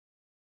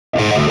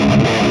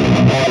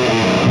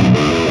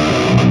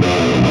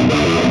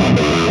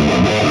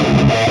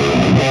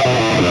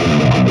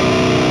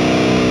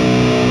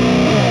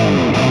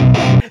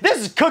This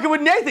is Cooking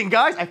with Nathan,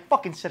 guys. I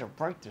fucking said it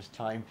right this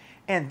time.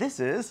 And this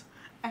is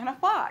Anna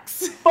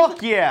Foxx.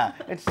 Fuck yeah!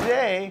 And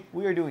today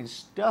we are doing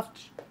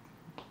stuffed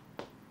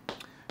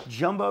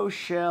jumbo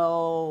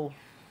shell.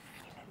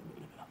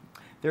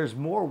 There's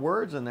more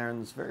words in there,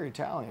 and it's very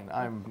Italian.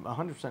 I'm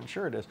 100%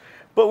 sure it is.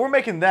 But we're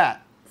making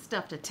that.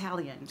 Stuffed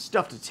Italian.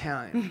 Stuffed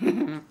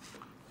Italian.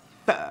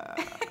 How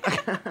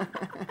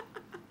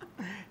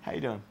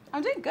you doing?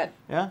 I'm doing good.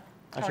 Yeah?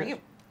 How are you?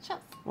 Cheers.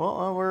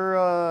 Well,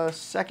 we're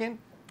second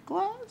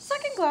glass?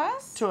 Second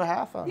glass. To a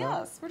half.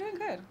 Yes, we're doing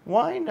good.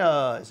 Wine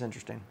is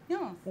interesting.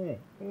 Yes. Mm.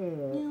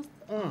 Yes.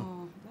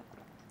 Oh,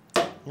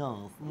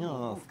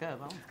 Yes. that's good.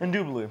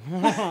 Indubitably.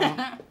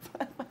 I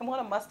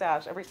want a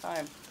mustache every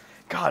time.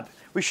 God,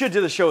 we should do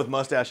the show with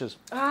mustaches.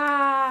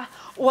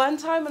 One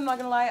time, I'm not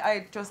gonna lie,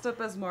 I dressed up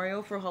as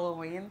Mario for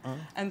Halloween,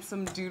 and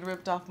some dude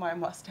ripped off my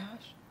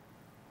mustache.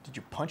 Did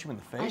you punch him in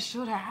the face? I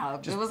should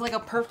have. It was like a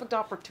perfect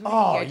opportunity.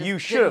 Oh, I just you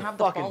didn't should have have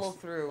the follow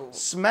fucking through.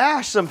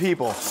 smash some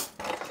people.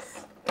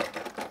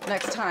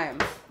 Next time,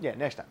 Yeah,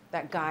 next time.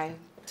 that guy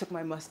took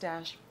my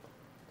mustache.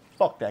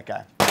 Fuck that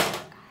guy.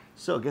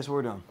 So, guess what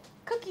we're doing?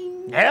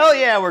 Cooking. Hell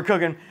yeah, we're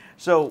cooking.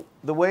 So,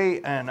 the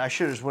way, and I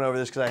should have just went over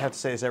this because I have to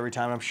say this every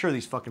time. I'm sure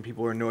these fucking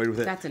people are annoyed with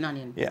it. That's an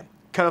onion. Yeah.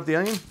 Cut up the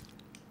onion.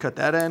 Cut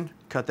that end.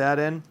 Cut that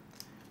end.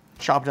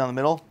 Chop it down the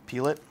middle.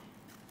 Peel it.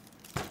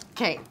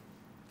 Okay.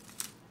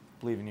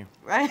 Believe in you.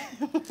 Right?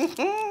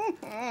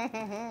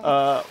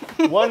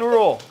 One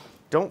rule.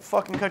 Don't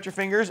fucking cut your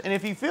fingers. And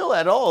if you feel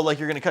at all like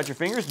you're going to cut your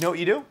fingers, you know what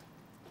you do?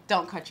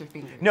 Don't cut your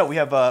fingers. No, we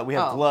have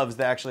gloves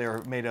that actually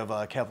are made of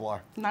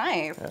Kevlar.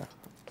 Nice. Yeah.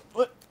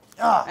 What?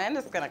 Ah. I'm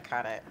just gonna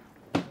cut it.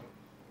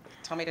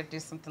 Tell me to do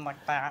something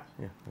like that.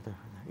 Yeah, right there.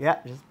 Yeah,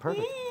 just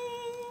perfect.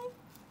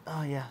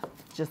 Oh yeah,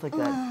 just like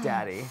that,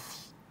 daddy.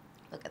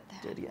 Look at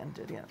that. Diddy and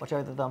diddy. Watch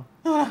out with the thumb.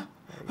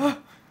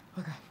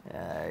 Okay.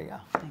 There you go.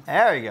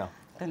 There you go.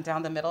 Then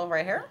down the middle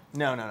right here.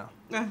 No.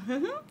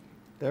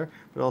 There.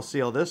 But I'll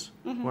see all this.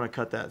 I want to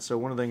cut that. So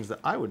one of the things that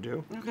I would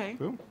do. Okay.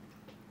 Boom.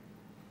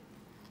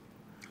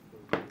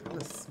 That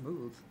was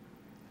smooth.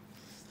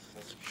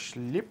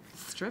 Slip.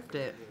 Stripped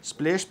it.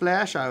 Splish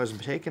splash. I was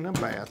taking a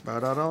bath.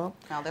 Ba-da-da.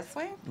 Now this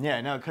way?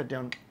 Yeah. Now cut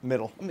down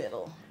middle.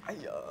 Middle.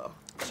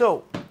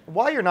 So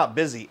while you're not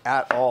busy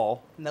at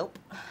all, Nope.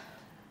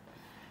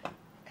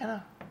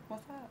 Anna,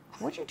 What's that?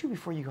 what'd you do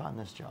before you got in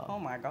this job? Oh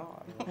my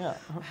god. Yeah.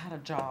 I had a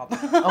job.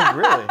 Oh,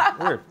 really?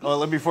 Weird.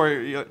 Well, before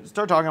you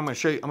start talking, I'm gonna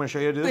show you. I'm gonna show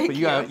you how to do this, but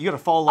you gotta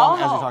follow along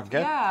as we talk,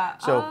 okay? Yeah.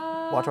 So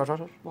watch.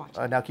 Watch.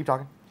 Now keep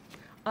talking.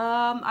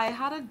 I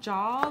had a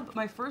job.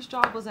 My first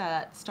job was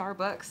at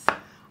Starbucks.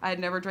 I had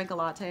never drank a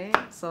latte,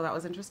 so that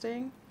was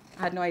interesting.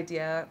 I had no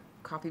idea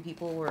coffee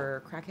people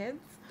were crackheads.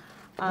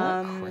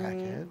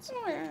 Crackheads.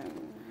 Oh, yeah.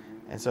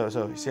 And so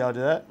you see how I do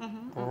that?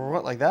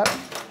 Like that.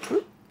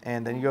 Whoop.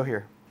 And then you go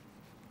here.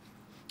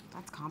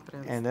 That's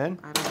confidence. And then?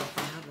 I don't know if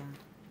I have that.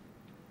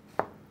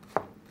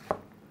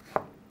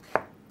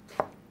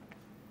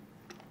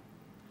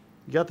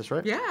 You got this,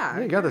 right? Yeah.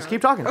 You got this.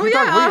 Keep talking. Oh Keep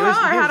yeah, talking.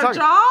 I had a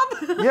job.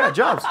 Yeah,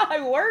 jobs.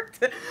 I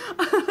worked.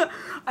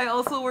 I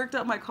also worked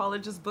at my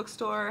college's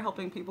bookstore,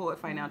 helping people with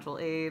financial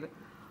aid.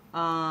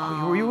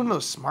 Were you one of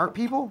those smart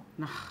people?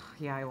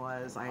 Yeah, I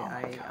was.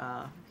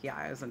 I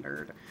was a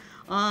nerd.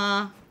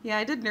 Yeah,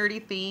 I did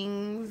nerdy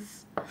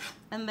things,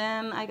 and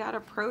then I got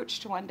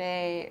approached one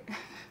day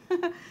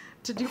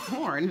to do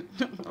porn.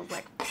 I was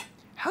like,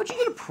 How'd you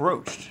get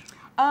approached?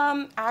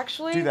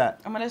 Actually, Do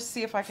that. I'm gonna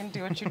see if I can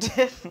do what you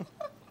did.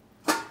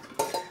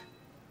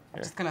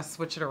 I'm just gonna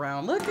switch it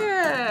around. Look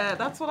at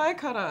that's what I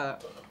cut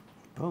up.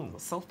 Boom.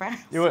 So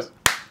fast. You what?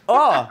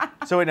 Oh.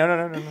 So wait,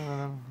 no.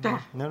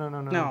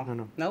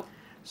 Nope.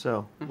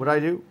 So what I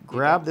do?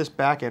 Grab this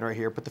back end right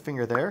here. Put the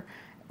finger there,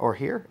 or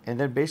here, and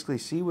then basically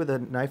see where the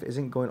knife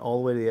isn't going all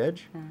the way to the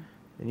edge.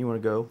 And you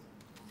want to go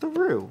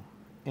through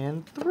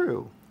and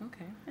through.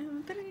 Okay.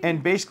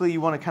 And basically,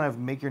 you want to kind of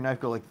make your knife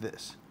go like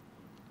this.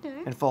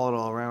 Okay. And follow it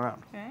all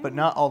around. Okay. But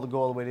not all go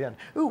all the way to the end.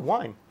 Ooh,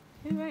 wine.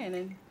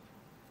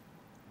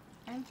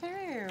 And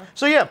through.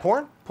 So yeah,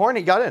 porn,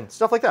 you got in.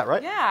 Stuff like that,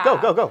 right? Yeah.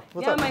 Go.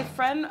 What's yeah, up? my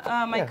friend,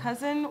 my Yeah.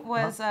 cousin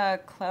was a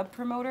club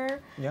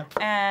promoter. Yeah.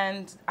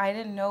 And I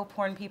didn't know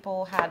porn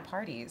people had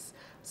parties.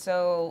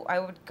 So I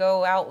would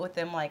go out with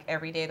them like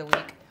every day of the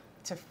week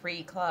to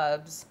free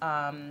clubs.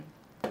 Then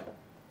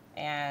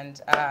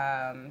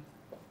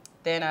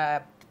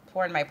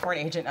my porn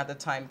agent at the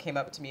time came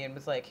up to me and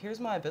was like, here's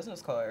my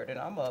business card, and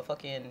I'm a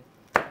fucking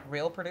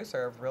real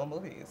producer of real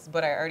movies.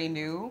 But I already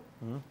knew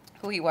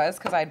who he was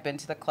because I'd been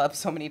to the club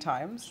so many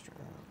times.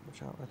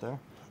 Watch out right there.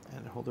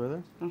 And hold it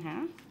right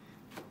there.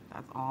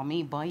 That's all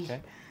me, boy.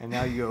 Okay. And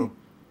now you go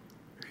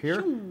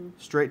here,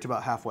 straight to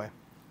about halfway.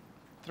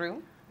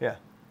 Through? Yeah.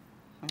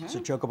 So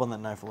choke up on that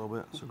knife a little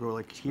bit. So go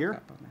like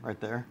here, right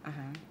there.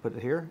 Put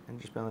it here, and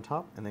just be on the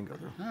top, and then go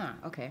through.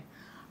 Okay.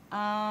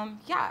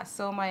 Yeah,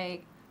 so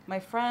my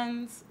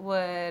friends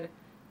would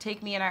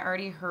take me, and I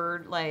already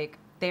heard like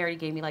they already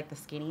gave me like the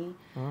skinny,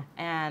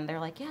 and they're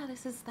like, yeah,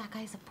 that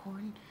guy's a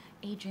porn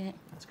agent.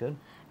 That's good.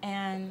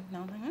 And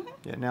no, like,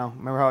 Yeah. Now,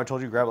 remember how I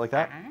told you to grab it like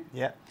that? Uh-huh.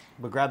 Yeah.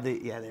 But grab the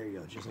there you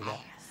go, just like that.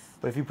 Yes.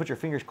 But if you put your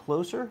fingers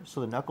closer,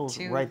 so the knuckles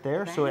To right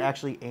there, so it that.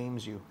 actually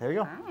aims you. There you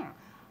go.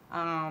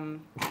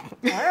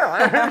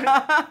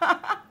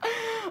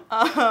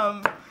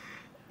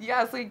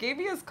 Yeah, so he gave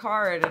me his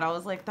card, and I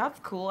was like, that's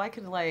cool. I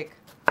could, like,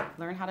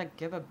 learn how to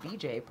give a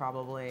BJ,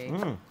 probably.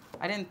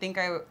 I didn't think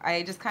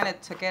I just kind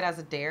of took it as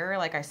a dare.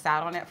 Like, I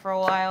sat on it for a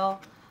while.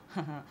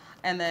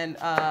 And then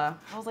I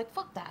was like,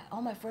 fuck that.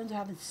 All my friends are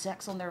having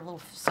sex on their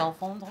little cell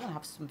phones. I want to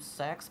have some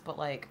sex, but,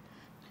 like,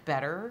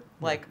 better,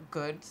 like,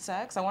 good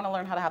sex. I want to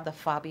learn how to have the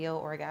Fabio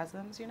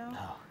orgasms, you know?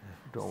 Oh,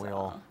 don't we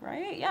all?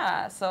 Right?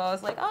 Yeah. So I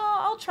was like, oh,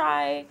 I'll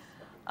try.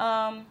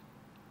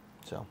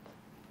 So,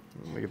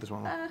 let me get this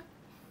one.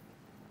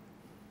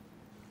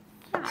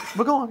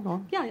 But go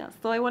on. Yeah.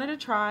 So I wanted to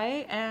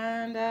try,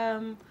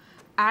 and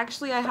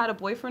actually, I had a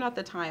boyfriend at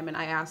the time, and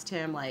I asked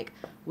him, like,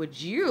 would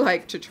you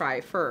like to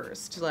try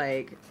first?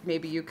 Like,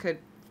 maybe you could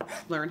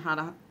learn how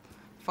to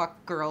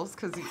fuck girls,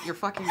 because you're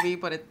fucking me,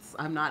 but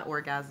I'm not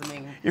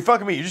orgasming. You're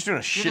fucking me. You're just doing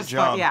a shit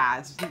job. Yeah,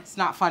 it's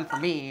not fun for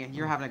me.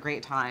 You're having a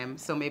great time,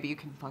 so maybe you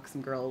can fuck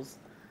some girls,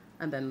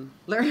 and then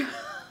learn.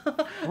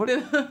 What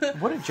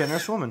a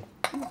generous woman.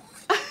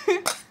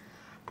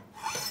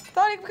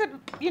 Thought he could,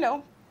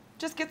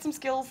 just get some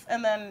skills,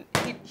 and then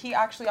he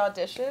actually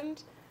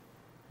auditioned.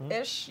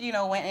 Ish,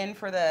 went in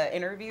for the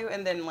interview,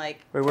 and then like.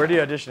 Wait, where do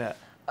you audition at?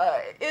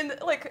 In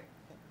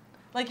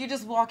like you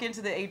just walk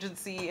into the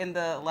agency in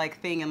the like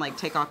thing and like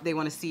take off. They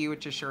want to see you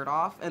with your shirt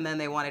off, and then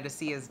they wanted to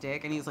see his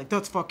dick, and he's like,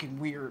 "That's fucking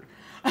weird.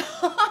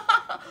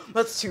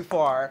 That's too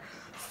far."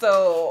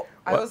 So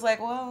I was like,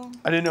 "Well."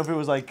 I didn't know if it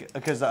was like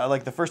because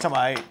like the first time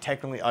I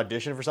technically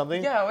auditioned for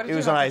something. Yeah, what did it you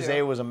was have when to do?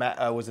 Isaiah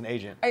was an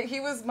agent. He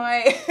was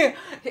my.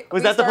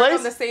 Was we that the started place?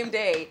 on the same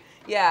day.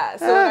 Yeah.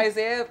 So when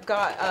Isaiah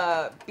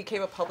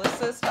became a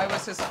publicist, I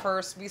was his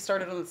first. We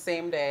started on the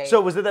same day.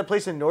 So was it that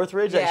place in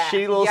Northridge, that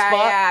shitty little spot?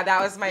 Yeah,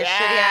 that was my shitty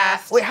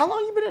ass. Wait, how long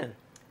you been in?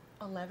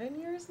 11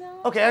 years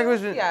now. Okay, I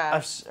was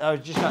Yeah. I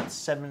just got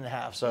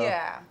 7.5. So.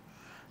 Yeah.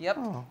 Yep.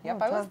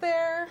 Yep. I was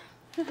there.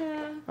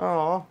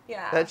 Oh.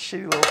 Yeah. That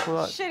shitty little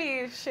spot.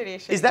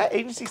 Shitty. Is that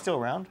agency still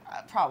around?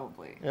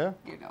 Probably. Yeah.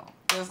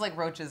 It was like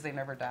roaches; they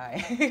never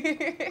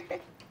die.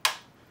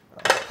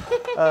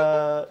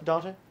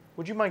 Dante,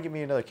 would you mind giving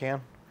me another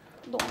can?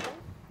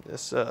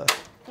 This thing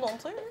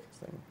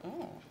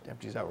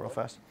empties out real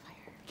fast.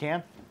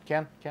 Can.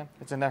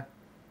 It's in there.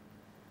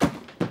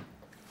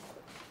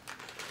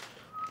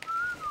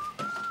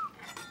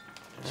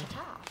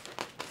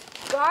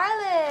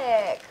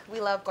 Garlic. We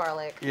love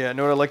garlic. Yeah,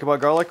 know what I like about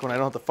garlic? When I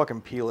don't have to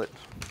fucking peel it.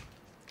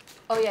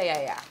 Oh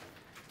yeah.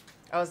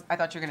 I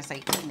thought you were gonna say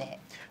eating it.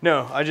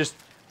 No,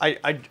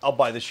 I'll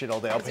buy this shit all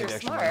day. I'll pay You're the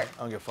extra smart. money.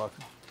 I don't give a fuck.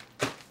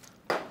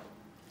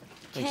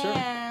 Thanks, sir.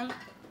 Can.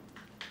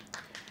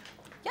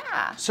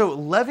 Yeah. So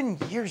 11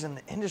 years in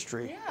the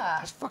industry. Yeah.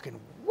 That's fucking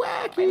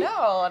wacky. I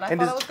know, and I thought I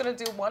does- was gonna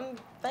do one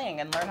thing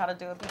and learn how to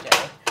do a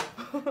BJ.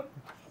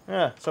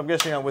 Yeah, so I'm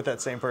guessing you're not with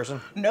that same person.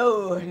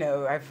 No,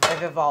 I've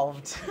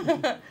evolved. See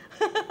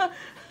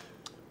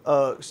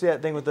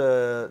that thing with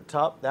the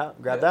top?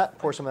 Grab that,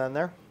 pour some of that in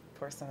there.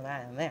 Pour some of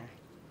that in there.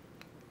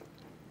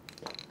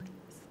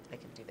 I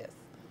can do this.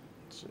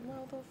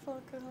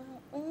 Motherfucker.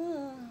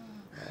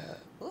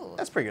 Ooh.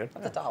 That's pretty good.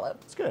 That's a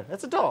dollop. That's good.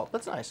 That's a dollop.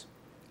 That's nice.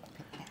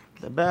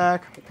 The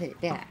back. Put it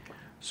back.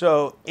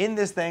 So in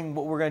this thing,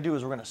 what we're gonna do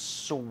is we're gonna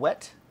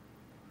sweat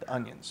the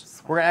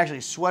onions. We're gonna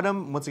actually sweat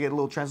them. Once they get a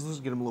little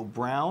translucent, get them a little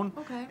brown.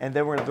 Okay. And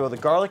then we're gonna throw the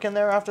garlic in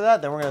there after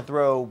that. Then we're gonna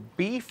throw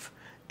beef,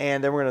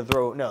 and then we're gonna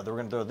throw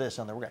this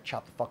on there. We're gonna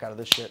chop the fuck out of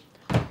this shit.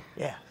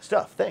 Yeah,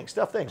 stuff things.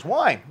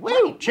 Wine.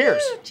 Woo!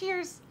 Cheers. Woo,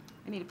 cheers.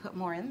 I need to put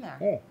more in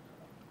there.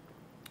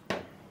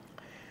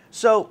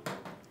 So,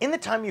 in the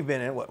time you've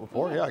been in, what, we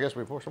pour? Yeah, I guess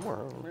we pour some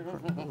more.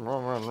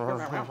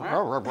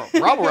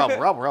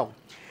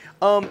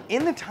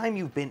 In the time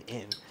you've been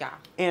in, Yeah.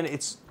 and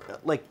it's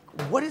like,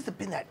 what has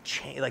been that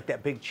change, like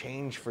that big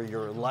change for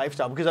your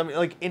lifestyle? Because I mean,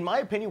 like in my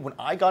opinion, when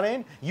I got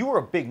in, you were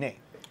a big name.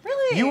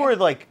 Really? You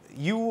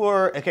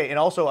were okay. And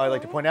also, I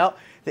like to point out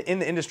that in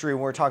the industry,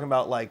 when we're talking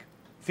about like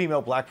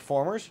female black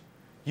performers,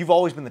 you've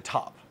always been the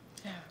top,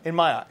 in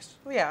my eyes.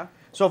 Yeah.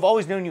 So I've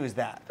always known you as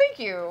that. Thank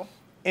you.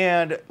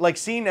 And like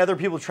seeing other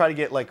people try to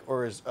get like,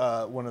 or as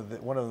one of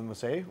them would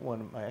say,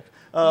 one of my ex,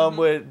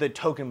 with the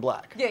token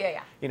black.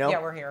 Yeah. You know?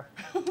 Yeah, we're here.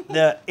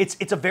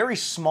 It's a very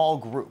small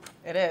group.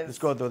 It is. Let's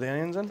go throw the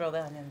onions in. Throw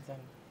the onions in.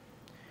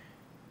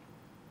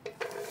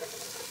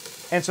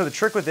 And so the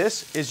trick with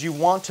this is you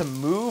want to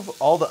move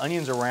all the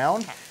onions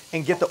around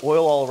and get the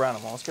oil all around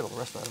them. Well, let's get all the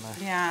rest of that in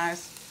there. Yeah.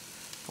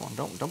 Come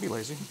on, don't be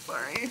lazy.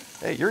 Sorry.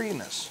 Hey, you're eating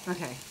this.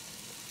 Okay.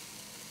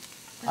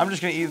 I'm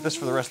just gonna eat this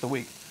for the rest of the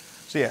week.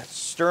 So yeah,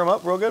 stir them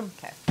up real good.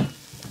 Okay.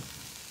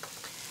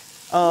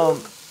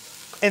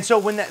 And so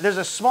when there's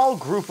a small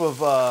group of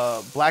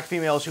black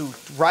females who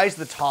rise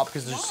to the top,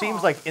 because there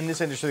seems like in this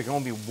industry there can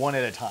only be one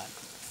at a time.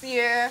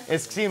 Yeah. It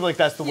seems like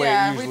that's the way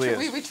it usually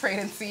is. We trade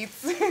in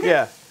seats.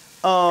 Yeah.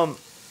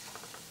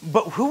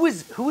 But who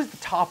was the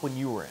top when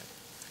you were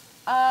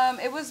in?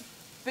 It was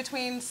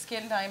between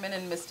Skin Diamond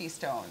and Misty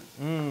Stone.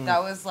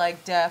 That was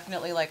like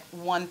definitely like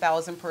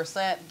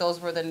 1000%. Those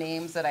were the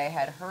names that I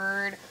had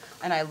heard,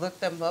 and I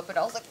looked them up, and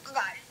I was like,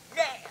 God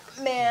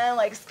damn, man!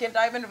 Like Skin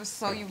Diamond was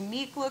so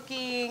unique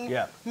looking.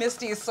 Yeah.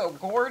 Misty is so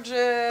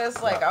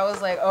gorgeous. Like I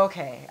was like,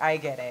 okay, I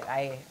get it.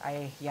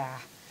 Yeah.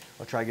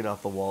 I'll try to get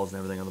off the walls and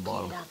everything on the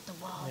bottom. Get off the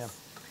walls. Yeah.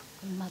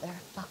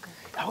 Motherfucker.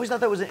 I always thought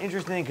that was an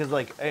interesting thing because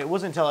like it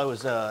wasn't until I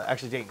was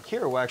actually dating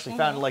Kira where I actually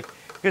found like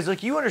because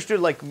like you understood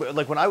like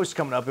when I was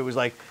coming up it was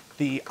like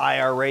the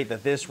IR rate,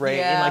 this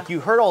rate, and like you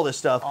heard all this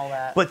stuff. All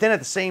that. But then at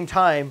the same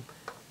time,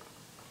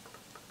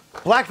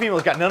 black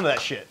females got none of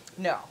that shit.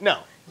 No. No.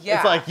 Yeah.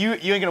 It's like you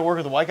ain't gonna work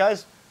with the white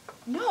guys.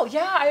 No.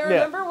 Yeah. I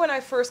remember when I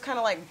first kind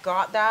of like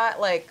got that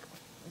like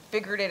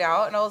figured it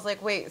out, and I was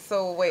like, wait.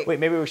 Wait,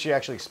 maybe we should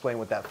actually explain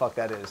what that fuck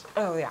that is.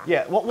 Oh yeah.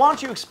 Yeah. Well, why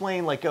don't you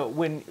explain like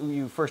when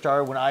you first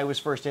started, when I was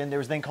first in, there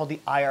was a thing called the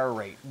IR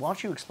rate. Why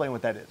don't you explain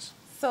what that is?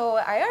 So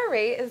IR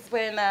rate is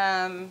when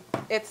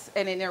it's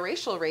an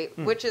interracial rate,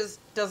 which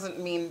doesn't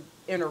mean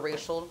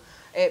interracial.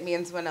 It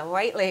means when a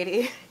white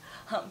lady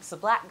humps a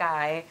black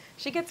guy,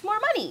 she gets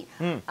more money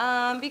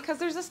because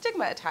there's a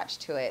stigma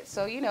attached to it.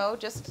 So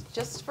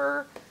just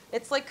for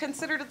it's like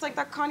considered it's like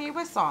that Kanye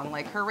West song.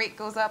 Like her rate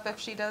goes up if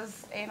she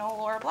does anal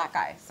or a black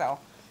guy. So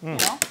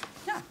yeah.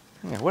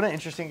 Yeah, what an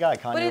interesting guy,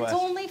 Kanye But it's West.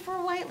 only for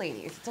white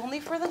ladies. It's only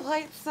for the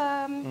whites,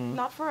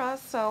 not for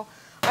us. So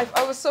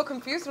I was so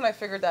confused when I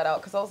figured that out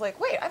because I was like,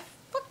 wait, I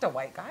fucked a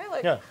white guy,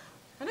 like,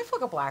 and I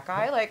fuck a black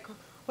guy, like,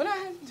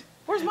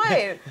 where's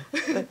my?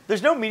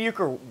 There's no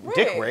mediocre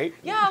dick rate.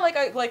 Yeah,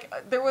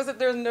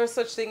 there's no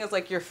such thing as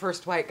like your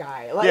first white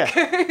guy,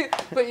 like,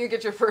 but you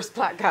get your first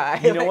black guy.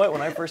 You know what?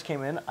 When I first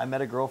came in, I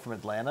met a girl from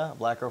Atlanta, a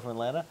black girl from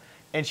Atlanta,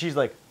 and she's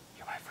like,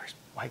 "You're my first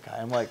white guy."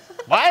 I'm like,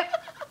 "What?"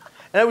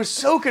 And I was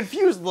so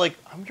confused. Like,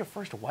 "I'm your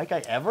first white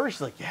guy ever?" She's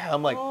like, "Yeah."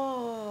 I'm like,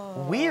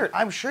 "Weird.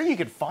 I'm sure you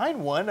could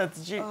find one.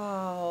 You're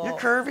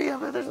curvy."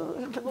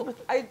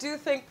 I do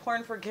think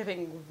porn for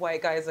giving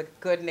white guys a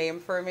good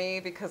name for me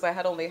because I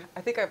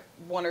think I have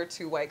 1 or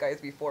 2 white guys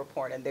before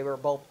porn, and they were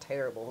both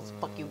terrible.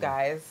 Fuck you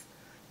guys.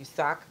 You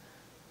suck.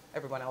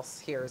 Everyone else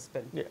here has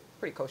been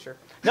pretty kosher.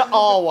 Not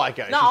all white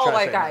guys. Not all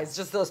white guys,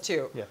 just those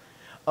 2. Yeah.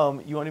 You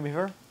want to do me a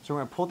favor? So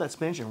we're going to pull that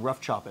spinach and rough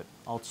chop it.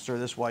 I'll stir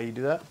this while you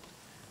do that.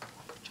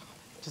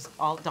 Just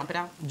all dump it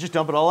out? Just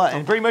dump it all out.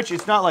 And pretty much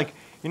it's not like,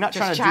 you're not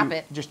trying to chop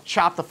it. Just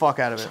chop the fuck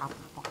out of it. Chop the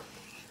fuck.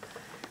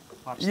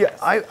 Watch Yeah,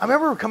 this. I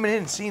remember coming in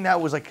and seeing that I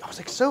was like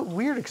so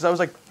weird because I was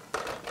like,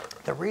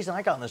 the reason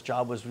I got on this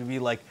job was to be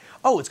like,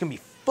 oh, it's going to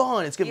be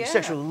fun. It's going to be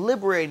sexually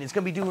liberating. It's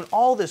going to be doing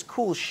all this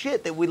cool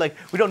shit that we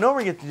don't know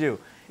we get to do.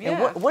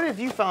 Yeah. And what have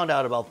you found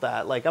out about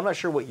that? Like, I'm not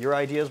sure what your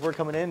ideas were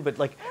coming in, but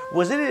like,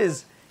 was it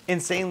as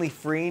insanely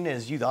freeing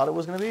as you thought it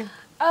was going to be?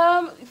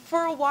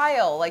 For a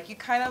while, like you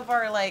kind of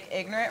are like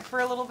ignorant for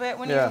a little bit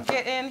when you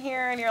get in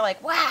here and you're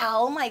like,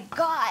 wow, oh my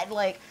God.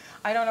 Like,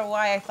 I don't know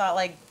why I thought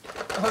like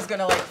I was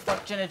gonna like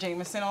fuck Jenna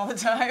Jameson all the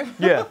time.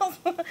 Yeah.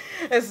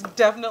 It's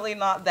definitely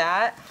not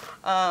that.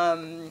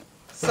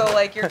 So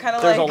like you're kind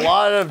of There's like. a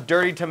lot of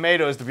dirty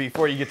tomatoes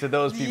before you get to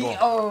those people.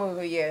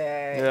 Oh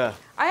yeah. Yeah.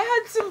 I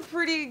had some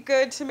pretty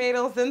good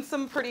tomatoes, then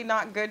some pretty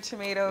not good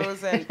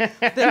tomatoes, and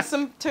then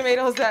some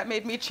tomatoes that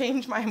made me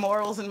change my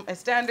morals and my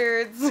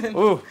standards. And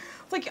Ooh.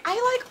 like I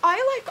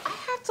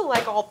have to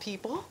like all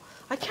people.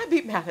 I can't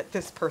be mad at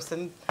this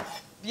person.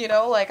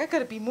 Like I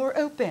gotta be more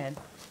open.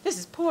 This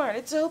is porn,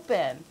 it's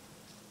open.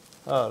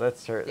 Oh,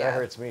 that's hurt. Yeah. That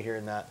hurts me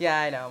hearing that. Yeah,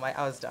 I know.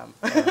 I was dumb.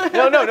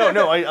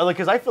 No. I like,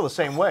 cause I feel the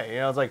same way.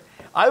 It's like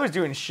I was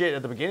doing shit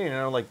at the beginning, and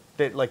I'm like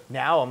that. Like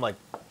now, I'm like,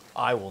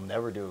 I will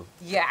never do.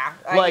 Yeah.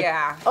 Like,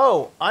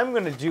 oh, I'm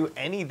gonna do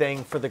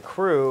anything for the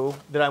crew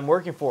that I'm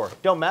working for.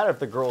 Don't matter if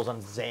the girl's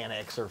on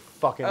Xanax or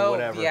fucking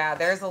whatever. Oh yeah,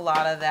 there's a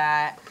lot of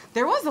that.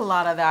 There was a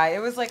lot of that. It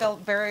was like a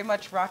very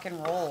much rock and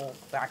roll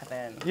back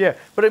then. Yeah,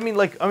 but I mean,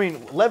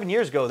 11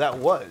 years ago that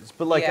was,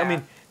 but like, I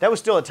mean, that was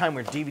still a time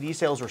where DVD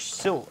sales were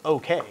still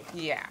okay.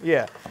 Yeah.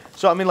 Yeah.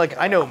 So I mean, like,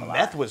 I know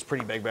meth was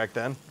pretty big back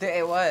then.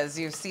 It was.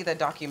 You see the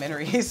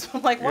documentaries.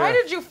 I'm like, why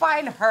did you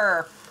find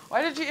her?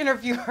 Why did you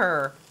interview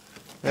her?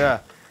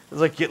 Yeah.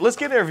 It's like, let's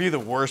get to interview the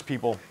worst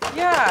people.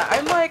 Yeah.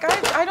 I'm like,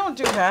 I don't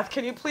do meth.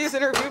 Can you please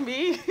interview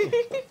me?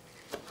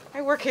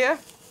 I work here.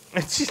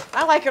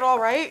 I like it all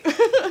right.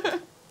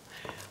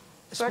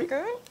 Is that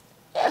good?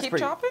 Yeah, Keep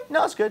chopping?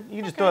 No, it's good. You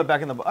can just throw it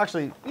back in the box.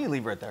 Actually, you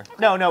leave it right there.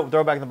 No,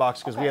 throw it back in the box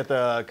because we have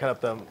to cut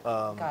up the...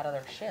 Got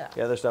other shit.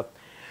 Yeah, other stuff.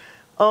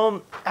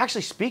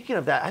 Actually, speaking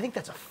of that, I think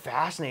that's a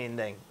fascinating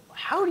thing.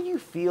 How do you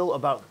feel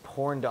about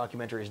porn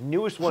documentaries?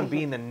 Newest one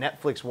being the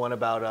Netflix one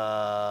about...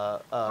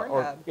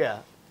 Pornhub.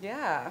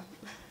 Yeah.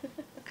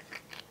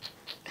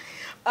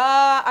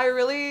 I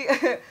really...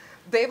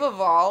 They've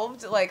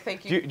evolved. Like,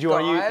 thank you, Do you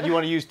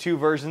want to use 2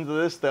 versions of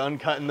this? The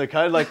uncut and the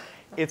cut? Like...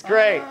 It's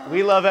great.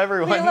 We love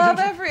everyone. We love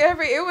every.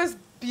 It was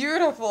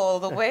beautiful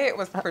the way it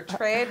was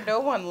portrayed. No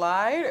one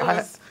lied. It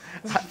was.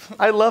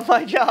 I love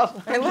my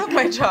job. I love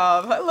my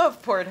job. I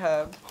love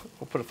Pornhub.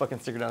 We'll put a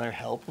fucking sticker down there.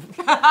 Help.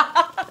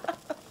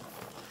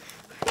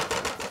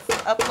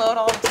 upload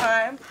all the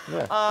time.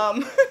 Yeah.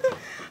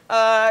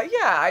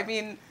 Yeah, I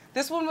mean,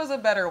 this one was a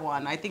better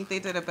one. I think they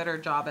did a better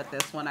job at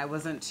this one. I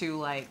wasn't too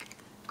like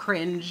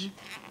cringe.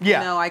 Yeah.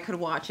 You know, I could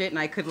watch it and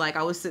I could like,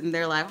 I was sitting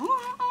there like, okay.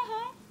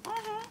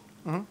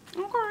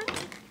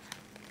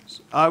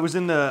 I was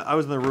in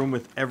the room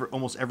with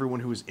almost everyone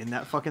who was in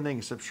that fucking thing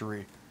except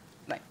Cherie.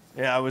 Nice.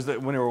 Yeah, I was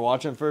when we were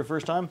watching it for the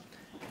first time,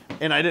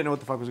 and I didn't know what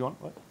the fuck was going on.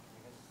 What?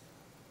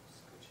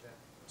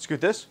 Scoot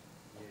this?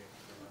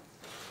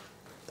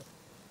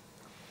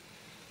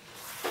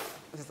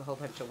 There's a whole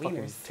bunch of Fucking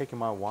wieners. taking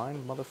my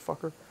wine,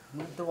 motherfucker.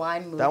 Move the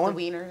wine, move That the one?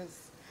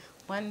 wieners.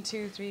 1,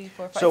 2, 3,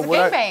 4, 5. So It's a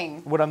what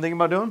gangbang. what I'm thinking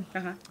about doing?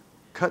 Uh-huh.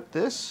 Cut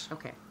this,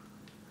 Okay.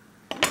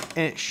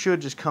 and it should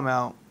just come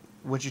out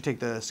once you take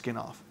the skin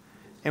off,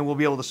 and we'll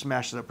be able to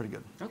smash it up pretty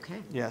good.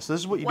 Okay. Yeah. So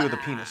this is what you do with a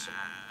penis.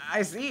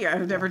 I see.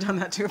 I've never done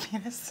that to a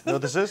penis. You know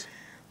what this is?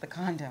 The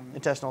condom.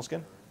 Intestinal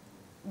skin.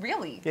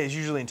 Really? Yeah, it's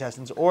usually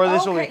intestines, or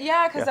this will Okay. be.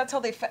 Yeah, because that's how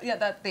they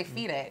they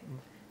feed it.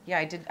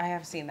 Yeah, I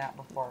have seen that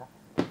before.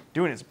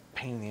 Doing it's a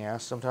pain in the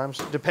ass sometimes.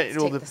 Let's take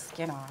the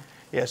skin off.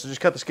 Yeah, so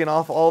just cut the skin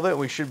off all of it, and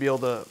we should be able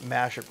to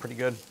mash it pretty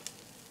good.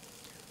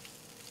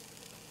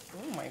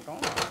 Oh my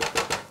god.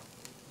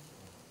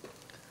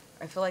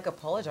 I feel like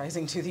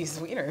apologizing to these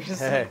wieners.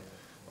 Hey,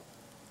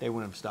 they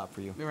wouldn't have stopped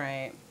for you.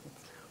 Right.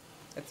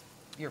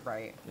 You're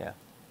right. Yeah.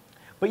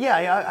 But yeah,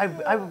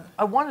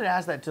 I wanted to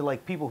ask that to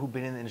like people who've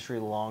been in the industry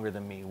longer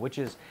than me, which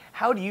is,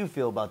 how do you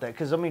feel about that?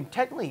 Because I mean,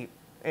 technically,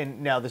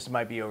 and now this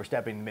might be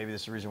overstepping, maybe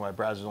this is the reason why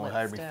Brazzers only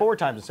hired me 4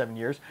 times in 7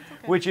 years,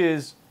 okay. which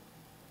is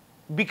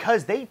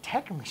because they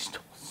technically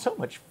stole so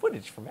much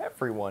footage from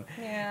everyone.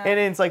 Yeah. And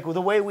it's like,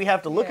 the way we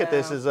have to look at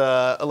this Yeah. is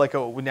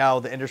now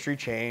the industry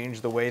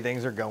changed, the way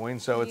things are going,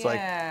 so it's like,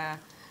 Yeah.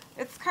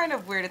 It's kind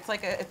of weird. It's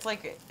like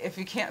if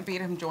you can't beat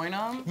him, join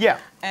him. yeah.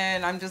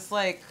 And I'm just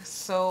like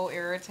so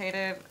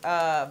irritated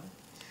that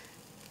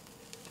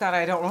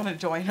I don't want to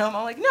join them.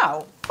 I'm like,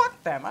 no,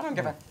 fuck them. I don't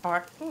give a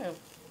fuck.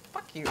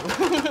 Fuck you.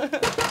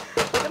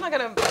 Like, I'm not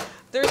gonna.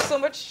 There's so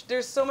much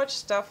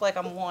stuff. Like,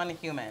 I'm one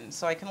human,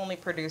 so I can only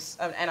produce.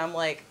 And I'm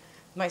like,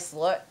 my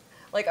slut.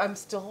 Like, I'm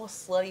still a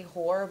slutty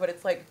whore, but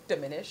it's like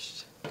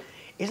diminished.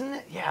 Isn't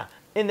it? Yeah.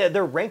 And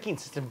their ranking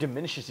system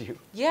diminishes you.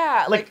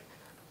 Yeah, like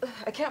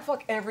I can't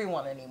fuck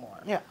everyone anymore.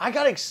 Yeah, I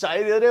got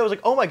excited the other day. I was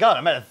like, oh my God,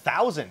 I'm at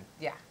 1,000.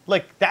 Yeah.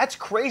 Like, that's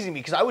crazy to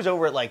me, because I was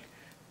over at like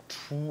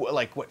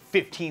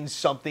 15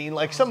 something,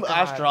 like some God.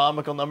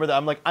 astronomical number that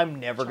I'm like, I'm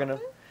never going to.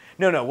 Chocolate?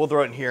 No, we'll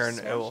throw it in here and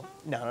it Smash will. it?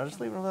 No,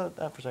 just leave it like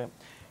that for a second.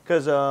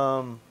 Because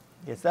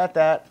it's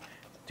that.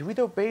 Do we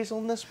throw basil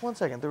in this? 1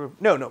 second.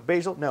 No,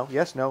 basil. No,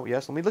 yes.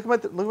 Let me look at my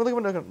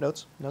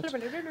notes. 1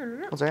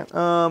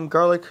 second.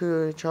 Garlic,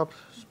 chopped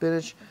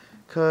spinach,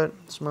 cut,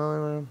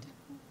 small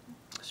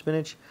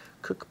spinach,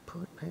 cook,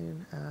 put,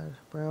 pan, add,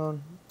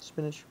 brown,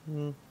 spinach.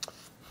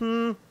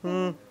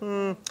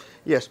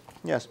 Yes.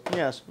 Yes.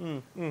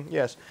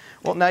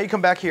 Well, now you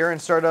come back here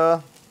and start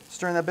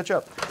stirring that bitch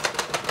up.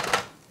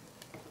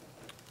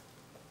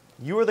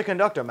 You are the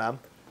conductor, ma'am.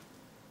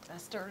 I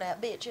stir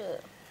that bitch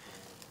up.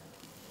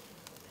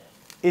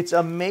 It's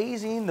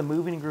amazing, the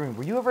moving and grooving.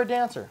 Were you ever a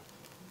dancer?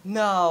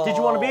 No. Did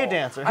you want to be a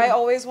dancer? I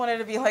always wanted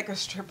to be like a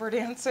stripper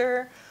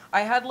dancer.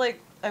 I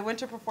went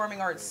to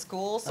performing arts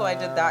school, so I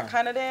did that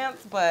kind of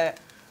dance, but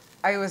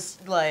I was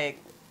like,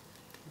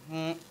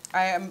 I'm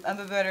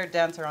a better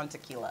dancer on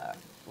tequila.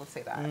 Let's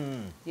say that.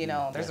 You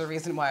know, there's a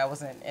reason why I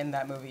wasn't in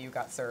that movie You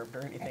Got Served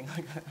or anything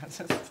like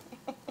that.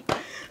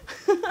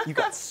 You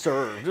got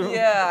served.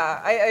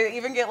 Yeah, I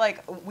even get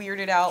like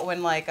weirded out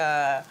when like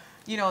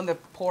you know, in the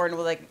porn,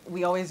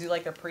 we always do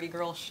like the pretty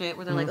girl shit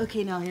where they're like,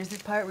 okay, now here's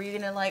the part where you're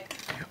gonna like.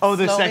 Oh,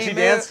 the slowly sexy move.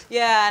 dance?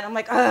 Yeah, and I'm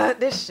like,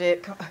 this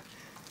shit.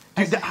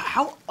 Dude,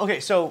 how?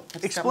 Okay, so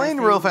explain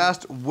real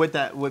fast what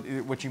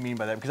you mean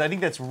by that, because I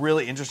think that's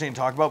really interesting to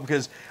talk about.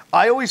 Because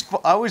I always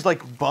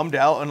like bummed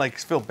out and like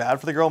feel bad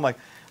for the girl. I'm like,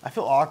 I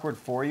feel awkward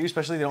for you,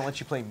 especially they don't let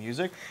you play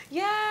music.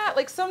 Yeah,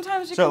 like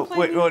sometimes you So can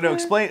play wait, no,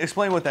 music.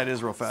 explain what that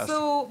is real fast.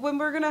 So when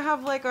we're gonna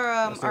have like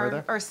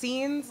right our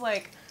scenes,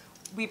 like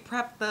we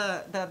prep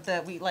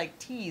we like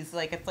tease,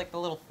 like it's like the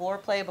little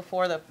foreplay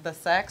before the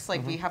sex.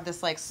 Like we have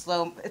this like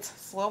slow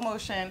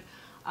motion,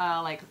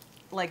 like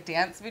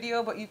dance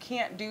video, but you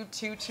can't do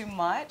too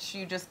much.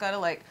 You just gotta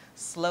like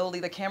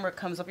slowly, the camera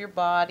comes up your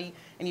body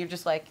and you're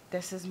just like,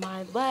 this is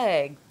my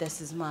leg,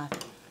 this is my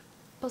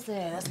pussy,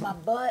 that's my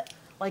butt.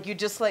 Like you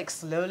just like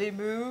slowly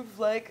move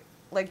like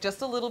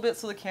just a little bit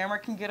so the camera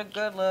can get a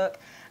good look.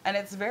 And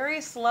it's very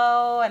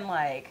slow and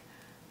like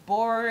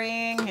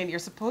boring, and you're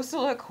supposed to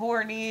look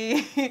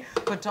horny,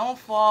 but don't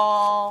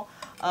fall.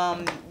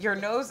 Your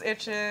nose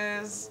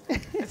itches.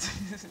 It's,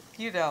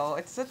 you know,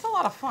 it's a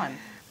lot of fun.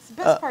 It's the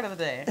best part of the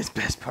day. It's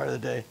best part of the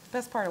day.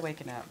 Best part of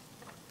waking up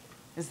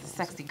is the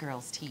sexy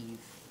girl's tease.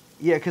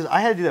 Yeah, because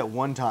I had to do that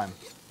one time.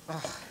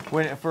 Ugh.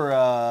 When for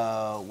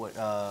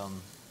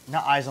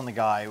not Eyes on the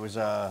Guy. It was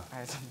one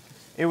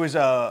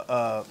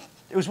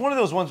of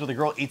those ones where the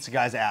girl eats the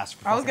guy's ass.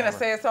 For I was fucking gonna ever.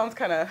 say it sounds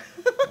kind of.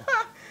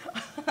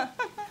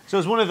 So it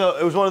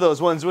was one of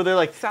those ones where they're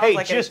like, Sounds hey,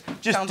 like just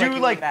sounds do like you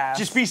like eat ass.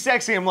 just be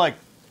sexy. I'm like,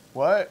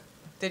 what?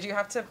 Did you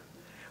have to?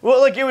 Well,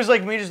 like it was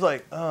like me just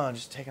like, oh,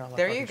 just taking off my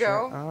There fucking you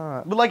go.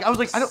 shirt. But like I was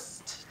like, I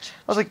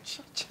was like,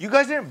 you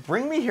guys didn't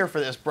bring me here for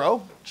this,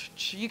 bro.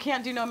 You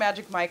can't do no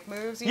Magic Mike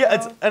moves. Yeah,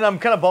 know? and I'm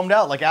kind of bummed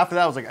out. Like after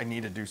that, I was like, I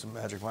need to do some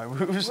Magic Mike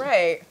moves.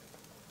 Right.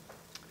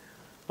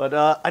 But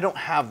I don't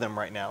have them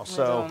right now,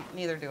 so.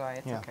 Neither do I.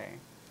 It's okay.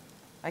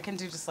 I can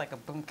do just like a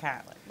boom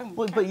cat. Like, boom,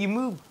 Well, cat. but you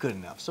move good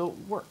enough, so it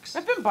works.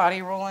 I've been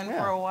body rolling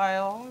Yeah. for a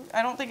while.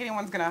 I don't think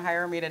anyone's gonna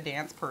hire me to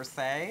dance per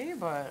se,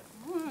 but.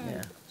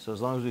 Yeah. So as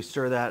long as we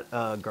stir that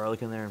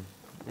garlic in there,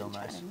 real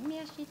nice.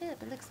 Mash it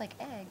up. It looks like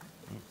eggs.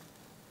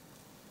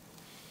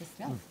 It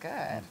smells good.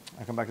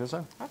 I come back to this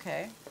side.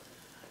 Okay.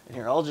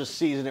 Here, I'll just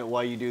season it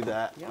while you do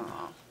that. Yeah.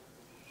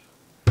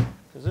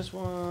 Cause this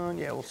one,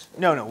 yeah,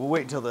 we'll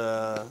wait until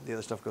the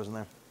other stuff goes in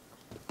there.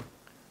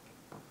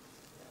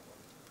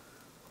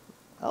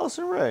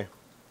 Allison Ray.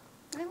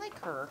 I like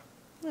her.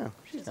 Yeah,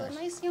 She's a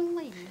nice young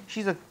lady.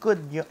 She's a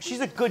good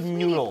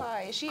noodle.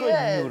 Pie. She good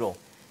is. noodle.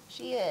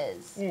 She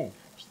is. Mm.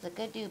 She's a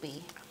good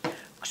doobie.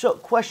 So,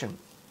 question.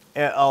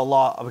 A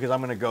lot, because I'm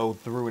going to go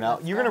through and out.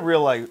 Let's You're go.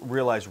 going to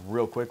realize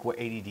real quick what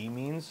ADD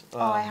means.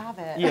 I have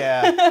it.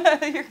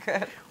 Yeah. You're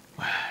good.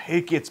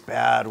 It gets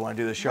bad when I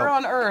do the show. We're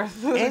on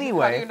Earth.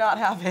 Anyway. How do you not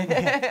have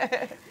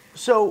it?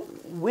 So,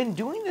 when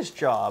doing this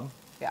job,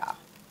 Yeah.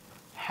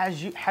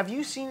 have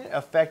you seen it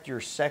affect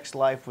your sex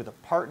life with a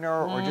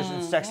partner or just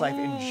in sex life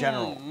in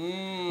general?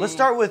 Let's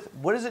start with,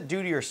 what does it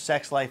do to your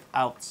sex life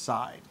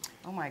outside?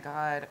 Oh my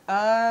God.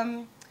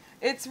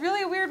 It's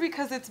really weird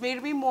because it's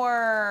made me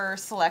more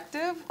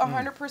selective,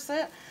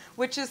 100%,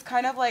 which is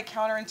kind of like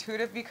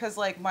counterintuitive because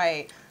like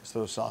It's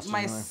those sausages.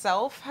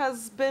 myself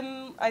has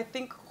been, I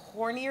think,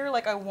 hornier.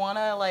 Like I want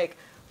to like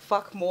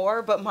fuck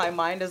more, but my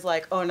mind is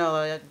like, oh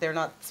no, they're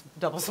not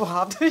double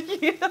swabbed.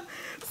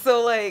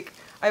 So like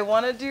I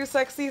want to do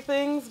sexy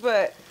things,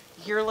 but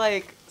you're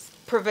like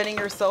preventing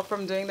yourself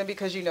from doing them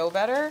because you know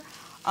better.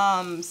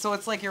 So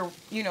it's like you're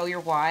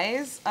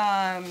wise.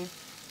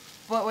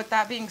 But with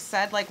that being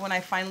said, like when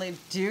I finally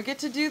do get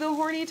to do the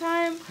horny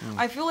time,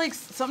 I feel like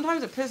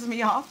sometimes it pisses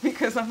me off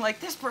because I'm like,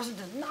 this person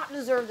does not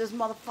deserve this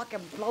motherfucking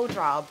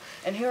blowjob,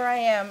 and here I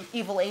am,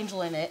 evil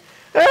angel in it.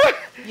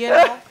 You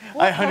know?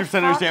 I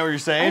 100% understand what you're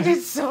saying. I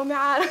get so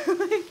mad.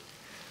 Like,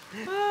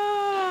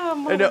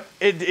 I know,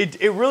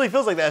 it really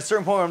feels like that. At a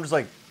certain point, I'm just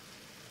like,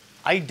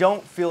 I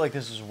don't feel like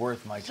this is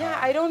worth my time. yeah,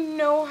 I don't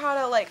know how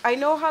to like. I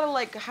know how to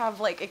like have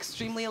like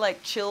extremely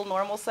like chill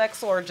normal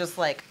sex or just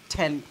like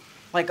 10,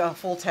 like a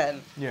full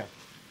 10. Yeah.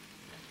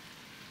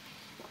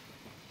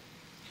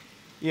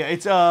 Yeah,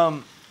 it's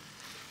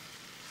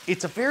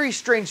a very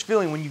strange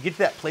feeling when you get to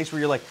that place where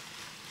you're like,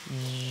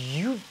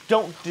 you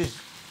don't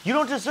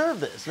deserve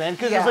this, man.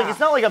 Because it's like, it's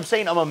not like I'm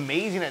saying I'm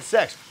amazing at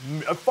sex.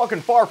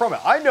 Fucking far from it.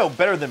 I know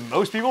better than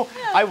most people.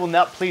 Yeah. I will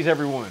not please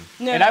every woman.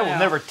 No, and no, I will no.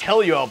 never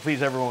tell you I'll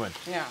please every woman.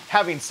 Yeah.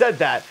 Having said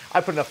that,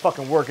 I put enough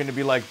fucking work in to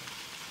be like,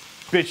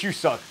 bitch, you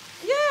suck.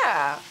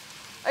 Yeah.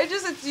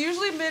 It's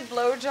usually mid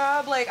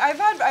blowjob. Like I've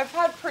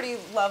had pretty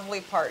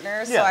lovely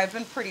partners, so Yeah. I've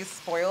been pretty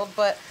spoiled.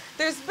 But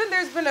there's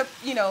been a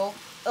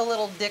a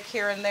little dick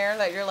here and there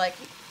that you're like,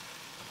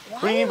 why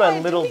What do you mean am by I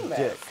little doing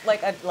this? dick?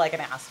 Like an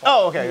asshole.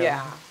 Oh, okay.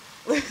 Yeah.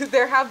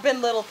 There have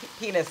been little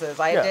penises.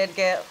 I Yeah. did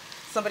get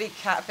somebody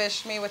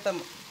catfished me with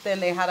them. Then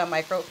they had a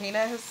micro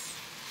penis,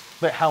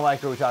 But how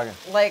micro are we talking?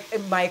 like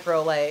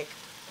micro, like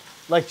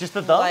Like just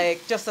the thumb?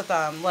 like just a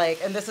thumb,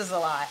 like, and this is a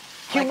lot.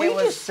 Can Like,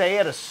 we just say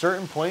at a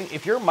certain point,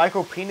 if your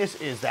micro penis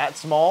is that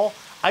small,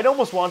 I'd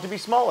almost want it to be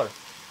smaller.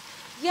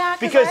 Yeah,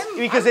 Because I'm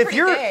if pretty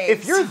you're gay,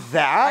 if you're so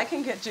that, I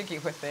can get jiggy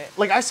with it.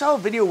 like I saw a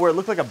video where it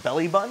looked like a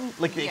belly button,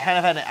 like it Yeah. kind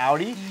of had an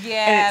outie.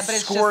 Yeah, and it but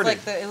it's squirted.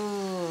 just like the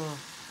ooh.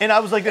 And I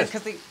was like this.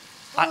 Because they.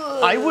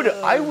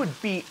 I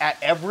would be at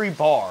every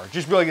bar,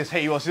 just be like this.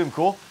 Hey, you want to see something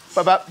cool?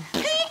 Bop.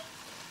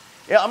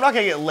 Yeah, I'm not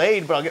gonna get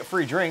laid, but I'll get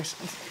free drinks.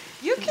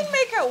 You can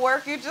make it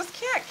work. You just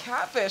can't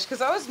catfish. Because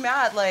I was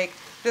mad. Like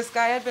this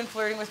guy had been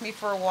flirting with me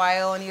for a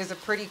while, and he was a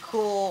pretty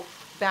cool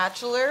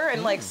bachelor,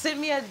 and like sent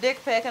me a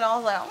dick pic, and I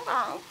was like,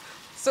 oh.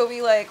 So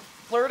we like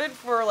flirted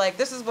for like,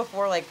 this is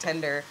before like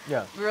Tinder.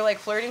 Yeah. We were like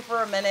flirting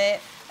for a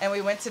minute, and we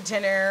went to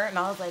dinner, and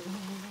I was like,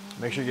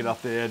 Make sure you get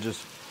off the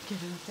edges. get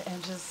off the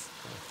edges.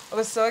 I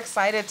was so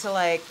excited to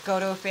like go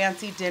to a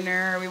fancy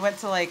dinner. We went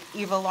to like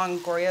Eva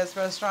Longoria's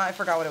restaurant. I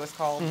forgot what it was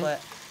called, but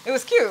it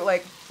was cute.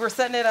 Like we're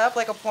setting it up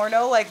like a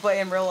porno, like but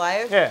in real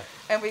life. Yeah.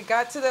 And we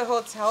got to the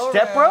hotel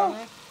Step bro? room.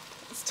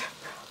 Step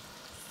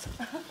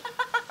bro.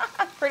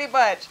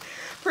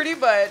 Pretty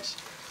much.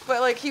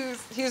 But like he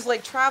was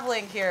like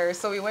traveling here,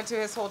 so we went to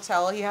his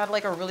hotel. He had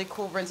like a really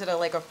cool rented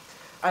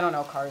I don't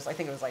know cars. I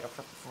think it was like a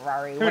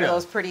Ferrari. One of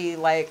those pretty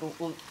like.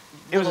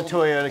 It was a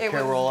Toyota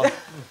Corolla.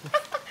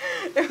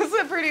 It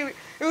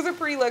was a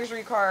pretty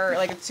luxury car,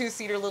 like a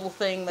 2-seater little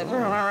thing. That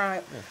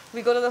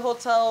we go to the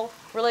hotel,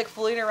 we're like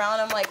floating around.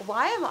 I'm like,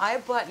 why am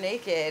I butt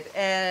naked?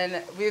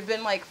 And we've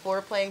been like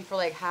floor playing for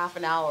like half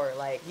an hour.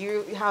 Like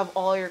you have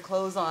all your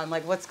clothes on.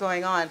 Like what's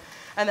going on?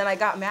 And then I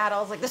got mad. I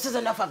was like, this is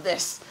enough of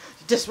this.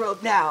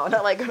 Disrobe now. And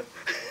I like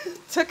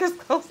took his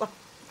clothes off.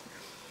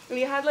 And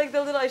he had like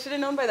the little, I should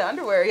have known by the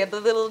underwear. He had the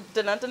little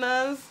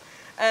danuttanas.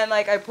 And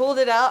like I pulled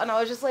it out and I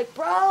was just like,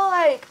 bro,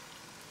 like.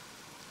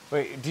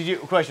 Wait,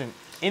 question.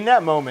 In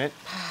that moment,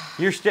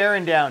 you're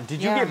staring down.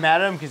 Did you get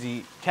mad at him because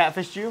he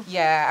catfished you?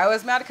 Yeah, I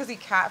was mad because he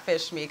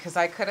catfished me because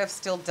I could have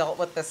still dealt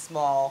with the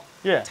small,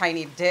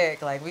 tiny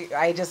dick. Like,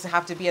 I just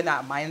have to be in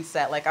that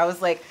mindset. Like, I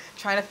was like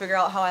trying to figure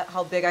out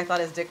how big I thought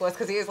his dick was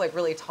because he was like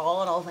really tall.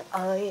 And I was like,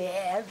 oh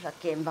yeah, I'm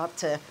fucking about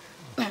to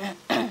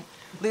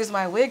lose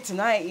my wig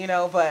tonight, you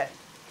know, but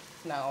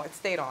no, it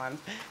stayed on.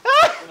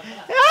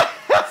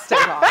 It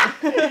stayed on.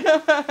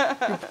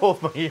 You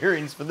pulled my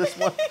earrings for this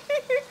one.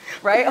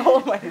 Right?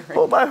 Hold my earrings.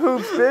 Hold my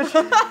hoops, bitch.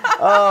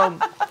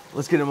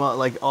 Let's get him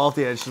like off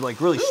the edge to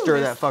like really stir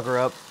that fucker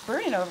up.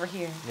 Burning over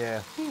here.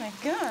 Yeah. Oh my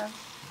god.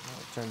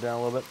 Turn it down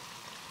a little bit.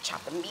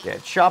 Chop the meat. Yeah,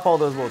 chop all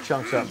those little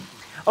chunks up.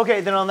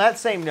 Okay, then on that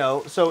same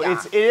note, so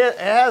it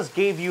has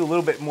gave you a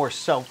little bit more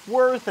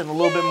self-worth and a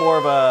little bit more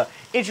of a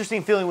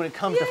interesting feeling when it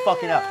comes to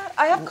fucking up.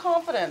 I have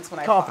confidence when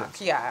I fuck.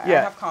 Yeah, I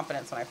have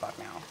confidence when I fuck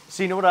now.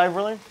 So you know what I've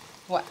learned?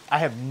 What? I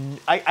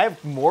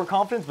have more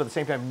confidence, but at the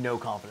same time, no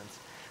confidence.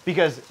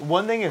 Because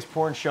one thing is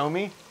porn show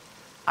me,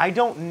 I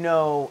don't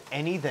know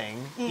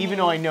anything, even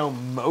though I know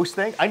most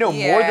things. I know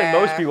more than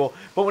most people,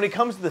 but when it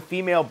comes to the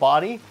female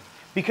body,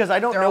 because I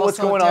don't know what's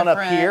going on up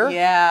here.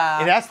 Yeah.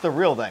 And that's the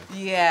real thing.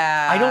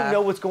 Yeah. I don't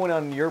know what's going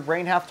on in your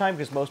brain half the time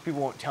because most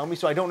people won't tell me,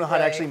 so I don't know how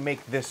to actually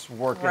make this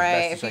work as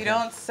best as I can. If you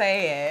don't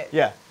say it.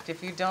 Yeah.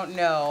 If you don't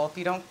know, if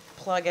you don't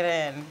plug it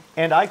in.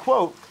 And I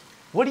quote,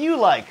 what do you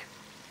like?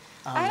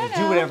 I don't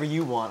do know. whatever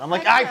you want. I'm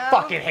like, I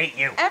fucking hate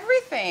you.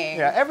 Everything.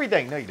 Yeah,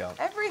 everything. No, you don't.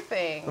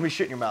 Everything. Let me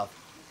shit in your mouth.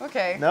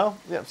 Okay. No?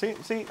 Yeah, see?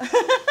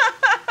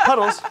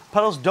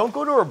 Puddles, don't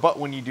go to her butt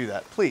when you do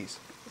that, please.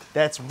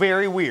 That's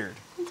very weird.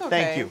 It's okay.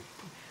 Thank you.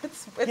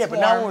 It's yeah, but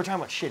now we're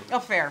talking about shitting. Oh,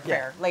 fair.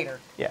 Later.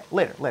 Yeah,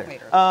 later.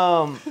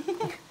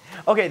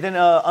 Okay, then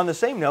on the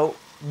same note,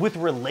 with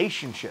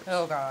relationships.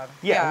 Oh, God.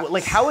 Yeah,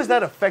 like how has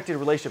that affected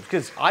relationships?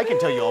 Because I can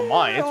tell you all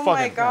mine. It's oh,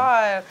 fucking. my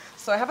God.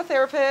 So I have a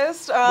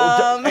therapist.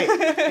 Hey,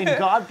 and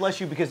God bless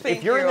you, because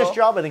if you're in this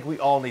job, I think we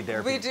all need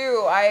therapy. We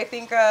do. I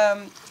think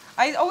I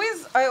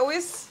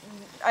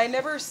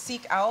never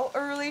seek out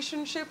a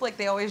relationship. Like,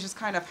 they always just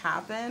kind of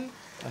happen.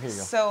 Oh, here you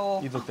go.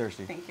 So. You look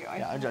thirsty. Thank you.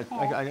 Yeah,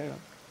 I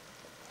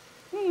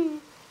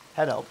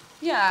Head help.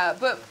 Yeah,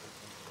 but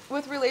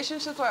with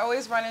relationships, I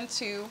always run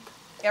into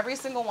every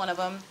single one of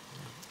them.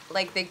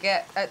 Like, they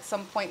get at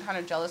some point kind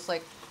of jealous,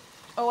 like,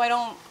 oh, I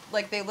don't,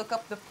 like, they look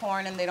up the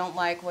porn and they don't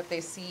like what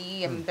they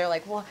see, and they're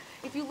like, well,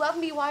 if you love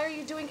me, why are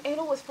you doing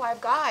anal with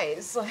 5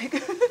 guys? Like,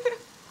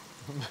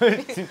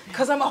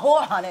 because I'm a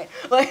whore on it.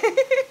 Like,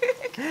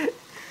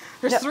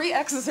 there's 3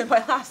 X's in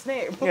my last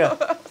name. Yeah.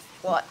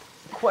 What?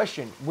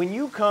 Question: when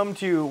you come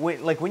to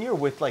when you're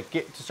with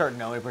get to start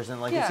knowing a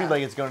person, like it seems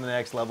like it's going to the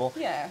next level.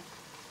 Yeah.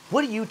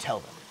 What do you tell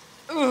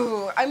them?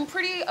 Ooh, I'm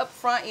pretty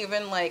upfront,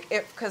 even like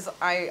because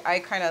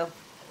I kind of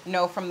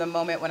know from the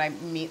moment when I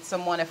meet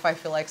someone if I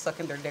feel like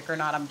sucking their dick or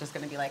not. I'm just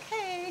gonna be like,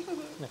 hey.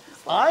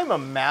 I'm a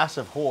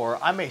massive whore.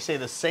 I may say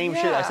the same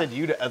shit I said to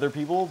you to other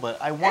people,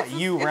 but I want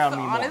you around me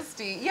more.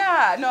 Honesty.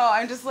 Yeah. No,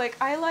 I'm just like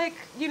I like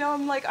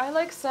I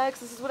like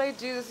sex. This is what I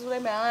do. This is what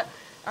I'm at.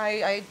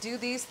 I do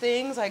these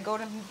things. I go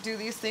to do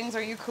these things.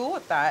 Are you cool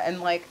with that?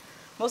 And like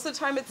most of the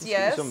time it's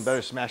yes. Something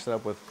better smash that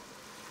up with.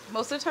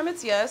 Most of the time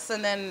it's yes,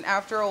 and then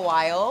after a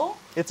while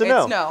it's a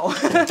no. It's no.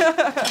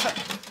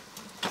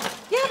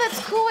 Yeah, that's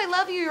cool. I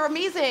love you. You're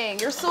amazing.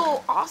 You're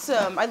so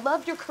awesome. I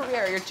love your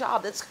career, your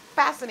job. That's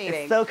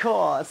fascinating. It's so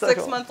cool. It's so 6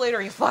 cool. months later,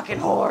 you fucking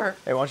whore.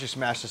 Hey, why don't you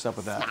smash this up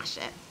with that? Smash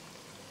it.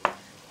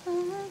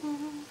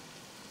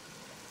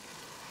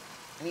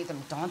 I need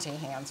them Dante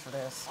hands for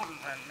this.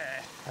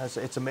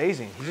 It's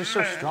amazing. He's just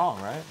so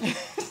strong, right?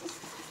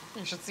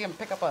 You should see him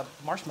pick up a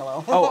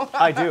marshmallow. Oh,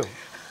 I do.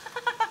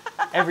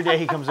 Every day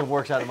he comes and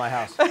works out of my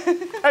house.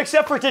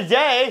 Except for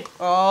today.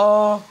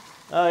 Oh.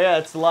 Oh, yeah,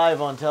 it's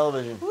live on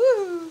television.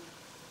 Woo.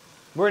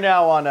 We're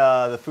now on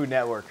the Food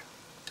Network.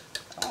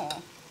 Oh.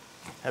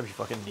 Have you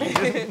fucking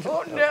needed?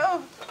 Oh,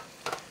 no.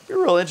 It'd be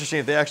real interesting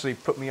if they actually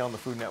put me on the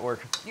Food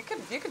Network. You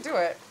could do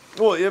it.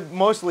 Well,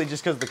 mostly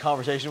just because of the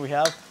conversation we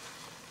have.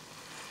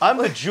 I'm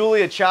the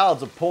Julia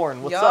Childs of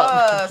porn. What's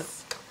up?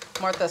 Yes.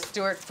 Martha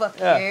Stewart, fuck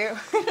you.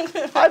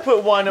 I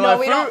put wine in my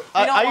food. We don't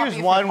I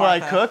use wine when I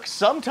Martha. cook.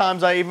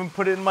 Sometimes I even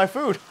put it in my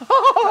food.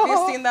 Have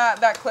you seen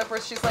that clip where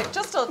she's like,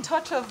 just a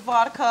touch of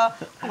vodka.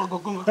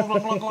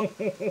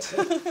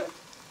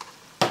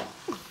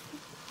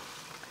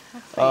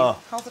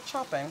 How's it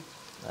chopping?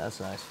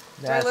 That's nice.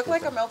 Do I look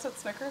like a melted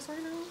Snickers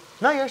right now?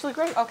 No, you actually look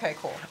great. Okay,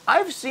 cool.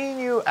 I've seen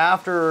you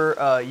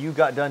after you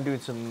got done doing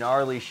some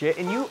gnarly shit,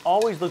 and you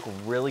always look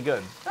really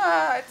good.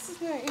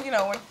 It's, you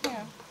know,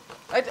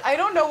 I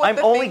don't know what I'm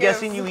the only thing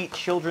guessing is. you eat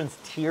children's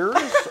tears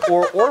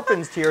or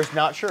orphans' tears,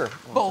 not sure.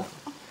 Both.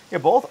 Yeah,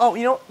 both? Oh,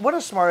 you know, what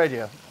a smart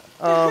idea.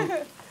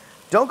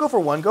 Don't go for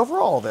one, go for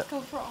all of it.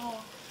 Go for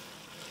all.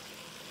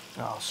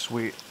 Oh,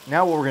 sweet.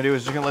 Now what we're going to do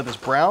is just going to let this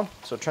brown,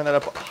 so turn that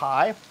up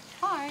high.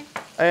 Hi.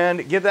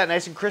 And get that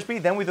nice and crispy.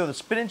 Then we throw the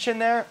spinach in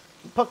there,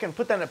 put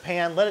that in a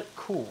pan, let it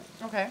cool.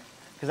 Okay.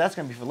 because that's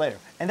gonna be for later.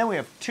 And then we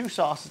have 2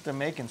 sauces to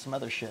make and some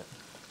other shit.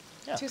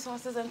 Yeah. 2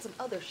 sauces and some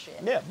other shit.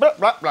 Yeah. Blah,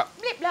 blah, blah.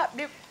 Blip, blop,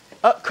 blip.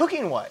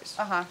 Cooking wise,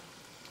 Uh-huh.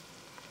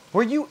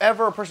 were you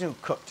ever a person who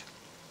cooked?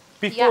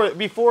 Yeah.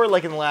 Before,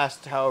 like in the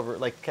last, however,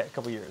 like a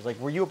couple years, like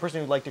were you a person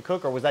who liked to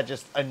cook, or was that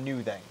just a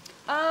new thing?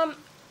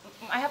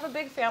 I have a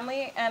big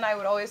family, and I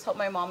would always help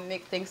my mom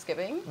make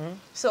Thanksgiving.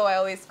 So I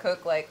always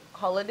cook like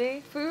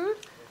holiday food.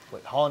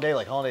 Wait,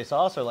 like holiday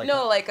sauce, or like?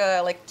 No,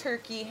 like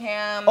turkey,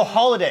 ham. Oh,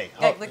 holiday.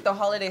 Like the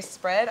holiday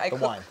spread. I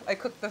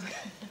cook the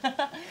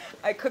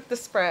I cook the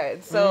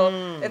spread.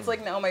 So it's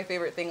like now my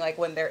favorite thing. Like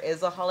when there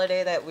is a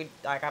holiday that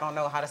I don't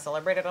know how to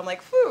celebrate it. I'm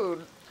like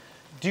food.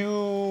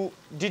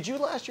 Did you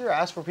last year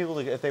ask for people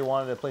if they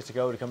wanted a place to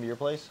go to come to your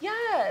place?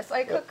 Yes,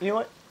 I cook. You know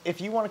what? If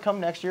you want to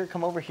come next year,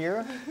 come over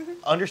here.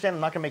 Understand,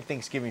 I'm not gonna make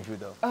Thanksgiving food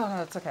though. Oh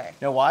no, it's okay.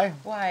 You know why?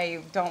 Why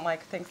you don't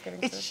like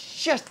Thanksgiving food?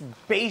 It's just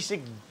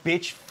basic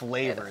bitch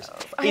flavors.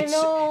 I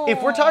know.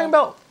 If we're talking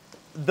about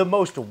the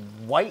most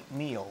white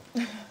meal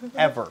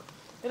ever,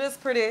 It is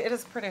pretty. It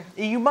is pretty.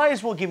 you might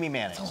as well give me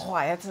mayonnaise.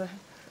 Why?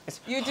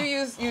 You do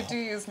use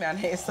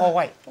mayonnaise. Oh,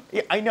 white.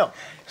 Yeah, I know.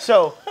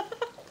 So,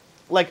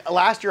 like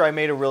last year, I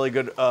made a really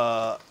good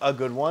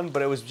one,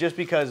 but it was just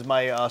because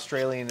my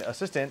Australian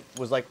assistant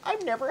was like,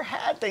 "I've never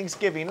had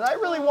Thanksgiving, and I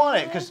really want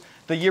it." Because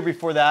the year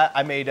before that,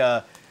 I made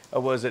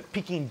was it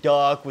Peking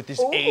duck with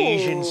this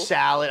Asian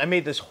salad. I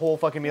made this whole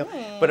fucking meal,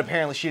 but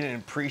apparently she didn't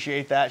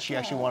appreciate that. She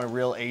actually wanted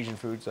real Asian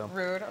food, so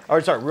Rude. Okay.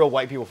 or sorry, real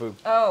white people food.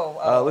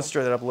 Oh. Let's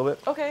stir that up a little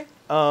bit. Okay.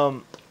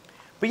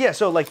 But yeah,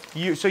 so like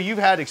you've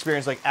had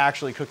experience like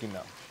actually cooking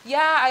though.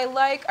 Yeah,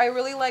 I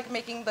really like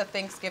making the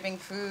Thanksgiving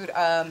food.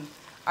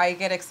 I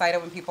get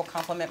excited when people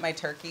compliment my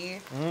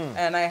turkey,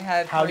 and I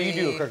had. How do you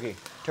do a turkey?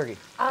 Turkey.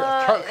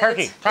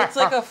 It's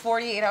like a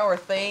 48-hour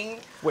thing.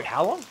 Wait,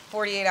 how long?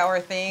 48-hour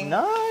thing.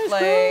 Nice.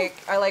 Like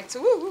I like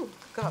to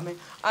got me.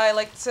 I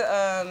like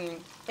to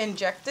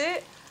inject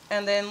it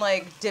and then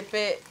like dip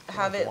it,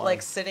 have it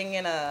like sitting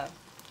in a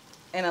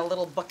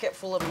little bucket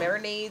full of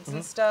marinades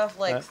and stuff.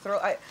 Like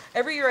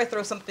every year I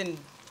throw something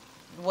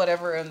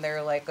whatever in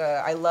there. Like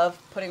I love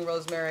putting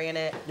rosemary in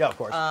it. Yeah, of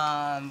course.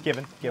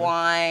 Given.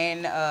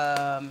 Wine.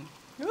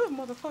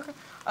 Motherfucker.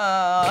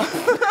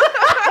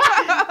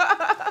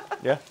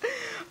 Yeah.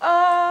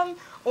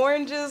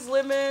 Oranges,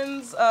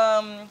 lemons,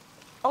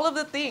 all of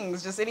the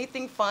things. Just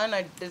anything fun.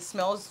 It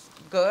smells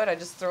good. I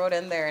just throw it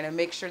in there and I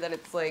make sure that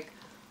it's like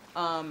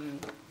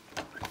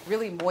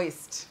really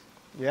moist.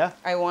 Yeah.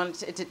 I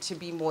want it to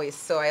be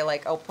moist, so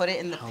I'll put it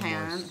in the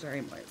pan. Moist?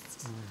 Very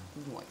moist.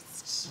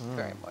 Moist.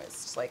 Very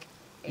moist. Like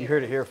You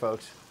heard it here,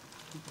 folks.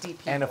 DP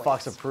Anna moist.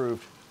 Foxx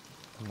approved.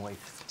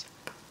 Moist.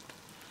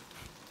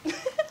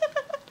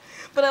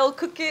 But I'll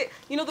cook it.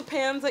 You know the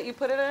pans that you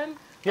put it in?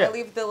 Yeah. I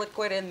leave the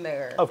liquid in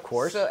there. Of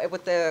course. So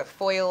with the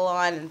foil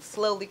on and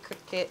slowly cook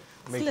it.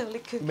 Make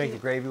the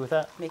gravy with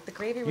that? Make the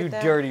gravy with You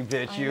that. dirty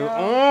bitch, you.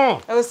 I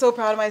was so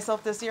proud of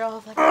myself this year. I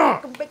was like, I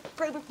can make the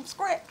gravy from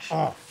scratch.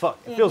 Oh, fuck.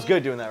 It feels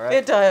good doing that, right?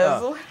 It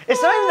does. Oh.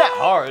 It's not even that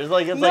hard. It's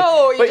like,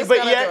 No, you just but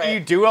gotta yet do it. you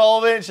do all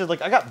of it. It's just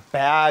like, I got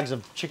bags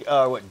of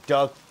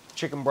duck,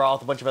 chicken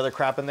broth, a bunch of other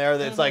crap in there.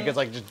 It's like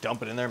just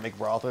dump it in there and make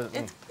broth with it.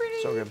 It's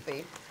pretty so good.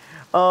 easy.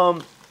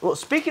 Well,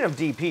 speaking of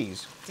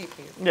DPs.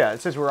 Yeah,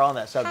 since we're on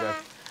that subject.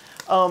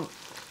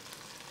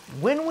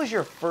 When was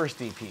your first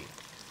DP?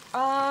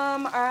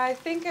 I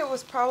think it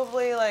was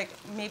probably like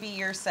maybe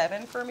year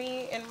 7 for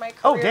me in my career.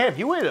 Oh, damn,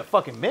 you waited a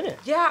fucking minute.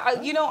 Yeah,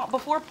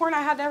 before porn,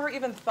 I had never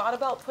even thought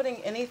about putting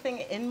anything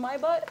in my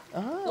butt.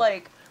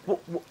 Like, Well,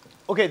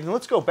 okay, then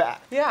let's go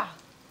back. yeah.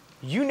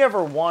 You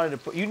never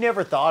wanted to you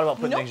never thought about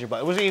putting things in your butt.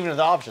 It wasn't even an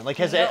option. Like,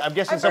 I'm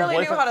guessing some I barely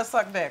boyfriend. knew how to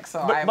suck dick,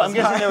 so But I'm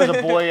guessing there was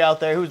a boy out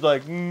there who's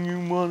like,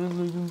 you want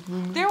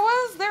to. There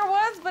was,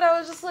 but I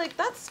was just like,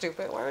 that's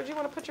stupid. Why would you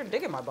want to put your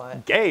dick in my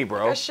butt? Gay,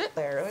 bro. There's shit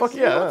there. Fuck You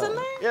know yeah. what's in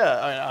there?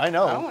 Yeah, I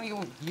know.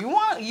 You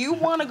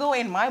want to go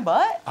in my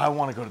butt? I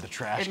want to go to the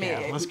trash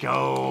can. Let's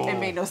go. It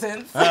made no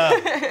sense.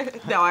 Uh,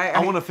 No, I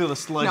want to feel the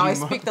sludgy. No, I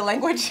speak the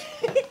language.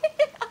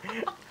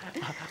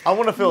 I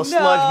want to feel a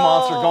sludge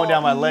monster going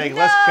down my leg.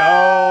 Let's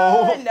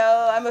go.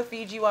 No, I'm a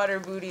Fiji water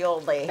booty all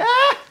day.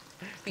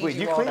 Wait,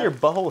 you clean your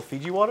butthole with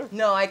Fiji water?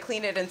 No, I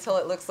clean it until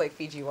it looks like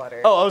Fiji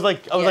water. Oh, I was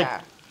like,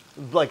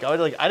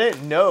 I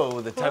didn't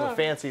know the type of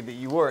fancy that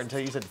you were until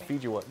you said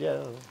Fiji water.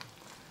 Yeah.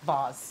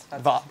 Vaz.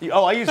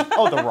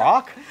 The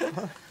Rock?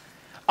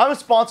 I'm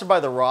sponsored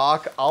by The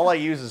Rock. All I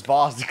use is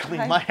Voss to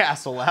clean my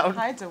asshole out.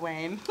 Hi,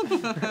 Dwayne.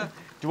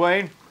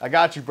 Dwayne, I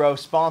got you, bro.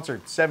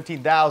 Sponsored.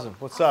 17,000.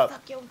 What's up?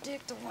 Suck your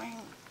dick, Dwayne.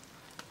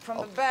 From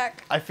the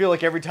back. I feel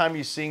like every time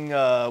you sing,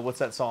 what's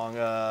that song?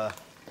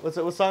 What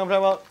song I'm talking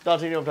about?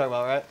 Dante, you know what I'm talking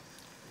about, right?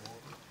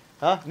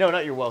 Huh? No,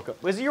 not You're Welcome.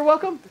 Is it You're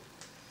Welcome?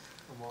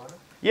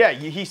 Yeah,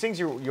 he sings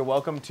You're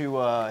Welcome to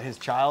his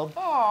child.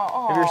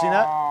 Oh, have you ever seen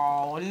that?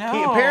 Oh,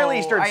 no. Apparently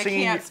he started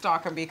singing. I can't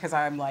stalk him because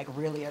I'm like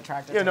really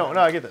attracted to him. No,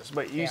 I get this.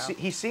 But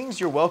he sings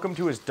You're Welcome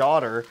to his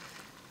daughter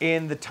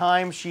in the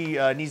time she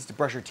needs to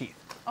brush her teeth.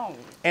 Oh.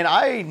 And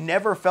I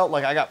never felt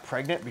like I got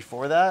pregnant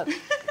before that.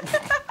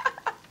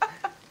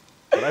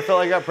 out. I felt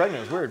like I got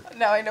pregnant. It's weird.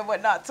 Now I know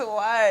what not to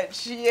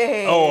watch.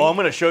 Yay. Oh, I'm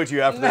gonna show it to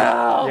you after this.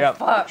 No, Yeah,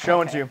 fuck.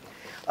 showing it to you.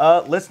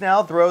 Let's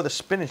now throw the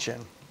spinach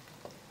in.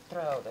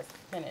 Throw the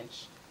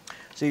spinach.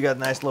 So you got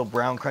nice little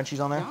brown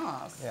crunchies on there.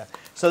 Yes. Yeah.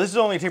 So this is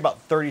only take about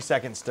 30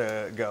 seconds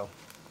to go.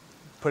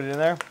 Put it in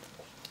there.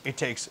 It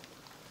takes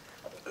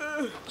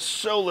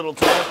so little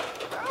time.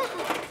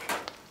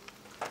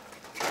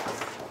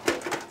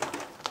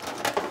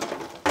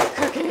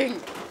 Cooking.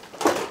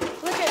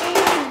 Look at me.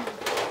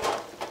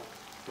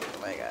 Oh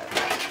my god.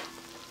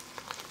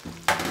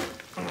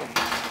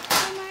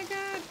 Oh my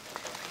god.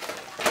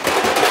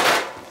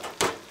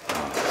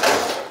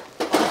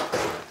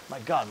 My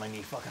God, my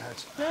knee fucking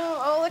hurts. No,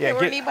 oh look Yeah, at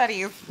we're knee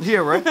buddies. Yeah,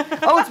 right?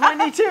 Oh, it's my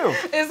knee too.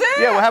 Is it?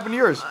 Yeah, what happened to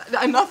yours?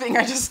 Nothing.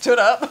 I just stood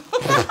up.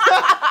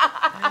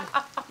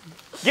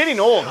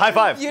 Getting old. High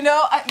five. You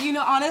know,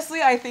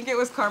 honestly, I think it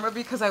was karma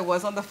because I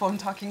was on the phone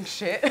talking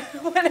shit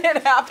when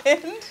it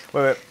happened.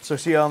 Wait. So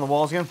see on the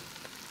walls again?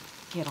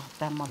 Get off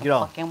that Get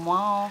off. motherfucking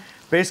wall.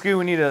 Basically,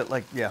 we need to,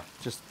 like, yeah,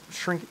 just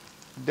shrink it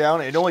down.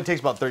 It only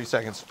takes about 30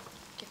 seconds.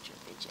 Get your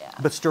bitch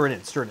out. But stir it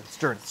in, stir it in,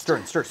 stir it in, stir it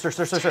in, stir, stir,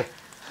 stir, stir, stir.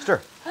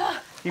 Stir.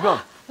 Keep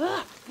going.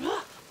 Go,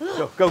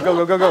 go, go,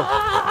 go, go, go.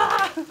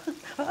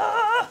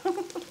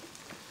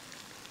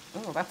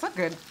 Oh, that's a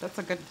good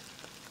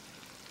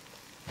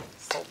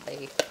salt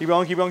bake. Keep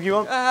going, keep going, keep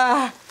going.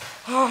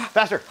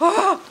 Faster.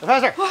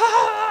 Faster.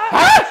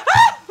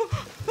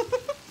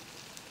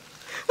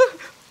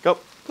 Go.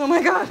 Oh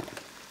my god.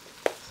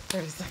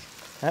 30 seconds.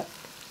 Yeah.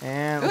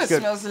 And Ooh, that's it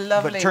good. smells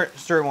lovely. But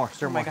stir it more,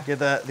 stir it Oh my more.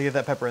 God. Get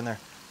that pepper in there.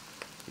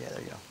 Yeah, there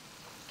you go.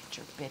 Get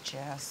your bitch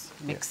ass.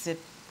 Mix it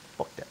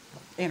Fuck that.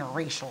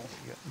 interracial.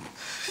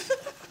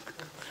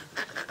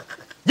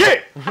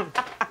 Yeah!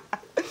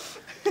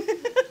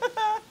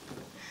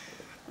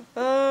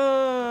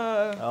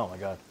 Oh my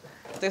God.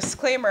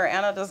 Disclaimer,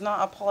 Anna does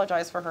not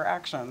apologize for her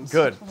actions.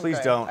 Good. Please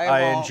Okay, don't. I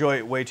I won't. enjoy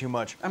it way too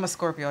much. I'm a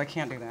Scorpio. I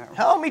can't do that.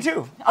 Oh, me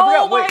too. I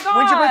Oh forgot. my Wait, god.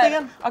 when's your birthday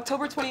again?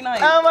 October 29th.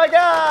 Oh my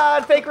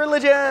God. Fake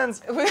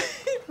religions.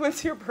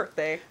 When's your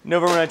birthday?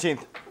 November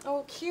 19th.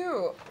 Oh,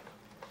 cute.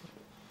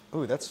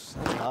 Ooh, that's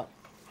hot.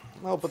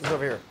 I'll put this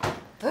over here.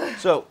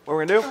 So, what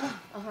we're gonna do?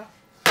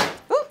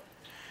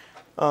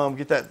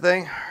 Get that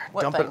thing.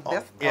 What dump thing? it.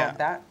 This? Yeah. Oh,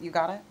 that? You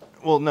got it?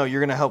 Well, no, you're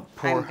gonna help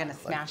pour. I'm gonna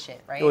smash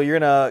it, right? Well, you're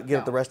gonna get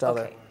No. the rest out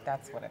okay, of there.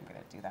 that's what I'm gonna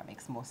do. That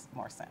makes more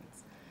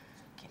sense.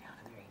 Get out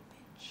of there, you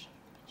bitch.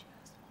 Bitch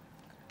ass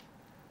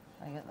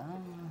motherfucker. I get that.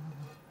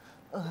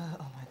 Oh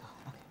my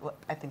god. Okay. Well,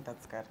 I think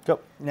that's good. So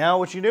now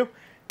what you do?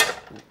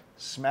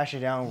 Smash it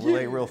down,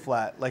 lay it real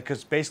flat, like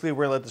because basically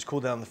we're gonna let this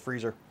cool down in the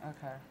freezer,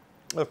 Okay.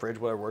 the fridge,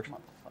 whatever works.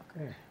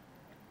 Motherfucker.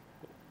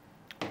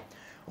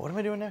 What am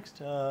I doing next?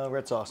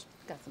 Red sauce.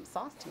 Got some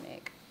sauce to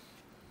make.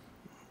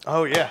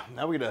 Oh yeah,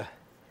 now we gotta.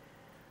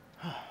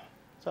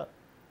 What's up?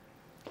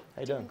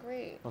 How you doing?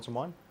 Great. Want some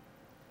wine?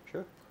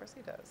 Sure. Of course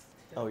he does.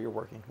 Oh, you're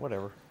working.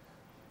 Whatever.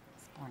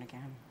 He's born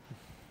again.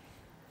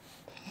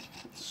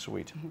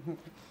 Sweet.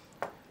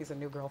 He's a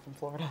new girl from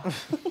Florida.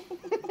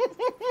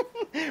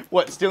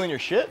 What? Stealing your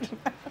shit?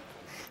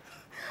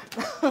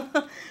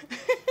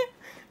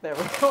 There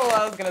we go.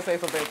 I was gonna say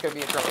something. It's gonna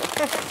be a trouble.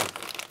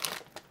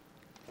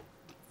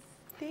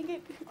 Dang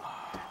it.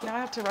 Now I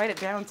have to write it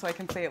down so I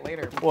can say it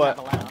later. We can What? have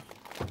a laugh.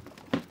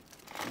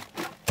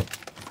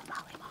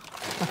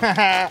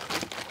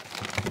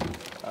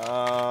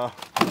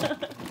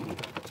 Let's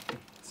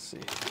see.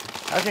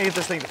 How can I get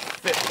this thing to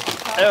fit?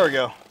 There we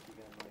go.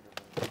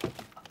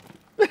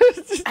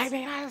 I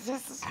mean, I was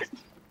just.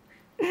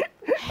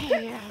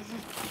 Hey,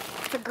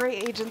 it's a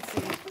great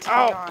agency. to be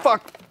Oh, on.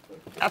 fuck.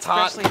 That's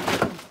hot.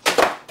 Especially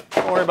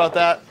Don't worry about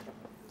that.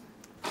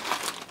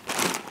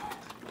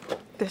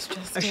 this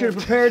just. I should have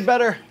prepared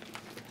better.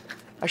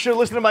 I should have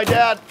listened to my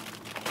dad.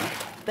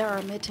 There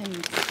are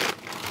mittens.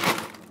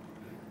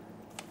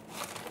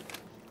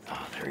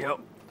 Oh, there we go.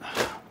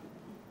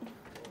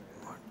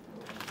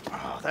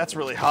 Oh, that's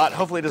really hot.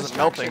 Hopefully it doesn't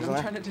melt things in I'm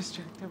there. trying to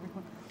distract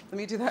everyone. Let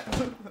me do that.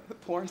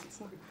 Porn.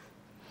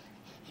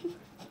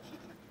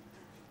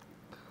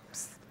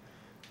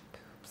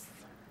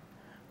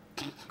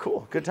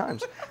 Cool. Good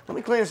times. Let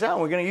me clean this out.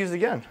 We're going to use it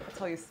again. That's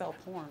how you sell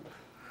porn.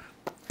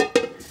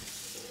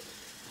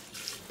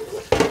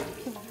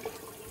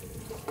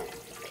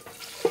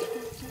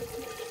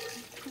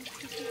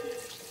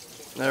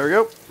 There we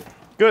go.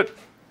 Good.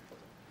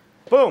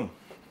 Boom.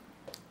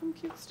 I'm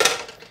cute.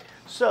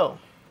 So.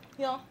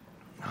 Yeah.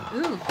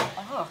 Ooh.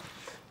 Oh.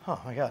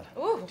 Oh, my God.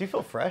 Ooh. Do you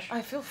feel fresh?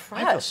 I feel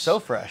fresh. I feel so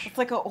fresh. It's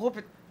like an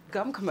old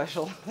gum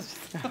commercial.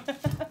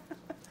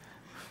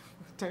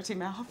 Dirty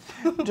mouth.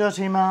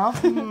 Dirty mouth.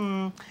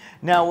 Hmm.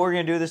 Now, what we're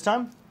going to do this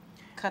time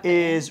Cut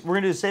is we're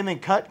going to do the same thing.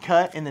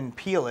 Cut, and then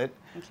peel it.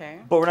 Okay.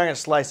 But we're not going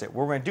to slice it.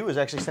 What we're going to do is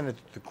actually send it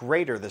to the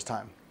grater this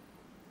time.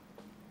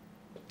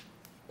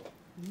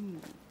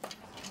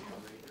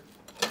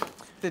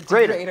 The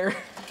Grater. grater.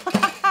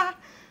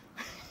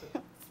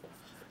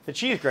 The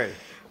cheese grater.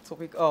 That's what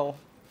we. Oh.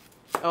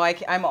 Oh,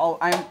 I'm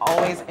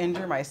always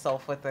injure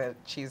myself with the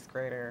cheese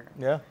grater.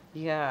 Yeah?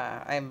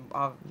 Yeah, I'm.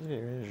 You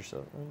didn't use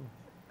yourself.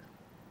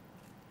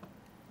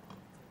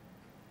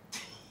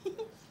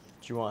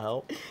 you want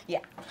help? Yeah.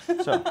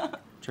 So,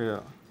 check it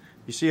out.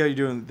 You see how you're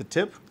doing the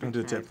tip? Don't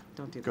do the tip.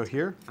 Don't do the Go tip.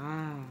 here.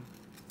 Ah.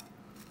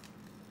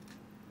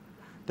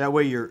 That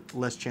way you're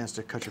less chance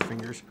to cut your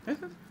fingers.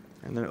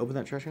 And then open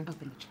that trash can.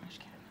 Open the trash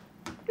can.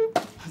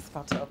 I was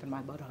about to open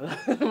my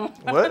butthole.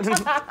 What?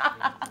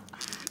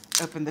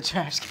 Open the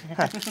trash can.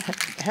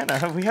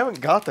 Hannah, we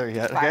haven't got there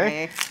yet,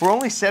 okay? Bye. We're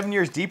only 7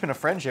 years deep in a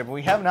friendship, and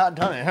we have not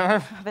done it. I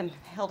haven't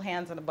held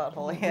hands in a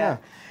butthole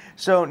yet.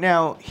 So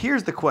now,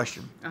 here's the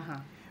question. Uh-huh.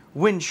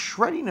 When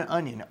shredding an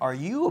onion, are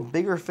you a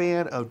bigger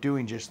fan of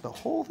doing just the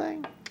whole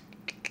thing?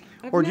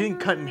 Or do you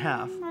cut in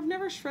half? I've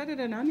never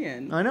shredded an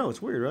onion. I know,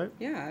 it's weird, right?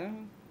 Yeah, I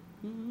don't.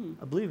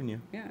 I believe in you.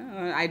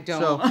 Yeah, I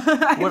don't. So,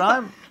 what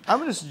I'm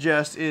going to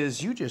suggest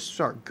is you just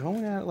start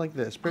going at it like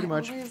this, pretty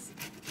much.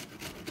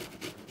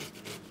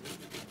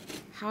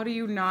 How do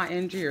you not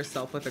injure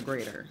yourself with a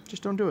grater?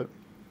 Just don't do it.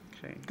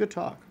 Okay. Good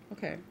talk.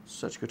 Okay.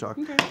 Such good talk.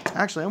 Okay.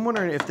 Actually, I'm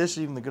wondering if this is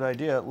even the good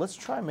idea. Let's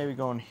try maybe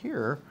going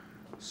here.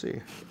 Let's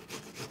see.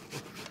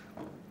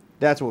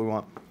 That's what we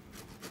want.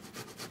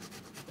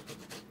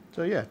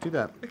 So yeah, do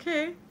that.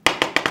 Okay.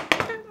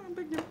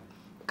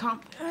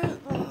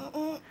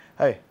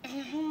 Hey,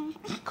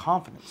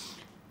 confidence.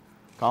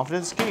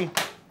 Confidence is key.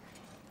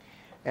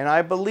 And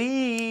I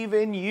believe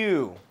in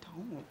you.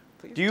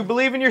 Don't. Do you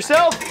believe in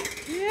yourself?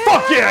 Yeah,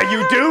 fuck yeah,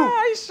 you do.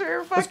 I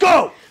sure fucking. Let's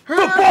go.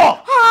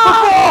 Football.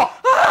 Football.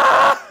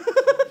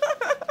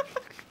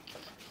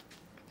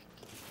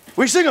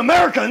 We sing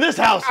America in this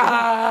house.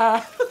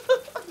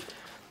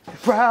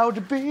 Proud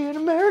to be an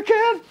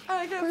American.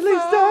 I get At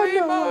least so I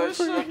know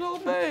emotional,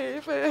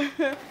 baby.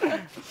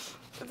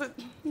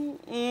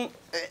 I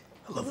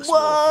love the smell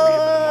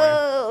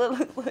of freedom in the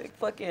morning. It looks like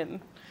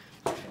fucking.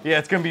 Yeah,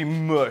 it's gonna be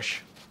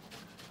mush.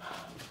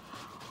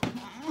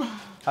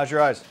 How's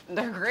your eyes?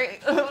 They're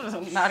great.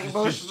 Not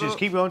emotional. Just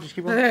keep going. Just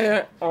keep going.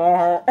 There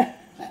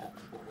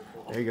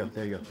you go.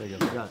 There you go. There you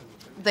go. You got it.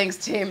 Thanks,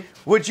 team.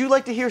 Would you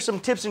like to hear some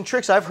tips and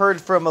tricks I've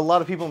heard from a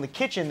lot of people in the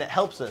kitchen that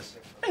helps us?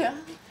 Yeah.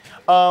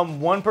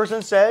 One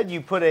person said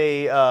you put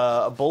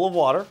a bowl of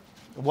water.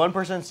 One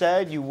person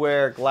said you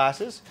wear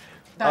glasses.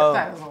 That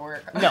doesn't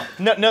work. No,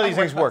 none of these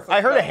things work.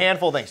 I heard a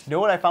handful of things. You know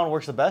what I found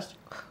works the best?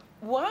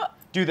 What?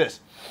 Do this.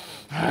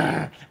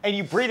 And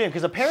you breathe in,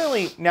 because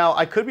apparently, now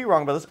I could be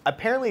wrong about this,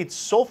 apparently it's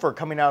sulfur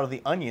coming out of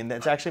the onion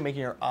that's actually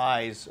making your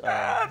eyes...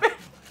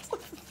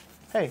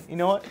 Hey, you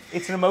know what?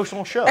 It's an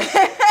emotional show.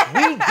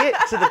 We get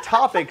to the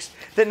topics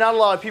that not a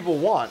lot of people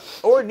want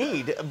or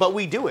need, but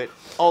we do it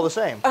all the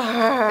same.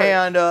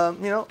 And,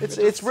 you know,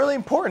 it's really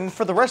important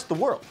for the rest of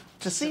the world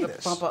to see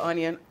this. Bump of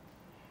onion.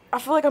 I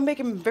feel like I'm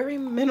making very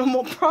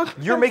minimal progress.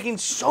 You're making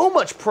so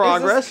much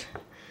progress.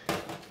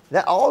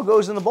 That all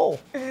goes in the bowl.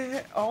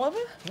 All of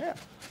it? Yeah.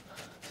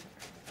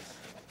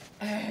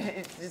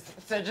 It's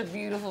just such a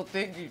beautiful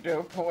thing, you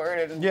know, pour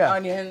it and Yeah.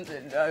 onions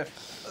and.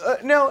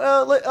 Now,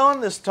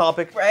 on this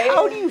topic, Right?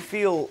 how do you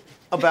feel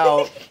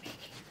about?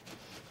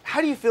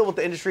 How do you feel with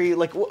the industry?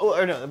 Like,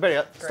 or no, better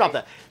yet, stop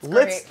that.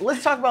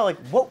 Let's talk about like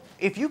what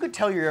if you could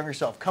tell your younger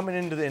self coming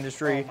into the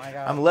industry. Oh my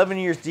God. I'm 11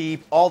 years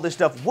deep. All this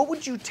stuff. What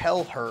would you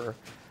tell her,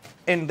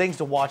 and things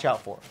to watch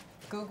out for?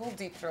 Google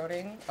deep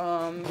throating.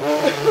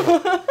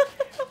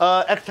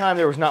 At the time,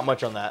 there was not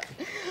much on that.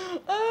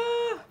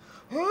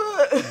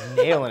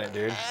 Nailing it,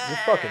 dude. You're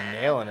fucking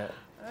nailing it.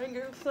 I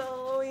get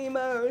so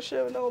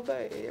emotional,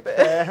 baby.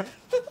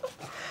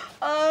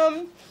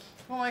 Oh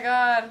my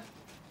God.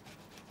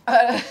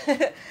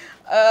 Here,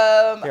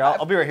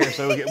 I'll be right here,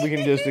 so we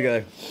can do this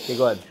together. Okay,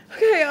 go ahead.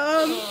 Okay,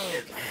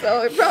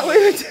 so I probably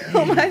would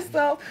tell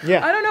myself.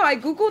 Yeah. I don't know. I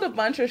Googled a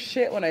bunch of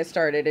shit when I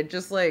started. It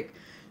just like,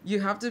 you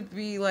have to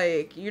be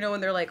like, you know, when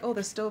they're like, oh,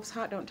 the stove's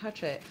hot, don't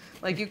touch it.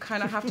 Like, you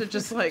kind of have to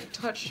just like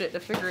touch shit to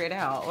figure it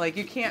out. Like,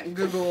 you can't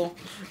Google.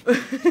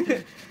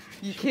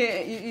 You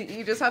can't.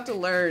 You just have to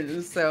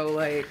learn. So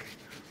like.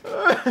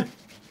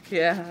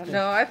 Yeah,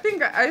 no, I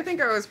think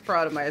I was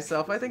proud of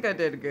myself. I think I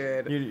did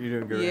good. You're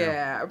doing good.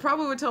 Yeah, I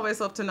probably would tell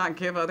myself to not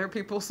give other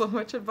people so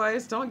much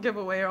advice. Don't give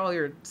away all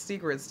your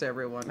secrets to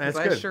everyone, because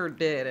I sure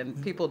did,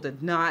 and people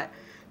did not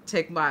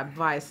take my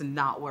advice and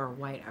not wear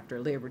white after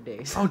Labor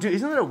Day. Oh, dude,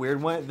 isn't that a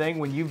weird thing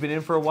when you've been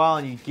in for a while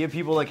and you give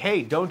people like,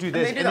 hey, don't do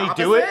this, And they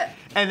do it,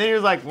 and then you're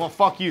like, well,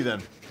 fuck you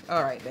then.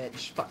 All right,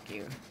 bitch, fuck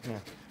you. Yeah.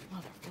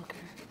 Motherfucker.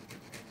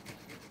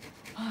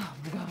 Oh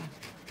my God.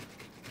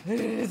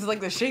 This is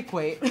like the shake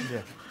weight.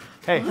 Yeah.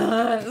 Hey.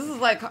 This is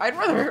like, I'd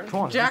rather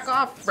jack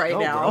off right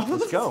now. Bro.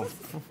 Let's go.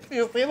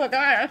 You see, look,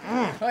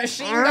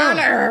 machine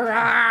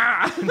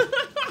gunner.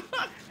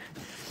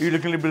 You're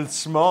looking a little bit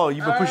small.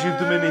 You've been pushing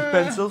too many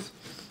pencils.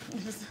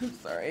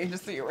 Sorry,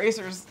 just the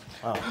erasers.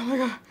 Oh. Oh my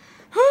God.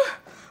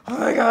 Oh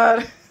my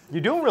God.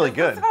 You're doing really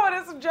good. That's how it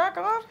is to jack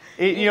off?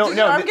 You know, Did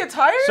your arm get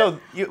tired?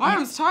 My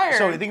arm's tired.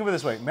 So think of it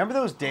this way. Remember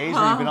those days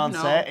where you've been on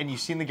set and you've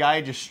seen the guy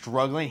just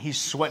struggling?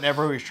 He's sweating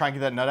everywhere. He's trying to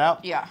get that nut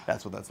out? Yeah.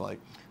 That's what that's like.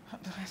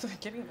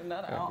 Getting the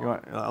nut out. You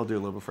want, I'll do a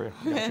little bit for you.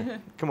 Gotcha.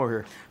 Come over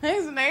here.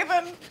 Thanks,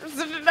 Nathan. You're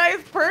such a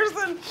nice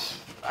person.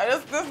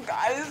 This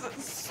guy is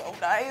so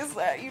nice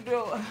that you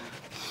do.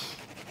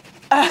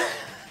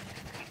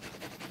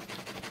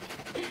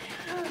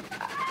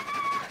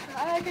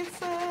 I get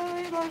so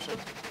emotional.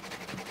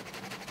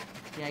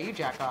 Yeah, you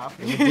jack off.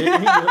 You mean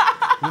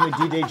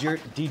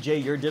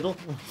DJ your diddle?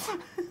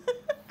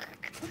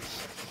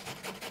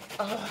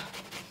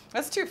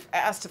 That's too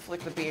fast to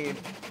flick the bead.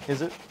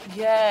 Is it?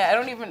 Yeah,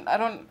 I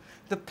don't.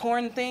 The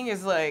porn thing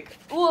is like,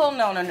 well,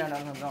 no.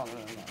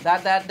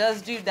 That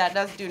does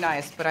do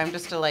nice, but I'm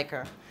just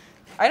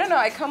I don't know.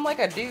 I come like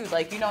a dude.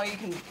 Like, you know, you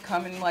can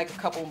come in like a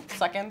couple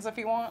seconds if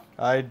you want.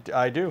 I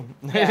do.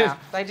 Yeah,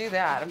 I do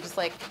that. I'm just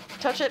like,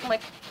 touch it and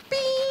like, bing!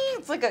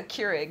 It's like a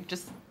Keurig.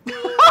 Just.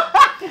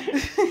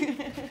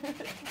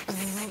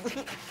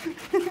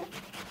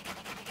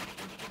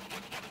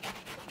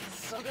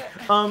 So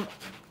good.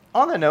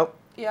 On that note.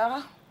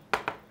 Yeah.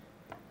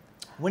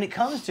 When it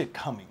comes to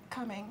coming,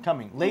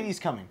 ladies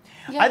coming,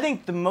 Yeah. I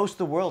think the most of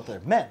the world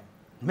there,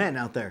 men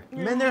out there,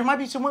 men, there might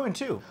be some women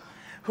too,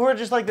 who are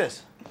just like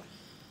this.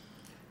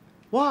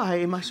 Why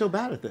am I so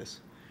bad at this?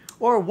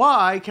 Or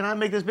why can I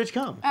make this bitch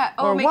come?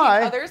 Or making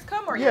why, others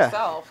come or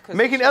yourself?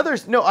 Making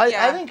others. No, I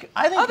Yeah. think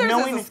Others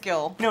knowing is a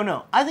skill.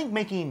 No, I think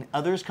making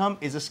others come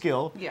is a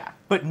skill. Yeah.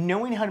 But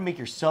knowing how to make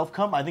yourself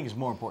come, I think, is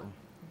more important.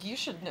 You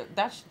should know.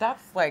 That's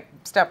like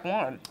step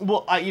one.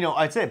 Well,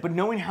 I'd say it, but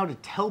knowing how to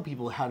tell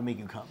people how to make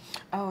you come.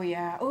 Oh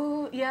yeah.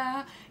 Oh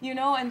yeah. You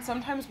know, and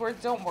sometimes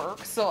words don't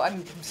work. So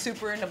I'm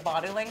super into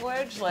body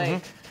language,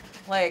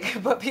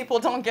 but people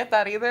don't get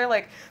that either.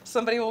 Like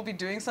somebody will be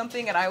doing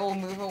something and I will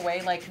move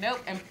away, like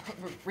nope, and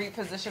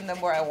reposition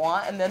them where I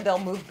want, and then they'll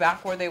move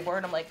back where they were,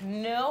 and I'm like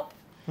nope,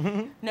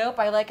 nope,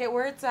 I like it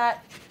where it's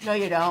at. No,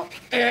 you don't.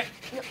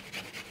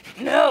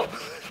 No,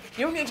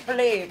 you need to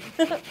leave.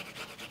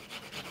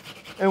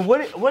 And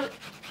what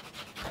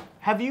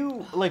have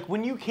you, like,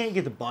 when you can't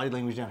get the body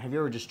language down, have you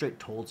ever just straight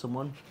told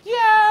someone?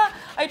 Yeah,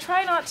 I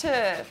try not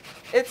to.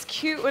 It's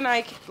cute when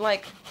I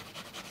like,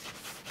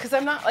 because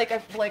I'm not like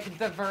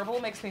the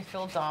verbal makes me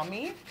feel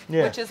dommy,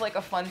 which is like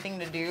a fun thing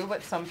to do.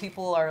 But some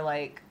people are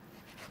like,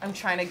 I'm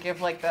trying to give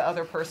like the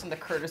other person the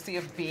courtesy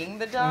of being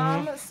the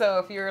dom. So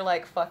if you're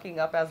like fucking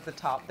up as the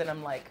top, then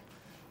I'm like,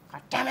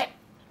 God damn it,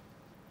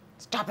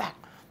 stop that.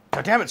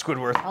 God damn it,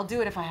 Squidward. I'll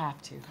do it if I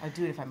have to. I'll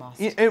do it if I must.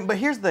 Yeah, but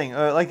here's the thing,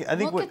 like I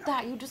think Look at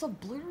that! You just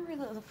obliterated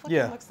the fucking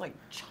looks like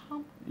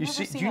chomp. You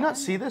see? Do you not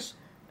see this?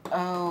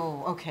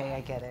 Oh, okay, I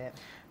get it.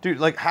 Dude,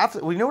 like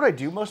you know what I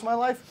do most of my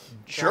life?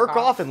 Jerk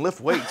off and lift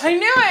weights. I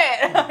knew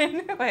it. I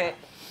knew it.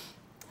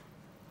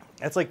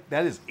 That's like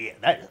that is it.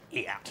 That is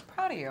it.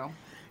 Proud of you.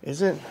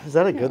 Is it? Is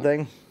that a good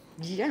thing?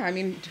 Yeah, I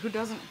mean, who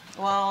doesn't?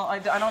 Well, I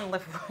don't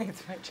lift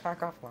weights. I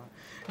jerk off a lot.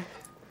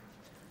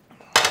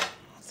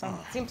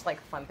 Seems like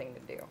a fun thing to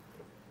do.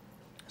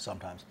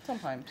 Sometimes.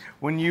 Sometimes.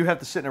 When you have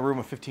to sit in a room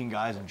with 15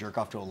 guys and jerk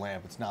off to a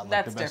lamp, it's not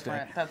like the best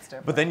different. day. That's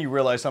different. But then you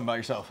realize something about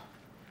yourself.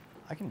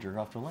 I can jerk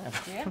off to a lamp.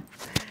 Yeah.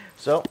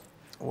 So,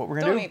 what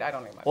we're gonna do? I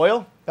don't need much.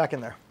 Oil back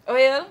in there.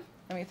 Oil.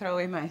 Let me throw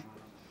away my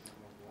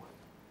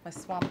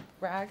swamp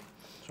rag.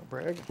 Swamp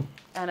rag.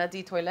 And a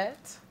de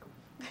toilette.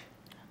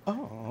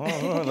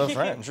 Oh, the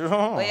French.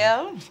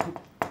 Oil.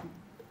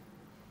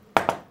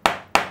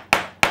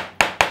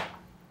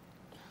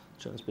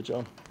 Turn this bitch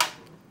on.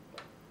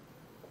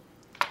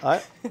 All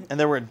right, and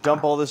then we're gonna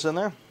dump all this in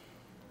there.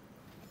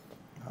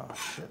 Oh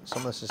shit,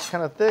 some of this is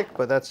kind of thick,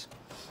 but that's...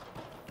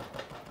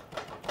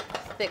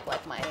 Thick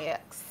like my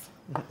ex.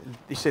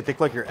 You say thick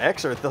like your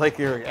ex or like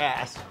your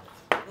ass?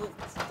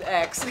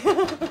 Ex.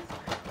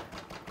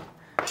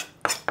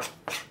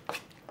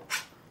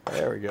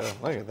 There we go,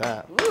 look at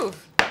that. Ooh,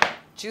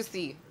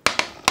 juicy.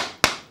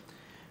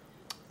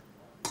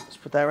 Let's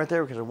put that right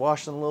there because I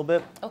washed it a little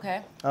bit.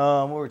 Okay.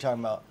 What were we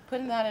talking about?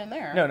 Putting that in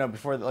there. No,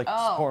 before, like,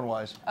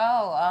 porn-wise.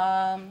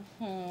 Oh,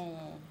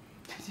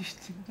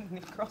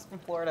 girls from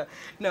Florida.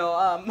 No,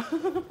 Oh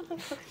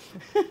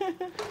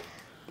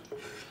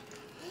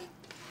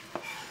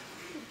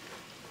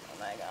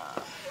my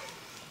God.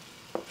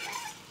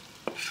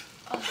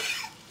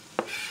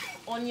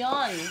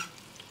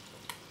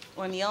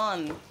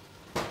 Onion.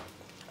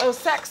 Oh,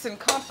 sex and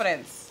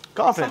confidence.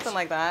 Confidence. Something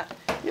like that.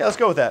 Yeah, let's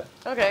go with that.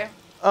 Okay.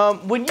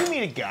 When you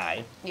meet a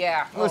guy,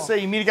 Yeah. let's say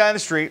you meet a guy on the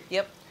street.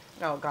 Yep.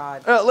 Oh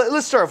God.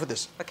 Let's start off with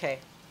this. Okay.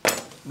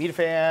 Meet a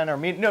fan or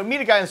meet a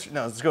guy on the street.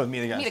 No, let's go with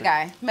meet a guy. Meet a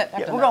guy.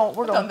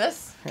 We're going.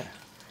 This. Yeah.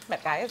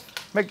 Met guys.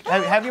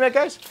 Have you met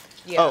guys?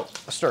 Yeah. Oh,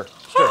 stir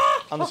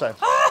on the side.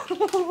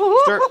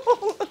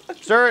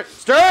 Stir it.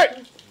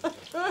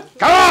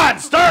 Come on,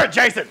 stir it,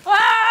 Jason.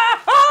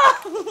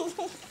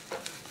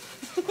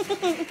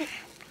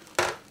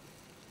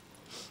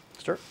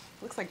 Stir.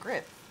 Looks like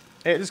grits.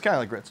 It is kind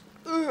of like grits.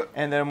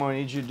 And then what I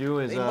need you to do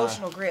is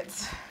Emotional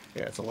grits.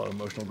 Yeah, it's a lot of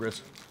emotional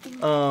grits.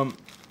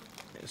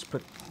 Let's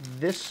put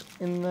this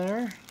in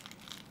there.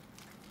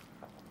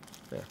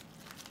 There.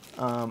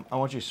 I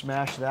want you to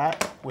smash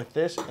that with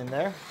this in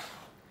there.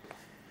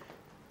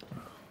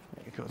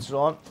 There you go. It's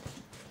on.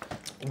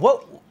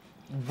 What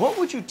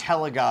would you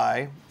tell a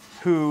guy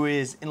who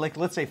is in, like,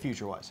 let's say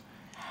future-wise?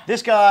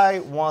 This guy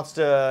wants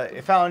to,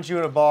 found you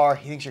in a bar,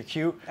 he thinks you're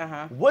cute.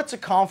 What's a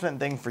confident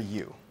thing for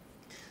you?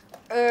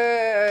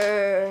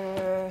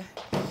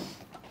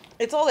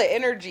 It's all the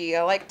energy.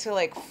 I like to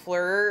like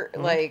flirt,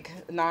 like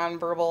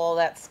nonverbal, all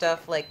that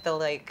stuff. Like the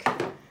like,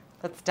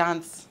 let's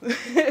dance,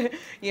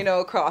 you know,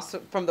 across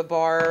from the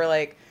bar,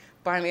 like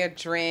buy me a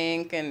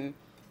drink and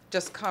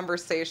just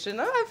conversation.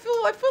 I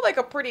feel like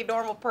a pretty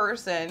normal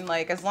person.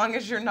 Like as long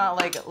as you're not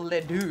like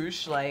le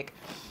douche, like.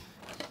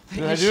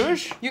 Le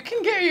douche? You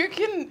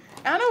can.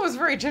 Anna was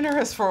very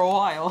generous for a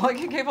while. Like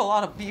he gave a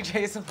lot of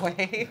BJs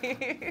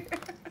away.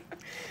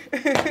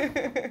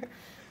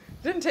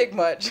 Didn't take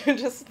much,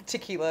 just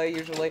tequila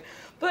usually.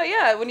 But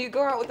yeah, when you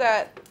go out with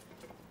that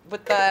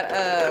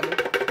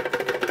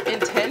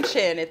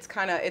intention,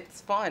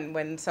 it's fun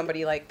when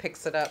somebody like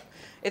picks it up.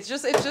 It's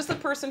just the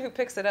person who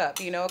picks it up,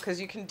 you know, because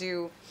you can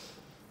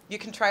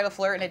try to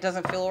flirt and it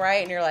doesn't feel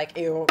right, and you're like,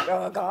 ew,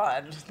 oh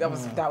god, that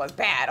was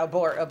bad,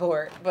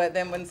 abort. But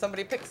then when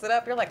somebody picks it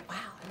up, you're like, wow,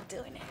 I'm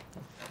doing it.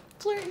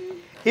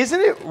 Flirting.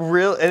 Isn't it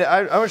real? And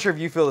I'm not sure if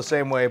you feel the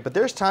same way, but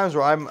there's times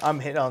where I'm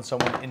hitting on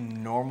someone in a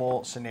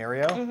normal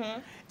scenario,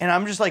 and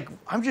I'm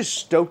just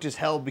stoked as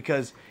hell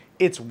because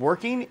it's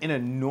working in a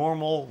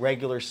normal,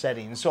 regular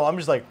setting. So I'm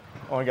just like,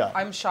 oh my god.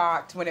 I'm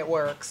shocked when it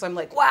works. I'm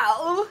like,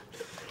 wow,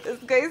 this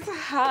guy's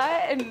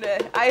hot, and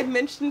I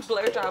mentioned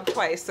blowjob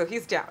twice, so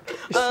he's down.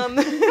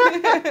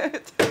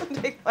 It doesn't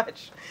take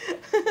much.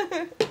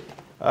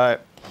 All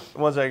right,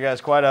 one second, guys,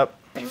 quiet up.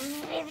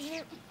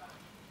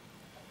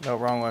 No,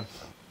 wrong one.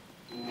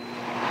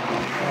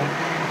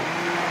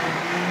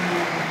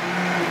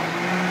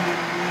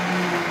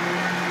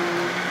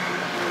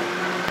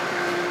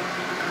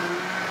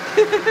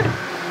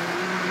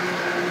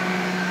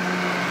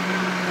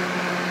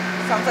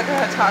 Sounds like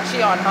a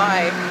Hitachi on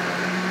high.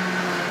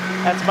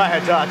 That's my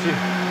Hitachi.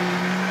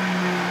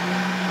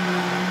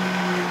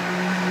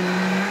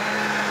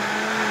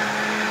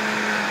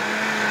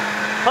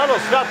 Puddle,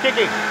 stop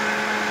kicking.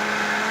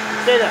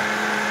 Stay there.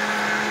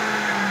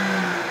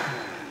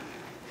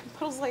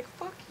 Puddle's like,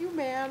 fuck you,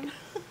 man.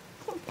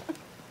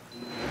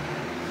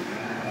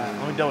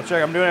 Let me double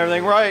check I'm doing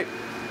everything right.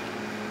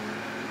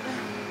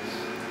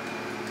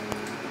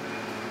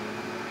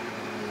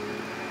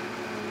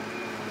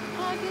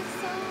 I get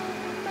so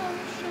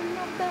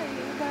emotional, baby.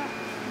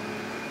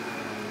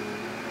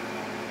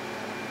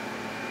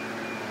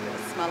 You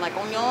smell like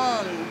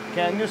onion.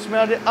 Can you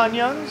smell the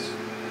onions?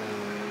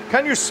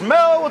 Can you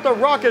smell what the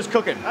rock is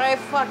cooking? I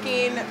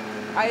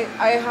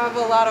have a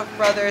lot of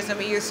brothers, and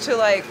we used to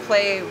like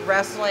play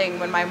wrestling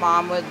when my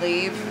mom would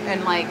leave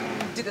and like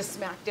do the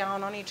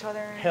smackdown on each other.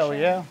 And Hell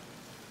shit. yeah.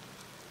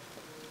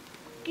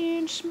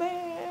 Can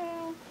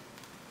smell.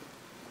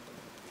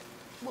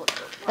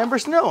 Ember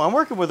Snow, I'm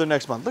working with her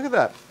next month. Look at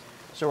that.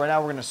 So right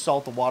now we're gonna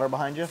salt the water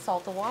behind you.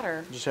 Salt the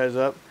water. Just heads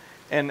up.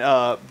 And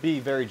be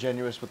very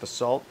generous with the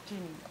salt.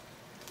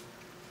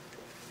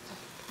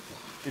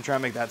 You're trying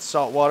to make that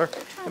salt water.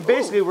 And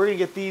basically we're gonna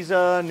get these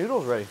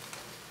noodles ready.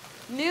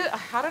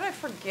 How did I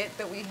forget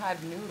that we had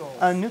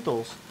noodles?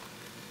 Noodles.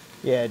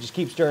 Yeah, just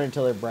keep stirring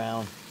until they're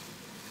brown.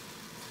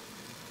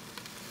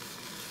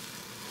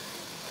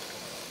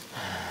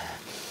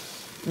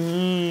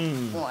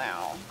 Mmm.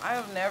 Wow.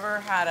 I've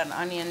never had an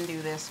onion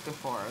do this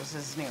before. This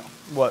is new.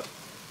 What?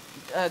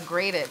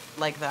 Grate it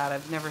like that.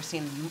 I've never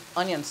seen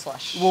onion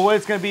slush. Well, what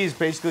it's going to be is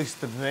basically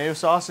the tomato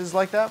sauces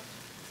like that.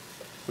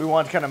 We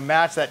want to kind of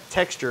match that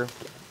texture.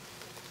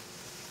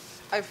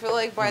 I feel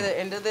like by the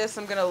end of this,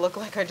 I'm gonna look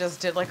like I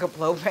just did like a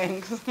blow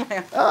bang.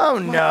 Oh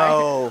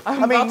no!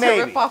 I'm about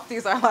to rip off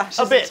these eyelashes.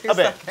 A bit.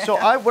 Seconds. So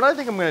what I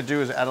think I'm gonna do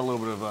is add a little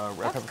bit of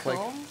red pepper flake.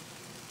 Cool.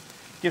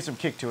 Give some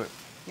kick to it.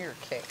 You're a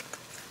kick.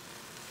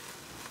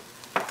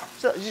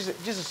 So just a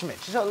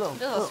smidge, just a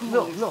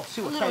little.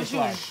 See what it tastes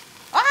like.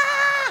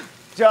 Ah!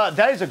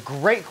 That is a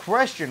great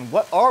question.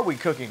 What are we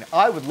cooking?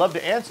 I would love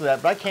to answer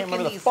that, but I can't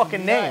remember the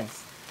fucking name.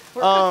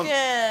 We're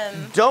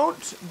cooking.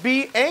 Don't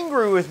be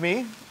angry with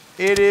me.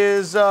 It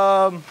is,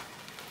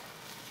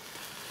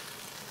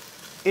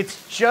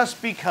 it's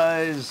just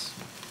because...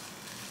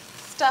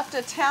 Stuffed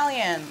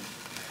Italian.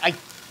 I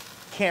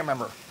can't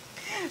remember.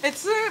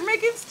 It's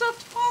making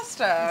stuffed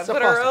pasta, Stuffed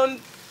but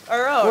pasta.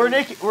 our own.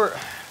 We're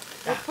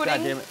putting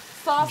God damn it.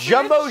 sausage.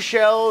 Jumbo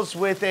shells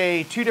with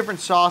two different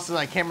sauces.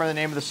 I can't remember the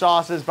name of the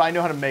sauces, but I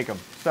know how to make them.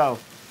 So,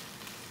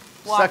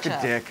 Watch suck a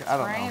us, dick. I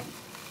don't know.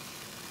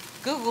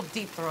 Google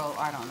deep throat.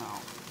 I don't know.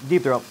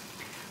 Deep throat.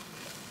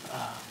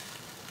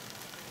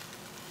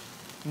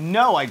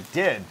 No, I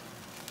did.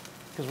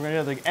 Because we're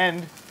going to do the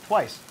end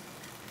twice.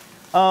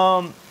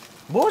 What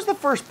was the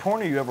first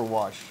porno you ever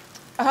watched?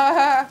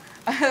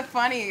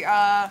 Funny.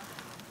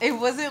 It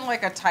wasn't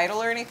like a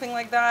title or anything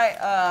like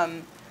that.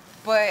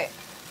 But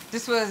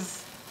this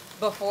was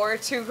before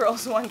Two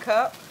Girls, One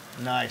Cup.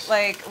 Nice.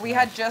 Like, we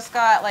had just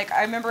got, like,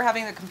 I remember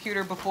having the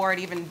computer before it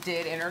even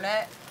did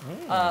internet.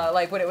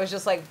 Like, when it was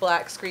just, like,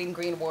 black screen,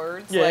 green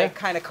words. Yeah. Like,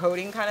 kind of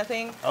coding kind of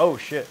thing. Oh,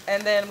 shit.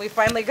 And then we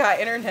finally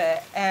got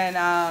internet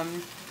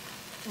and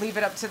leave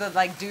it up to the,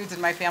 like, dudes in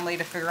my family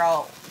to figure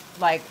out,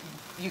 like,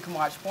 you can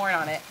watch porn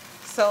on it.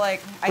 So,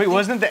 like, Wait,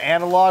 wasn't it the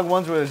analog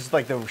ones where it was just,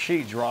 like, the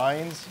shitty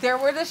drawings? There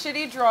were the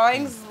shitty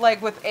drawings,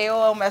 like, with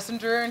AOL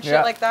Messenger and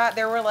shit like that.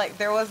 There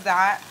was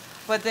that.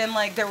 But then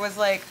like there was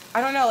like,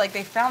 I don't know, like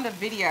they found a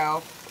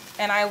video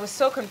and I was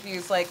so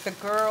confused. Like the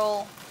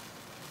girl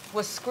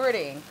was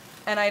squirting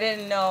and I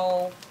didn't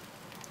know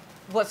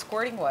what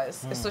squirting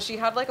was. So she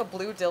had like a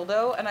blue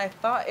dildo and I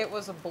thought it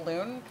was a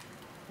balloon,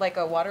 like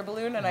a water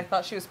balloon, and I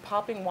thought she was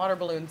popping water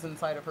balloons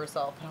inside of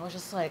herself. And I was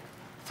just like,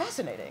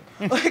 fascinating.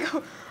 Like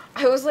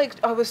I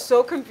was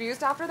so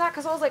confused after that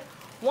because I was like,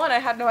 one, I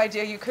had no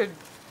idea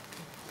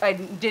I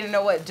didn't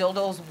know what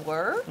dildos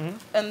were.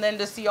 And then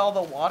to see all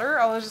the water,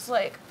 I was just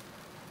like,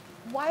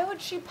 why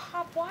would she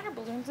pop water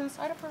balloons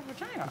inside of her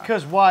vagina?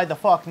 Because why the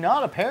fuck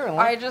not, apparently.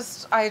 I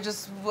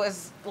just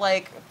was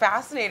like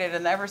fascinated,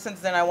 and ever since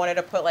then I wanted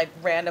to put like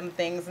random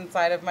things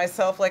inside of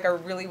myself. Like I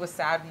really was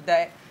sad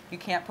that you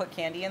can't put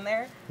candy in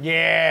there.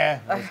 Yeah,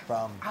 that's the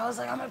problem. I was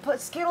like, I'm gonna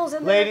put Skittles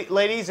in there.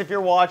 Ladies, if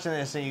you're watching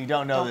this and you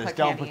don't know this,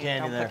 don't put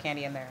candy in there. Don't put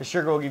candy in there. The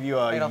sugar will give you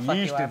a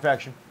yeast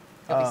infection.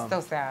 It'll be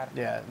so sad.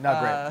 Yeah,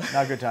 not great.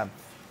 Not a good time.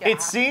 Yeah.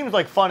 It seems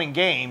like fun and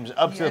games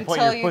up to the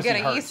point your pussy hurts.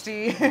 Until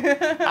you get a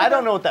yeasty. I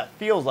don't know what that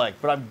feels like,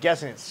 but I'm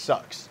guessing it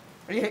sucks.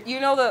 You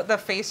know the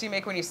face you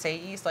make when you say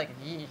yeast, like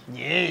yee.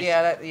 Yeast.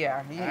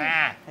 Yeah.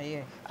 Ah.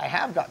 Yeah. I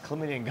have got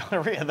chlamydia and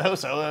gonorrhea though,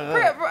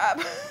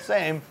 so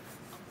same.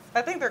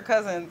 I think they're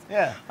cousins.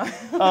 Yeah.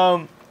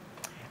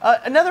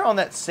 Another on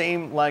that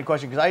same line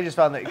question, because I just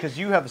found that because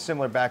you have a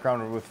similar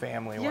background with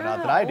family and whatnot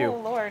than I do. Oh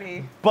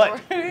lordy. But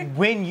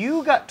when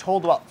you got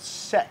told about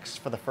sex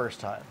for the first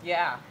time.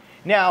 Yeah.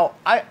 Now,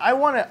 I'm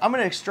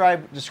gonna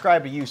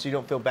describe to you so you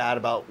don't feel bad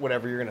about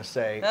whatever you're gonna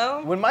say.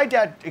 No. When my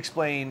dad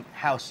explained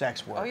how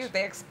sex works. Oh,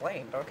 they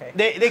explained. Okay.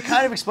 They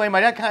kind of explained.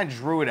 My dad kind of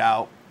drew it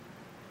out.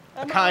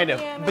 Kind of,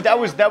 but that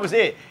was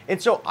it.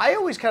 And so I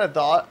always kind of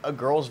thought a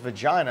girl's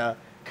vagina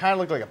kind of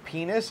looked like a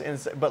penis,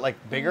 but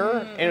like bigger,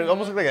 and it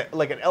almost looked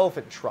like an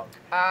elephant trunk.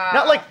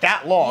 Not like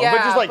that long, but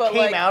just like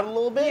came out a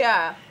little bit.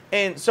 Yeah.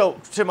 And so,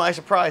 to my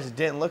surprise, it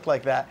didn't look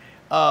like that.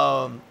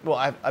 Well,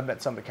 I've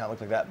met some that kind of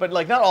look like that, but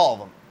like not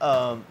all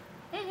of them.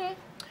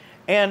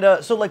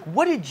 And so, like,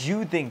 what did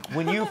you think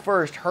when you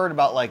first heard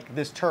about like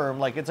this term?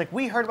 Like, it's like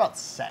we heard about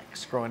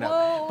sex growing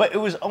up, but it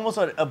was almost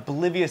an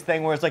oblivious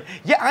thing where it's like,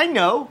 yeah, I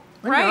know.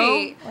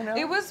 Right. I know.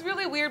 It was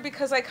really weird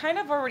because I kind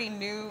of already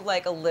knew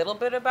like a little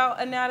bit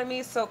about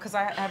anatomy. So, because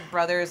I have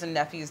brothers and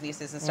nephews,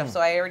 nieces and stuff.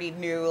 So I already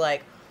knew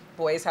like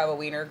boys have a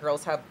wiener,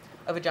 girls have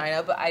a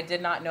vagina, but I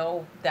did not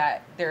know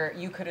that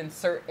you could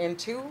insert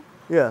into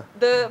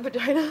the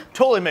vagina.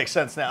 Totally makes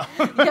sense now.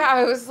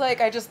 Yeah,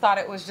 I just thought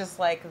it was just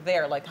like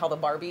there, like how the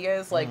Barbie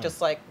is, like just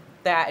like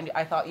that. And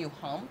I thought you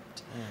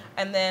humped.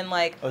 And then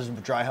like... Oh, it was a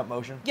dry hump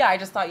motion? Yeah, I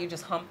just thought you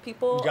just hump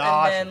people.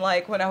 Gosh. And then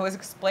like when I was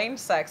explained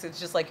sex,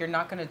 it's just like you're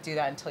not going to do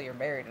that until you're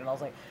married. And I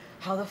was like,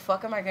 how the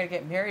fuck am I going to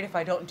get married if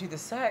I don't do the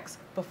sex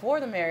before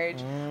the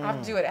marriage? I have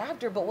to do it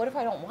after. But what if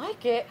I don't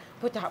like it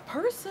with that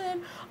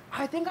person?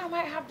 I think I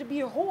might have to be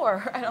a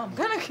whore. And I'm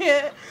going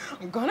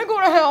to go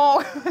to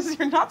hell because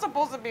you're not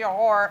supposed to be a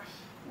whore.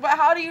 But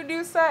how do you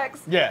do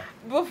sex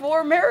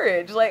before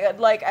marriage?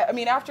 Like I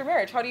mean, after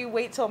marriage, how do you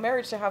wait till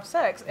marriage to have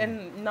sex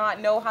and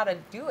not know how to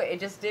do it? It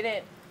just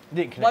didn't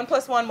connect.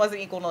 1 + 1 wasn't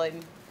equal to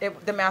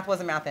the math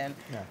wasn't mathing.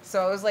 Yeah.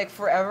 So it was like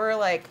forever.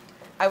 Like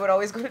I would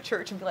always go to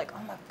church and be like,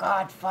 oh my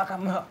God, fuck,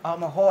 I'm a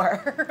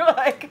whore.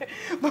 Like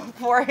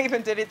before I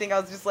even did anything, I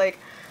was just like,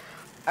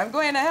 I'm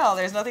going to hell.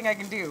 There's nothing I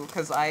can do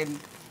because I'm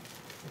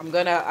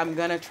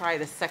gonna try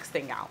the sex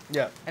thing out.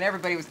 Yeah. And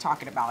everybody was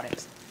talking about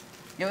it.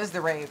 It was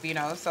the rave, you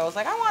know, so I was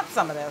like, I want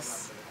some of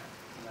this.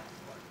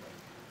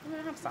 I'm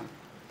gonna have some.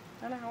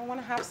 I want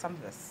to have some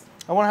of this.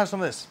 I want to have some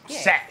of this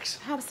sex.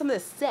 Have some of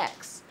this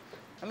sex.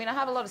 I mean, I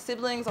have a lot of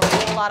siblings, a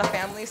whole lot of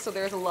families, so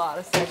there's a lot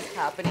of sex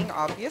happening,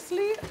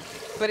 obviously.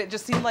 But it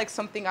just seemed like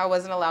something I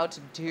wasn't allowed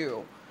to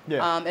do.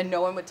 Yeah. And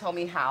no one would tell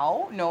me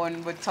how. No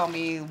one would tell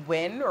me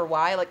when or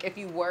why. Like, if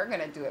you were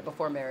gonna do it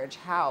before marriage,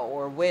 how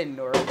or when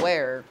or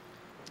where.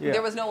 Yeah.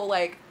 There was no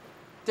like.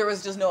 There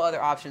was just no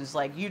other options.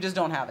 Like, you just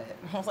don't have it.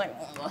 I was like,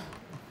 ugh.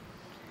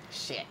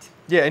 Shit.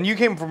 Yeah, and you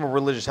came from a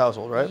religious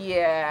household, right?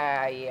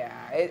 Yeah.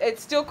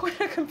 It's still quite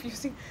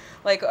confusing.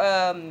 Like,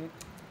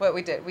 what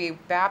we did, we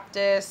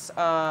Baptist,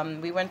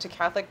 we went to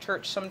Catholic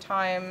church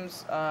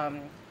sometimes.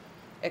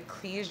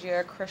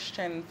 Ecclesia,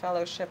 Christian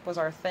fellowship was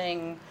our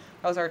thing.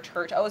 That was our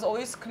church. I was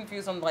always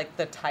confused on like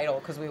the title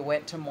because we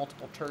went to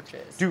multiple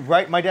churches. Dude,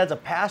 right? My dad's a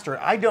pastor.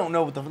 I don't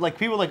know what the like.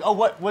 People are like, oh,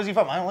 what was he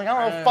from? I'm like,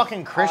 I don't know,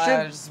 fucking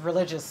Christian. Just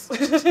religious,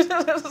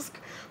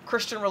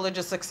 Christian,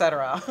 religious,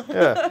 etc.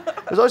 Yeah,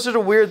 it's always such a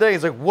weird thing.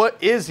 It's like, what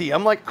is he?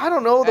 I'm like, I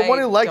don't know. The one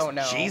who likes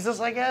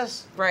Jesus, I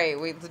guess. Right.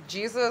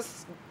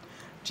 Jesus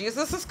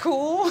is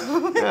cool.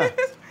 Yeah.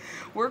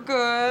 We're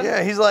good.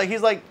 Yeah, he's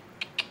like,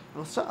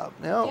 what's up?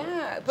 You know?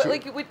 Yeah, but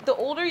like the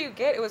older you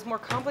get, it was more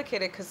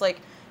complicated because like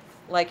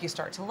you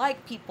start to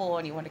like people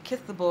and you want to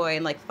kiss the boy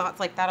and like thoughts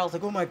like that. I was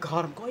like, oh my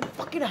God, I'm going to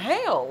fucking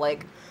hell.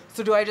 Like,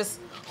 so do I just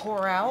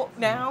whore out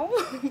now?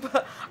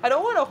 But I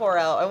don't want to whore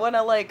out. I want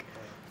to like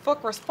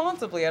fuck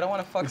responsibly. I don't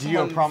want to fuck. Did you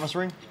have a promise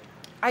ring?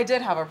 I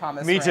did have a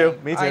promise ring. Me too.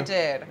 I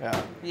did.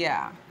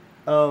 Yeah.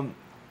 Yeah.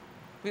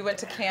 We went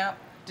to camp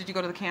Did you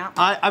go to the camp?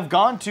 I've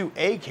gone to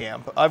a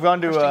camp. I've gone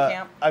to Christian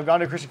camp? I've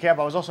gone to Christian camp.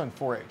 I was also in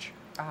 4-H.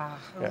 Ah.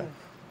 Yeah.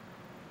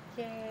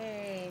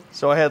 Yay.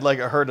 So I had like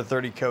a herd of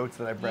 30 coats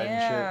that I bred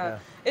and shit. Yeah. Yeah.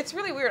 It's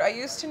really weird. I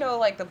used to know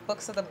like the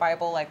books of the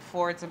Bible like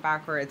forwards and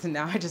backwards, and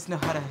now I just know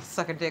how to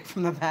suck a dick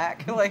from the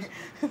back. Like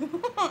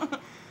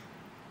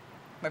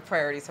my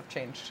priorities have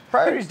changed.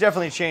 Priorities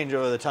definitely change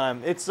over the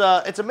time. It's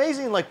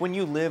amazing like when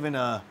you live in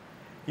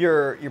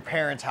your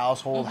parents'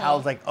 household, how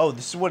it's like, oh,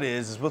 this is what it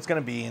is what's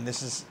gonna be, and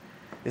this is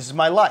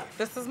my life.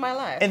 This is my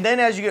life. And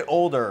then as you get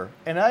older,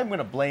 and I'm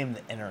gonna blame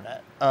the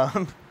internet,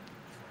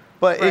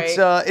 but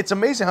Right. it's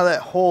amazing how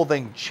that whole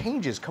thing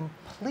changes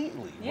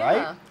completely, Yeah.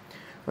 right?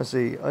 Let's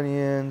see,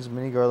 onions,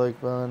 mini garlic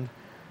bun,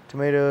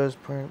 tomatoes,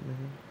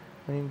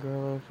 onion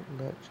garlic,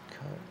 let's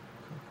cut.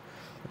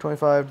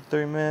 25 to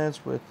 30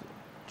 minutes with.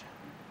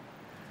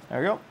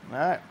 There we go. All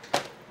right.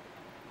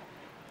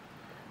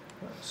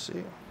 Let's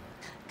see.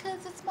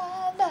 'Cause it's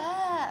my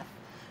life.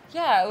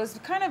 Yeah, I was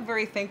kind of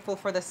very thankful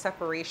for the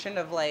separation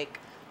of like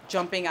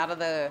jumping out of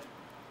the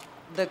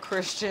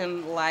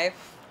Christian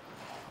life,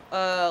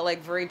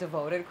 like very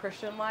devoted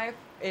Christian life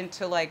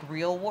into like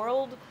real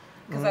world,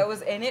 because I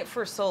was in it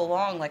for so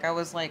long. Like I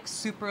was like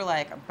super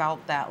like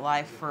about that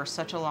life for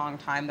such a long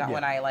time that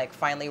when I like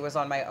finally was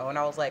on my own,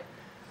 I was like,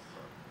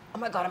 oh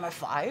my God, am I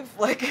 5?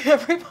 Like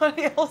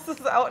everybody else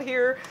is out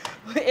here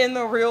in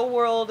the real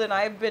world, and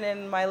I've been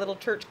in my little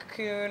church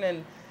cocoon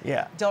and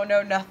don't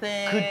know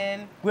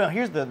nothing. Well,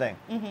 here's the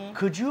thing.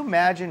 Could you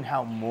imagine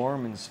how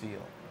Mormons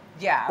feel?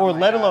 Yeah. Or oh my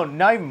let God. alone,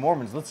 not even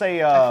Mormons. Let's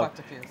say, I fucked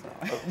a few,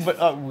 so.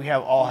 but we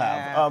all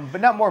have. But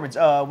not Mormons.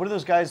 What are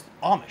those guys?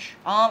 Amish.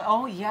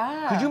 Oh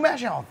yeah. Could you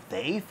imagine how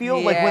they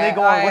feel? Like when they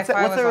go on, what's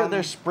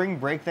their spring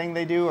break thing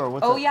they do, or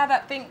what's? Oh yeah,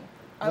 that thing.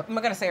 I'm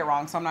gonna say it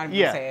wrong, so I'm not even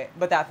gonna say it.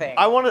 But that thing.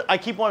 I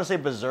keep wanting to say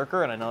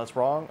berserker, and I know that's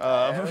wrong.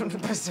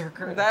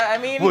 Berserker. That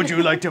I mean. Would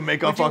you like to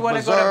make a fuck berserker?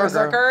 Would you want to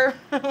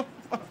go to berserker?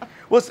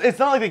 Well, it's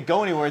not like they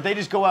go anywhere. They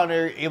just go out and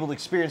they're able to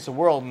experience the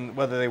world, and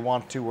whether they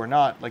want to or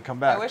not, like come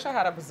back. I wish I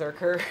had a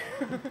berserker.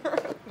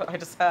 I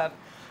just had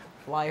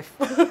life.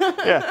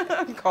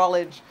 Yeah.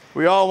 College.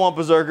 We all want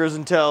berserkers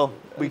until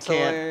we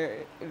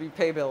can't. We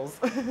pay bills.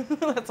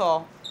 That's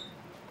all.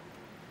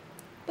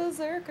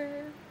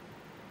 Berserker.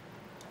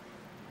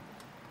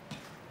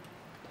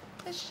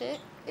 This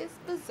shit is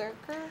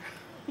berserker.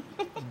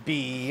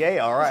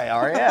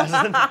 B-A-R-I-R-A-S.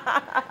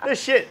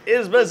 This shit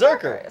is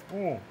berserker.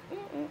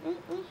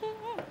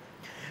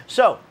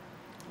 So,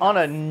 on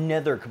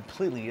another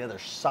completely other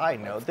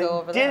side note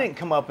that didn't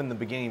come up in the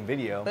beginning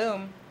video.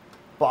 Boom.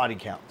 Body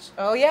counts.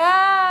 Oh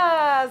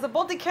yeah, the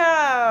body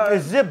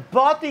count. The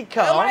body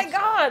count. Oh my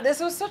God, this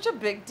was such a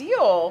big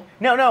deal.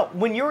 No,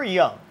 when you were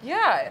young.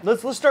 Yeah.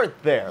 Let's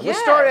start there. Yes. Let's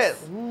start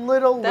at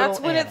little That's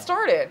when Anna. it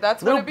started.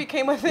 That's when it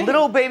became a thing.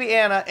 Little baby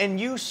Anna, and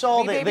you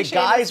saw that the Seamus.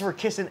 guys were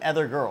kissing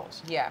other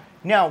girls. Yeah.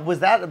 Now,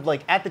 was that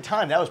like at the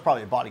time? That was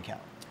probably a body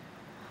count.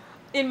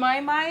 In my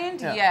mind,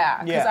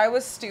 yeah, because Yeah. I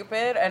was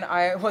stupid and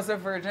I was a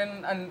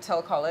virgin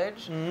until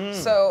college.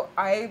 So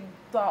I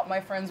thought my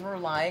friends were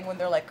lying when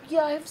they're like,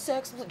 "Yeah, I have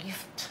sex." I'm like,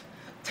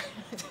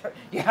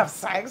 you have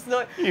sex?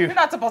 No, you're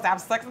not supposed to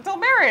have sex until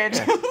marriage.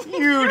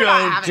 You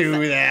don't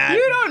do that.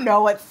 You don't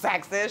know what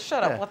sex is.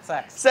 Shut up. What's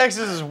sex? Sex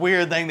is this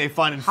weird thing they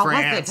find in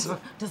France. Was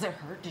it? Does it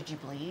hurt? Did you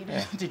bleed?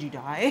 Did you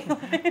die?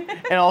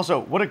 And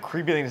also, what a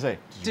creepy thing to say.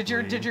 Did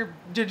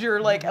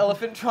your like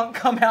elephant trunk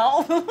come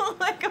out?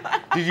 Like,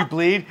 did you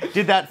bleed?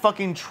 Did that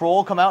fucking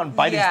troll come out and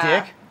bite his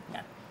dick?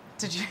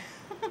 Did you?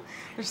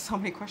 There's so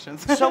many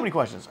questions. So many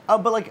questions.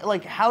 But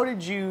like, how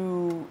did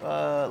you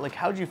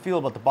feel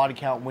about the body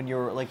count when you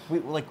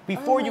were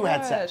before you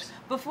had sex?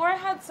 Before I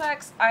had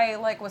sex, I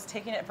like was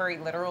taking it very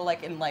literal.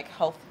 Like in like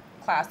health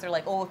class, they're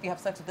like, oh, if you have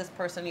sex with this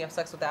person, you have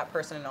sex with that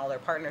person and all their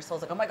partners. So I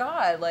was like, oh my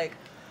God, like,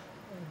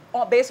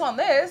 based on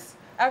this,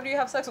 after you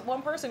have sex with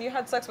one person, you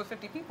had sex with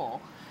 50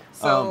 people.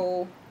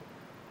 So.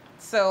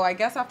 So I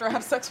guess after I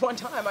have sex one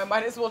time, I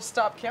might as well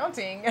stop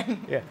counting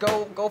and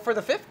go for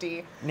the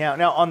 50.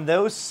 Now on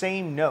those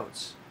same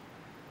notes,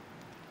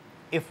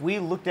 if we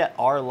looked at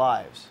our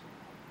lives,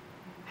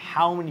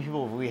 how many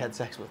people have we had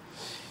sex with?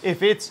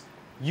 If it's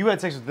you had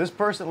sex with this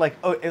person, let's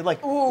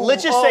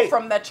just say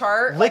from the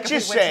chart. Let's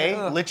just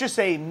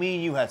say me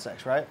and you had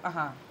sex, right?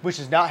 Which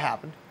has not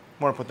happened.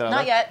 Want to put that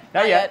on there?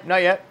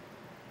 Not yet.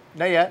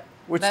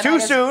 It's too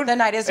soon. The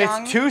night is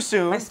young. It's too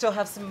soon. I still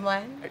have some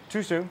wine.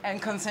 Too soon.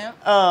 And consent.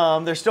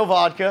 There's still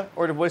vodka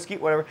or the whiskey,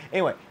 whatever.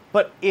 Anyway,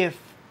 but if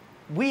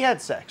we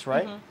had sex,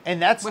 right?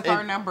 And that's with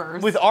our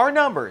numbers. With our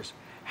numbers,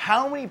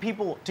 how many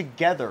people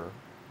together,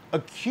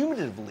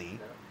 accumulatively,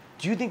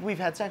 do you think we've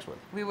had sex with?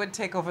 We would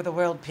take over the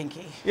world,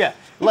 Pinky. Yeah.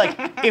 Like,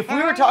 if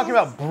we were talking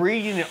about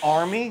breeding an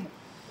army.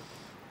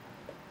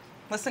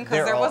 Listen,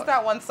 because there was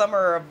that one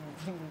summer of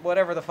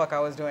whatever the fuck I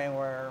was doing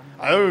where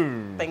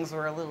things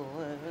were a little...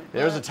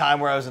 There was a time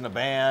where I was in a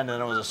band,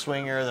 and I was a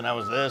swinger, then I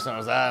was this, and I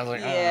was that. I was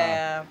like,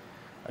 I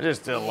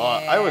just did a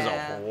lot. I was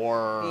a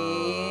whore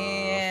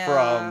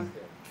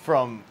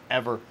from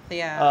ever.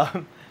 Yeah.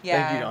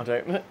 Thank you,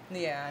 Dante.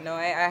 Yeah, no,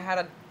 I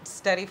had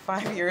steady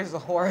 5 years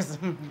of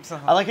whorism. So.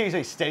 I like how you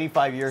say steady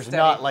 5 years, Steady.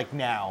 not like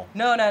now.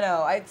 No.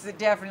 It's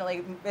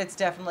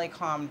definitely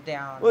calmed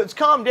down. Well, it's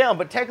calmed down,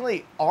 but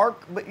technically,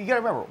 but you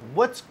gotta remember,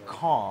 what's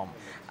calm?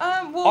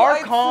 Well, Our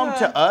it's, calm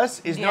to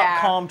us is not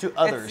yeah, calm to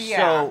others. yeah.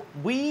 So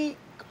we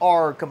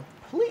are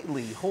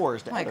completely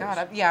whores to Oh my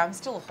others. God, I'm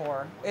still a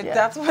whore. Yeah.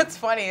 That's what's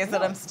funny is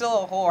that I'm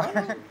still a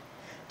whore.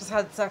 Just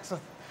had sex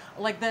with,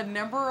 like the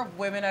number of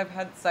women I've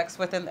had sex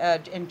with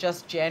in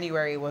just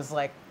January was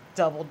like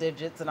double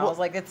digits, and I was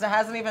like, it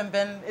hasn't even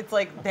been. It's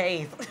like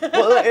days.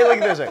 Well, look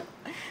at this.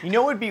 You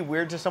know what would be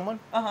weird to someone?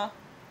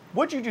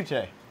 What'd you do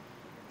today?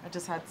 I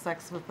just had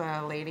sex with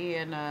a lady,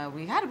 and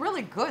we had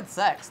really good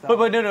sex, though.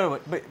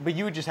 But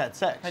you just had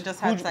sex. I just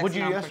had sex. What'd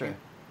you do and I'm yesterday?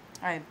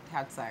 I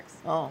had sex.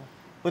 Oh,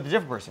 with a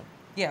different person.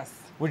 Yes.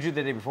 What'd you do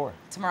the day before?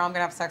 Tomorrow I'm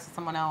gonna have sex with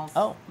someone else.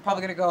 Oh. I'm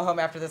probably gonna go home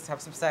after this,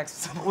 have some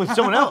sex With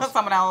someone else?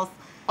 Someone else.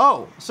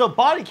 Oh, so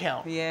body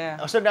count.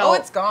 Yeah. So now.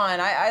 It's gone.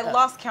 I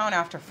lost count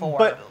after 4.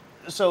 But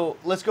so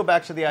let's go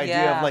back to the idea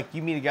Yeah. of like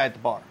you meet a guy at the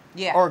bar.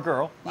 Yeah. Or a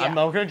girl. Yeah. I'm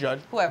not gonna judge.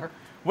 Whoever.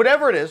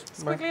 Whatever it is.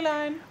 Squiggly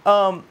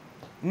line.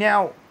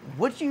 Now,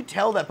 what do you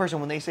tell that person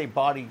when they say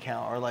body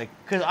count? Or like,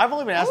 because I've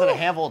only been asked that a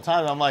handful of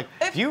times. I'm like,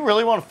 do you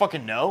really want to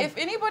fucking know? If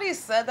anybody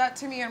said that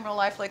to me in real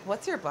life, like,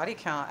 what's your body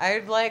count?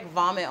 I'd like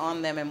vomit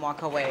on them and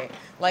walk away.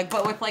 Like,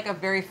 but with like a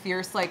very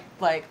fierce, like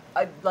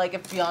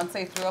if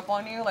Beyonce threw up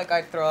on you, like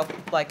I'd throw up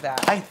like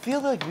that. I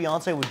feel like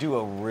Beyonce would do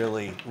a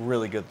really,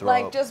 really good throw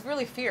Like up. just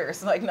really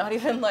fierce, like not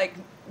even like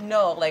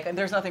no, like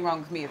there's nothing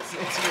wrong with me. It's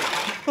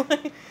you.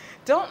 Like,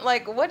 don't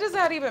like. What does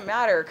that even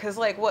matter? Cause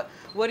like what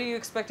are you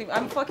expecting?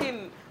 I'm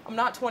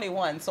not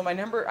 21, so my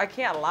number I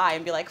can't lie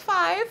and be like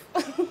 5,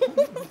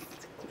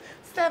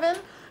 7.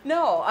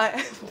 No,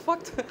 I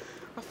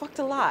fucked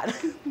a lot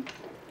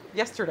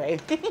yesterday.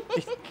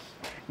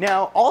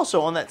 Now,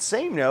 also on that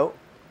same note,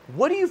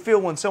 what do you feel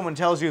when someone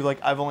tells you like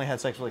I've only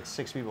had sex with like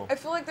 6 people? I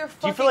feel like they're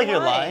fucking Do you feel like you're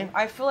lying?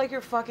 I feel like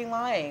you're fucking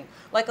lying.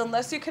 Like,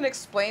 unless you can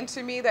explain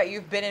to me that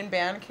you've been in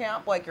band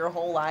camp, like, your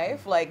whole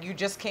life. Like, you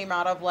just came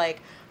out of,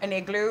 like, an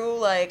igloo,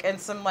 like, in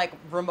some, like,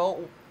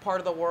 remote part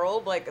of the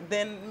world. Like,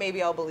 then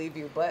maybe I'll believe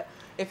you. But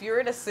if you're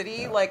in a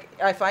city, like,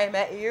 if I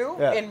met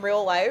you in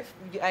real life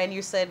and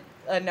you said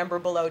a number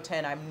below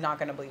 10, I'm not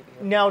going to believe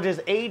you. Now, does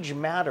age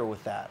matter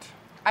with that?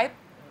 Like,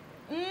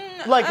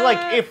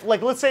 if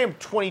let's say I'm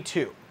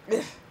 22.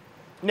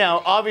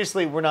 Now,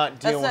 obviously, we're not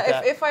dealing with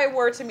that. If I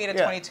were to meet a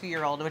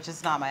 22-year-old, which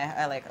is not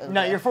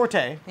not your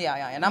forte.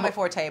 Yeah, not my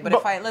forte. But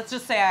if let's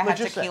just say I had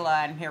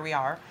tequila and here we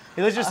are.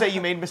 Let's just say you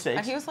made mistakes.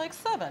 And he was like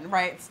 7,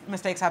 right?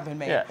 Mistakes have been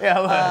made.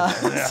 Yeah.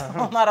 So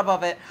I'm not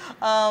above it.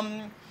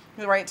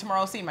 Right,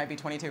 tomorrow C might be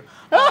 22.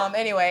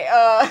 Anyway,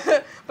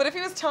 but if he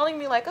was telling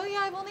me like, oh yeah,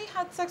 I've only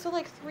had sex with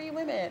like 3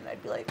 women,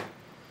 I'd be like,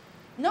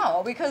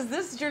 no, because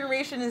this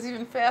generation is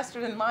even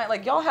faster than mine.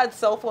 Like, y'all had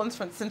cell phones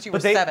since you were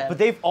 7. But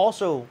they've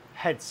also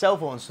had cell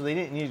phones, so they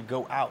didn't need to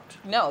go out.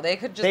 No, they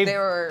could just,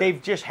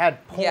 they've just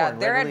had porn. Yeah,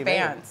 they're available.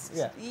 advanced.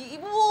 Yeah.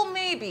 Well,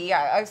 maybe,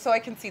 yeah. So I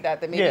can see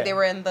that maybe they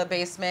were in the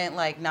basement,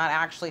 like, not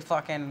actually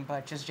fucking,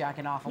 but just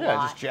jacking off a lot.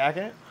 Yeah, just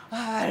jacking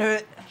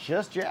it.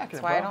 Just jacking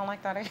That's why I don't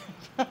like that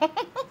either.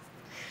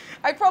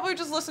 I'd probably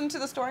just listen to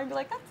the story and be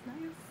like, that's nice.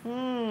 You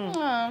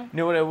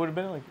know what it would have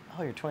been? Like,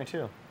 oh, you're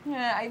 22.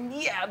 Yeah,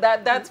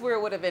 that's where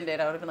it would have ended.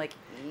 I would have been like,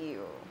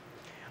 ew.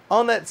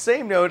 On that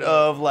same note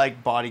of,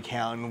 like, body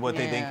count and what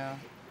they think,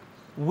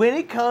 when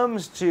it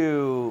comes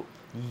to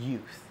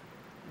youth.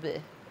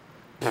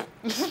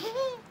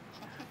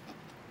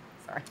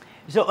 Sorry.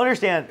 So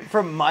understand,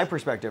 from my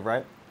perspective,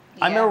 right?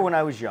 I remember when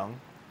I was young,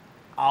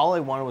 all I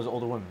wanted was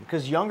older women.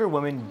 Because younger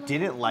women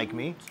didn't like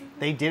me.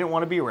 They didn't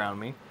want to be around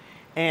me.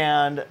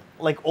 And,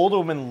 like, older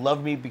women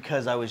loved me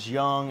because I was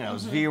young and I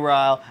was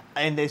virile.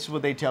 And this is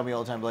what they tell me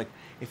all the time. Like,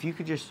 if you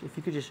could just,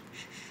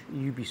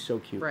 you'd be so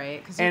cute.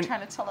 Right, because you're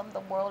trying to tell them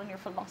the world and your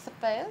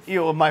philosophies. You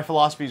know, my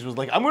philosophies was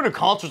like, I'm going to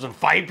concerts and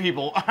fight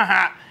people.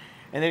 And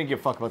they didn't give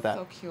a fuck about that.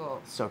 So cute.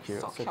 So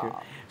cute. So So cute. cute.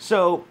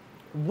 So,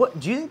 what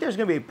do you think there's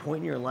going to be a point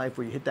in your life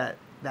where you hit that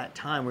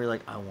time where you're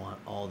like, I want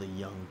all the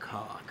young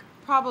cock?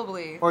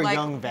 Probably. Or like,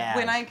 young vag.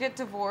 When I get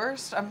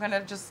divorced, I'm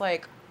gonna just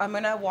like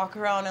walk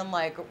around in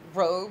like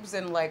robes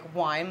and like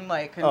wine,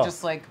 like and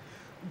just like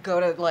go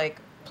to like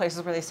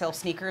places where they sell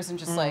sneakers and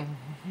just like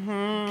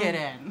get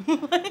in.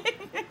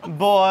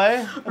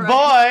 Boy.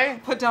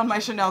 Put down my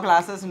Chanel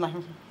glasses and like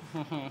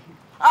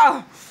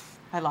oh,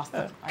 I lost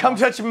it. Come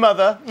touch your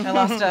mother.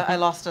 I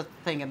lost a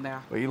thing in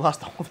there. Well, you lost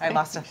the whole thing. I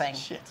lost a thing.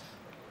 Shit.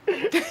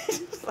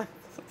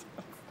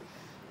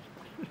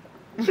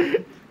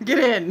 Get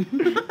in.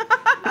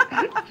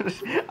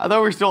 I thought we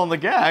were still on the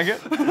gag.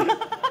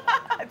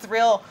 It's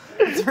real.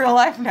 It's real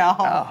life now.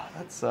 Oh,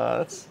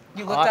 that's.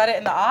 You hot. Looked at it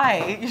in the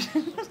eye.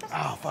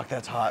 Oh fuck,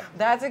 that's hot.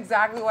 That's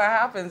exactly what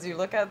happens. You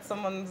look at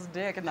someone's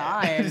dick in the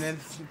eye, and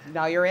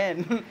now you're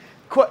in.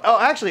 Oh,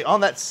 actually,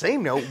 on that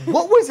same note,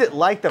 what was it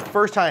like the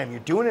first time you're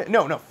doing it?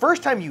 No,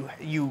 first time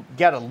you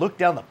got to look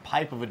down the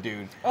pipe of a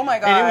dude. Oh my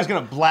god! And it was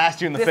gonna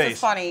blast you in the face. This is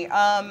funny.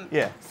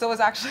 Yeah. So it was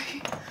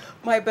actually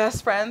my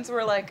best friends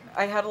were like,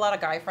 I had a lot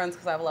of guy friends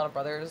because I have a lot of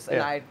brothers,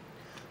 and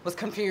was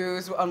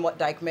confused on what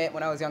dyke meant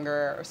when I was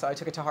younger, so I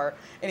took it to heart.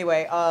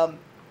 Anyway,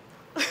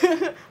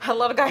 had a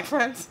lot of guy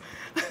friends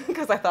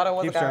because I thought I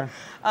was a guy.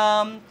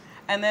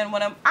 And then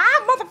when I'm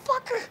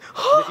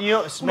motherfucker. You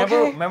know,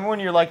 remember when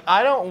you're like,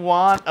 I don't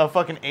want a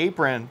fucking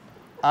apron.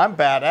 I'm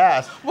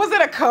badass. Was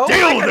it a coat?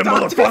 Deal with it,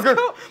 motherfucker.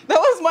 Coat? That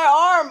was my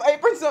arm.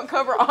 Aprons don't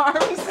cover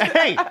arms.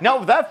 Hey, not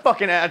with that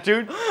fucking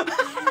attitude.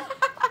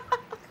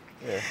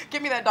 Yeah.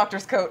 Give me that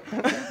doctor's coat.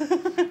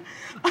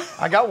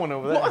 I got one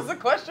over there. What was the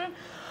question?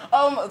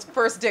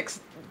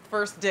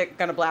 First dick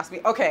gonna blast me.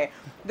 Okay,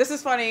 this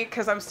is funny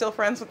because I'm still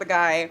friends with the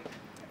guy.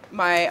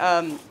 My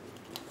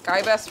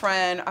guy best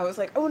friend. I was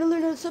like, I want to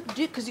learn how to suck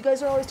dick because you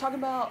guys are always talking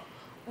about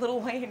Lil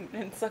Wayne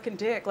and sucking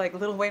dick. Like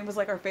Lil Wayne was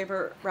like our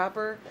favorite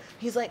rapper.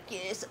 He's like,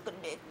 yeah, suck a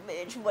dick,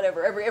 bitch,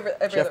 whatever. Every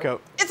chef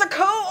coat. It's a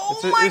coat. Oh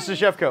my. It's a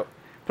chef coat.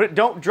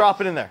 Don't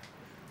drop it in there.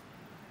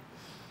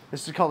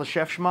 This is called a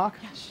chef schmuck.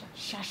 Yeah,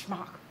 chef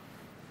schmuck.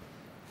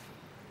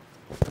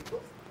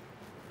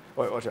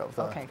 Wait, watch out.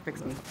 Okay,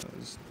 fix me.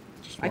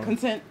 Just I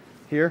consent.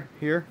 Here.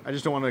 I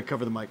just don't want to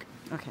cover the mic.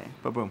 Okay.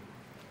 But boom.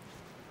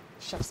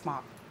 Chef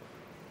schmuck.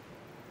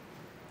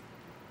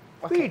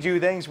 Okay. We do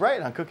things right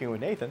on Cooking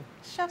with Nathan.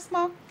 Chef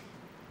smoke.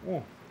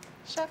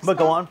 Chef But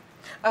go on.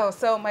 Oh,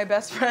 so my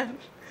best friend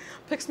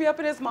picks me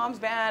up in his mom's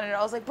van, and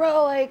I was like,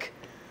 bro, like,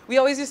 we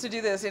always used to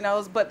do this,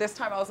 but this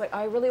time I was like,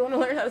 I really want to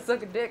learn how to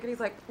suck a dick. And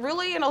he's like,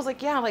 really? And I was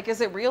like, yeah, like,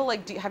 is it real?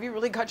 Like, have you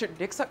really got your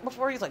dick sucked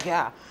before? He's like,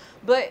 yeah.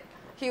 But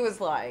he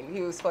was lying.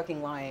 He was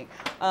fucking lying.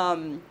 So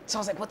I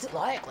was like, what's it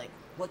like? Like,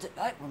 what's it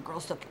like when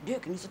girls suck your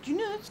dick? And he's like,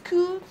 it's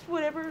cool, it's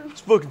whatever.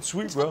 It's fucking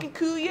sweet, it's bro. It's fucking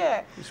cool,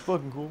 yeah. It's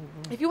fucking cool.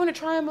 If you want to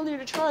try, I'm willing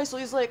to try. So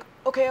he's like,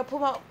 okay, I'll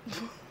pull out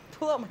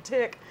my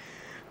dick.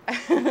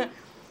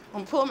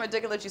 I'm pulling my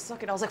dick and let you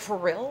suck it. I was like, for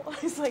real?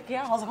 He's like,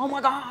 yeah. I was like, oh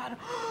my God.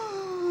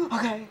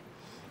 Okay.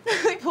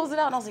 He pulls it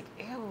out and I was like,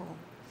 ew.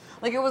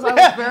 Like I was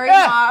very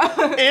not.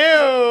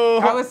 Ew.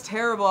 I was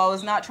terrible. I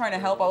was not trying to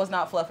help. I was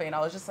not fluffing. I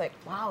was just like,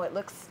 wow,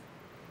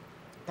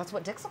 that's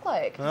what dicks look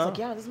like. He's like,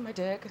 yeah, this is my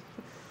dick.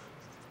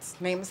 Its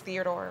name is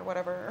Theodore or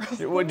whatever.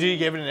 What, did you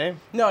give it a name?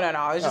 No.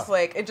 I was just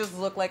like, it just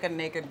looked like a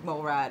naked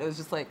mole rat. It was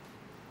just like,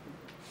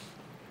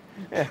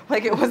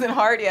 like it wasn't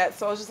hard yet.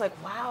 So I was just like,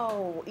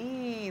 wow,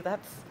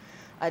 that's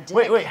a dick.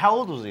 Wait, how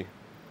old was he?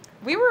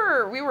 We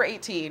were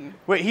 18.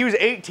 Wait, he was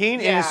 18,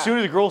 Yeah. and as soon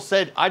as the girl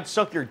said, I'd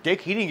suck your dick,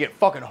 he didn't get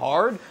fucking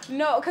hard?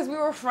 No, because we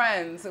were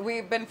friends.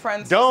 We've been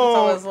friends since Don't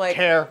I was like...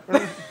 care.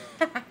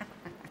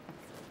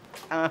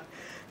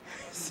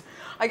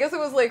 I guess it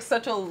was like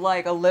such a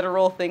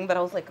literal thing that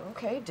I was like,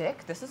 okay,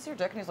 dick, this is your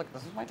dick. And he's like,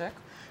 this is my dick.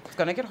 It's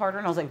going to get harder.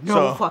 And I was like,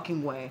 no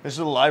fucking way. This is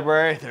a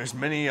library. There's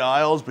many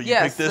aisles, but you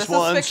picked this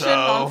one. This is fiction,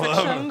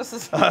 nonfiction. This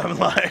is I'm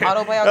like,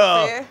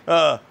 autobiography.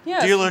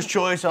 Dealer's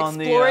choice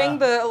on exploring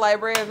the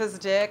library of his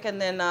dick.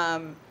 And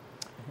then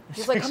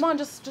he's like, come on,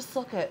 just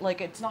suck it.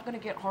 Like, it's not going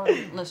to get hard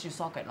unless you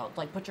suck it. And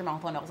like, put your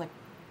mouth on it. I was like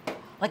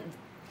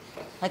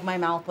my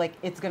mouth, like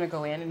it's gonna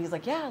go in, and he's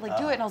like, yeah, like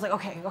do it, and I was like,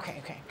 okay,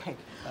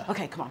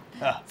 come on.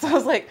 So I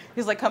was like,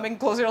 he's like coming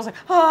closer, and I was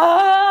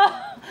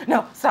like,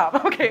 no,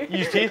 stop, okay. You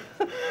use teeth?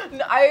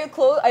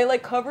 I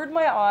like covered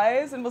my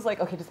eyes and was like,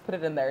 okay, just put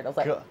it in there, and I was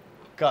like,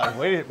 God,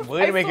 way to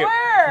make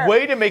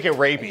it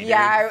rapey,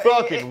 yeah, dude.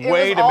 Fucking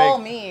way to make. It was all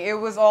me. It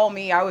was all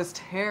me. I was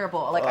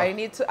terrible. Like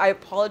I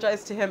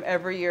apologize to him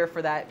every year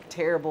for that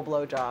terrible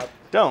blowjob.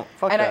 Don't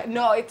fuck that.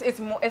 No,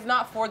 it's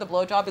not for the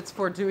blowjob. It's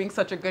for doing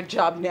such a good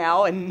job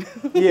now, and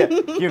yeah,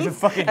 you have to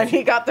fucking. And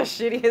he got the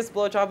shittiest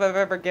blowjob I've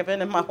ever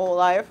given in my whole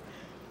life.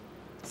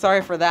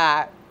 Sorry for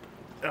that.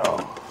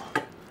 Oh.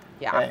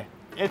 Yeah. Hey,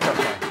 it's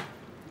okay.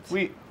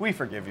 We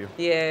forgive you.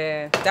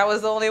 Yeah, that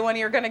was the only one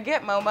you're gonna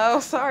get,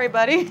 Momo. Sorry,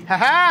 buddy.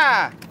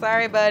 Ha-ha!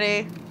 Sorry,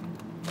 buddy.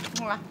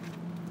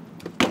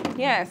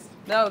 Yes.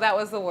 No, that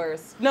was the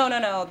worst. No.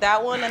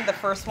 That one and the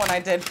first one I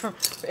did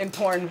in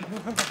porn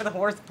were the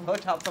worst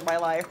blowjobs of my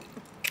life.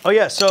 Oh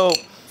yeah, so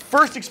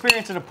first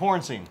experience in a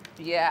porn scene.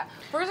 Yeah.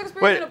 First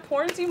experience in a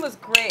porn scene was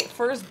great.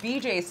 First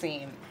BJ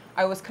scene,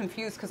 I was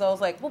confused because I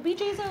was like, well,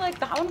 BJs are like,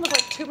 the one was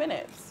like 2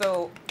 minutes.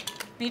 So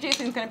BJ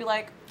scene's gonna be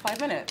like 5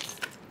 minutes.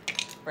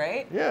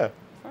 Right? Yeah.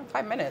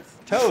 5 minutes.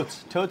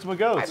 Totes my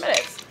goats. 5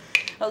 minutes.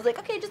 I was like,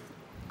 okay, just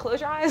close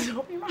your eyes and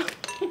open your mouth.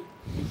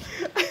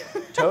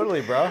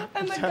 Totally, bro.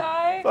 And the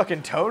guy.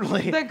 Fucking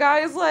totally. The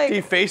guy's like. Did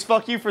he face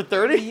fuck you for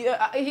 30?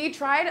 Yeah, he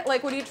tried,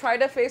 like when he tried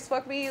to face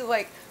fuck me,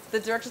 like the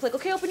director's like,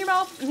 okay, open your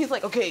mouth. And he's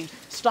like, okay,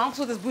 stomps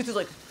with his boots. He's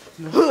like,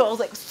 I was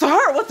like,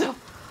 sir, what the?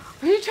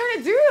 What are you trying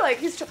to do? Like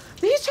he's trying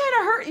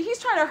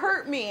to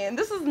hurt me, and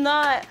this is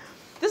not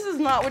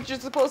what you're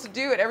supposed to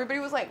do. And everybody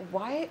was like,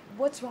 why?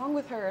 What's wrong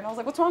with her? And I was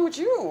like, what's wrong with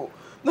you?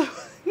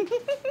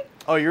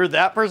 Oh, you're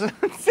that person?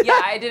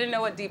 Yeah, I didn't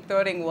know what deep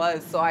throating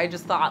was, so I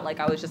just thought like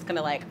I was just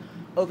gonna like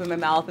open my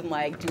mouth and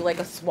like do like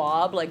a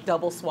swab, like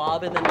double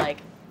swab, and then like,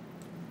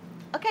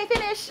 okay,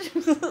 finish.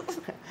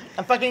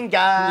 I'm fucking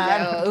God.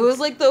 Yeah, it was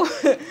like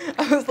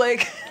I was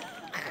like,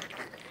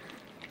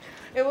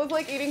 It was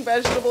like eating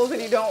vegetables and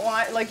you don't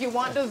want, like, you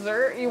want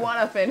dessert, you want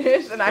to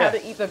finish, and I had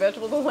to eat the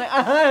vegetables. I was like,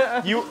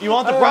 You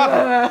want the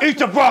broccoli? Eat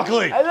the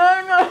broccoli. I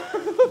don't know.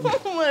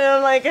 I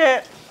don't like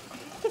it.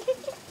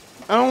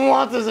 I don't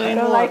want this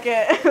anymore. I don't like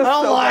it. I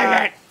don't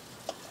like it.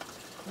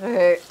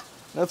 Okay.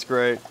 That's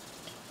great.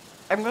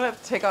 I'm gonna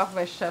take off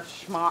my chef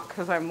schmuck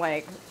because I'm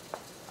like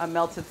a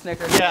melted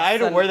Snickers. Yeah, I had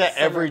to wear that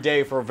every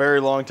day for a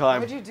very long Why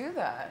time. would you do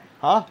that?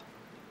 Huh?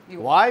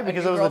 Why?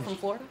 Because it it was girl from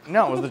Florida?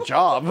 No, it was the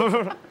job.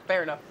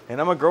 Fair enough.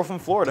 And I'm a girl from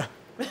Florida.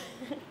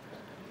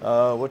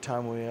 What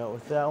time were we at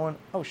with that one?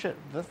 Oh shit,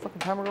 did that fucking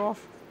timer go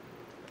off?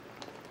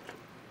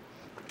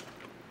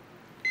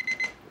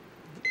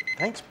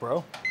 Thanks,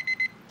 bro.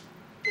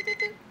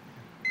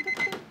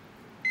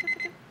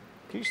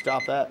 Can you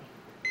stop that?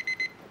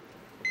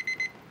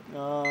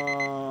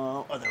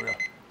 Oh, there we go.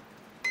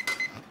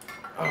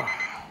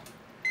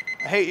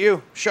 I hate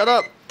you. Shut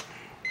up.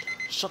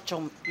 Shut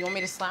your. You want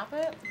me to slap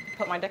it?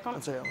 Put my dick on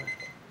it? That's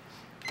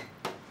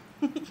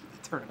it.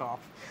 Turn it off.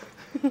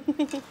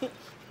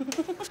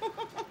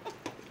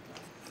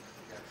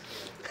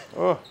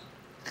 Oh.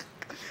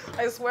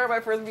 I swear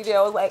my first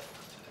video was like,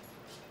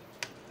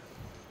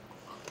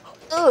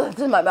 ugh,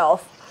 it's in my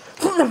mouth.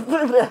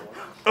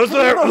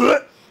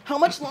 How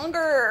much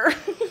longer?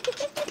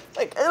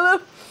 Like,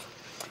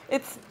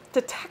 it's,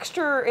 the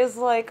texture is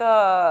like,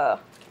 the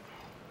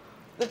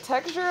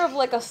texture of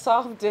like a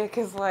soft dick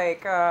is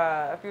like,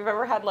 if you've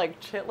ever had like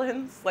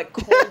chitlins, like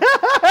cold,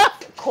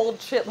 cold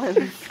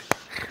chitlins.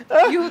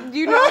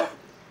 You know?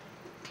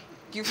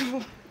 You've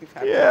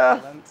had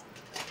chitlins.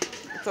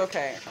 It's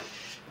okay.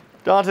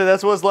 Dante,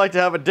 that's what it's like to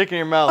have a dick in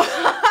your mouth.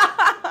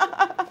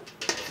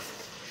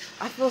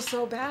 I feel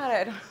so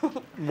bad.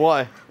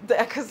 Why?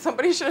 Because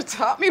somebody should have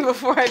taught me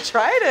before I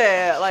tried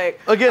it. Like,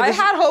 Again, I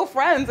had whole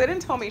friends. They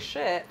didn't tell me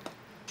shit.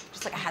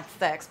 Just like I had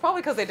sex.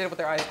 Probably because they did it with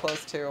their eyes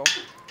closed too.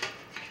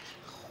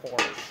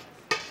 Horse.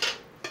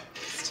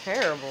 It's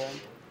terrible.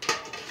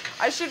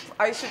 I should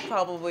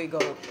probably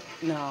go.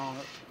 No.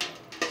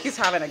 He's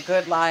having a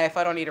good life.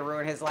 I don't need to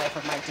ruin his life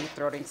with my deep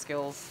throating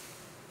skills.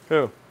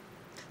 Who?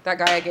 That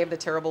guy I gave the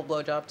terrible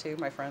blowjob to,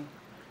 my friend.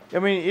 I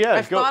mean, yeah.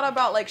 I've thought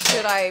about, like,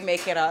 should I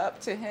make it up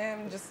to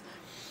him? Just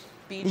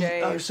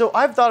BJ. So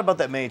I've thought about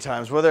that many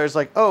times, whether it's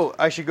like, oh,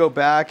 I should go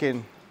back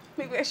and...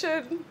 Maybe I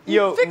should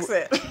fix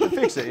it.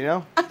 Fix it, you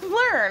know? I've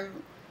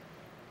learned.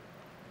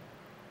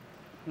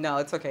 No,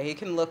 it's okay. He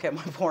can look at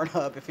my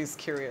Pornhub if he's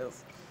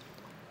curious.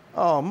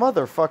 Oh,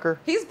 motherfucker.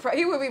 He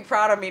would be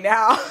proud of me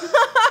now.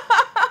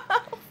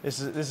 This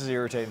is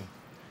irritating.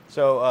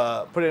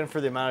 So put it in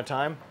for the amount of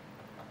time.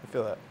 I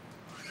feel that.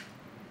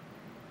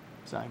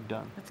 So I'm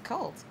done. It's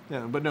cold.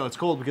 Yeah, but no, it's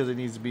cold because it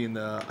needs to be in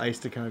the ice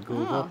to kind of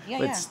cool it down. Yeah,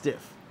 but yeah. it's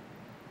stiff.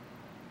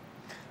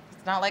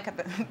 It's not like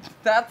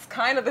that's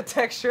kind of the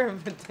texture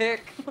of the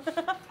dick.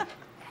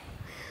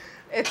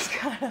 It's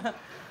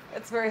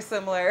very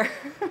similar.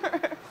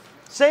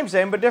 Same,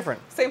 but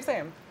different.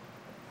 Same.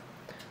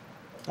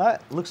 All right,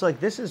 looks like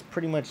this is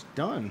pretty much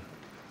done.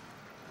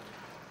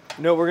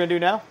 You know what we're gonna do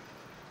now?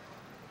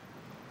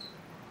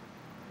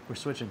 We're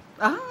switching.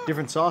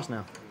 Different sauce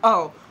now.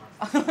 Oh.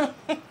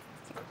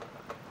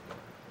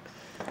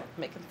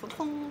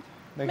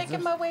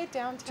 Making my way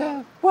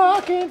downtown.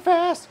 Walking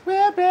fast.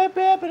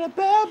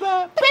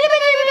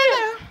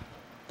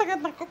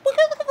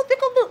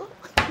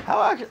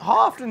 How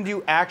often do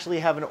you actually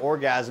have an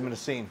orgasm in a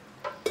scene?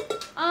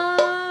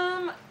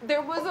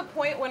 There was a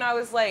point when I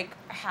was like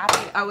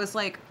happy. I was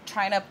like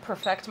trying to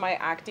perfect my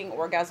acting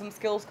orgasm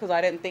skills because I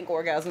didn't think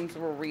orgasms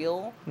were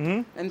real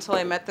until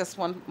I met this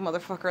one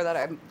motherfucker that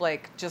I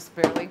like just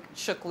barely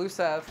shook loose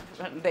of.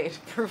 And they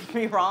proved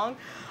me wrong.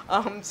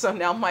 So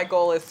now my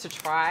goal is to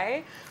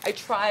try. I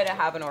try to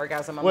have an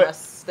orgasm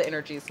unless the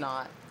energy's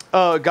not.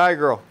 Guy,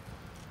 girl.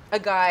 A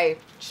guy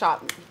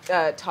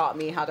taught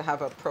me how to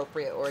have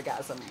appropriate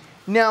orgasm.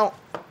 Now,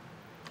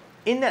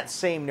 in that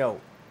same note,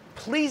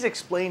 please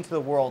explain to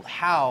the world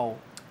how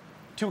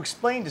to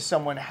explain to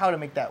someone how to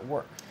make that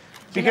work.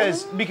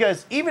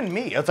 Because even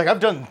me, it's like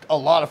I've done a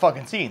lot of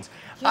fucking scenes.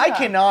 Yeah. I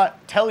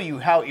cannot tell you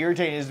how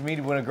irritating it is to me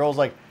when a girl's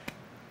like,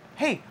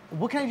 hey,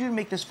 what can I do to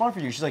make this fun for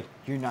you? She's like,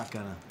 you're not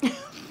gonna.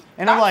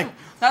 And I'm like,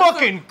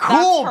 fucking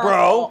cool, bro.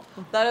 Fault.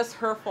 That is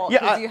her fault. Yeah,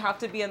 Because you have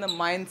to be in the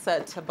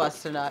mindset to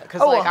bust a nut.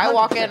 Because Oh, I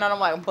walk in and I'm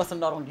like, I'm busting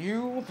a nut on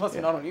you, busting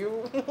a nut on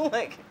you.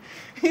 Like,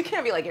 you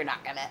can't be like, you're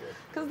not gonna.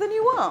 Because then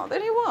you won't.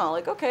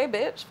 Like, okay,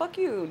 bitch, fuck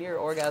you and your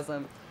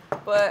orgasm.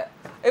 But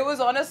it was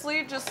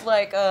honestly just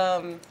like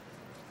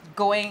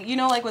going, you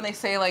know, like when they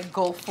say like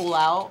go full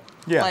out.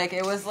 Yeah. Like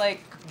it was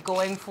like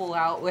going full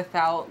out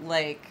without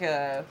like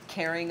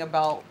caring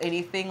about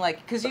anything.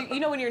 Like, because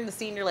you know when you're in the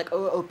scene, you're like,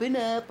 oh, open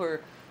up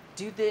or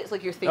do this,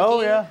 like you're thinking.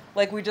 Oh, yeah.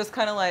 Like we just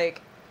kind of like,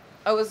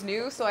 I was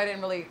new, so I didn't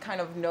really kind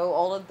of know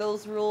all of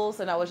those rules,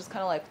 and I was just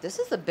kind of like, this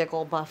is a big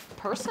old buff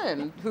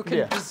person who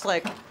can just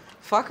like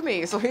fuck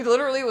me. So he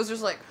literally was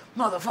just like,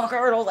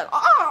 motherfucker, and I was like,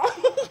 oh,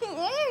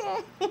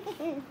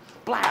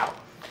 blow,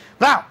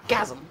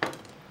 gasm.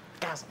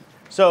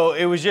 So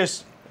it was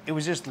just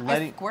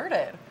letting. I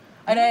squirted,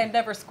 and I had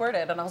never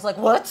squirted, and I was like,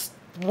 what?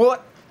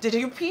 Did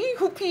you pee?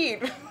 Who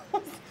peed?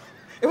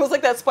 It was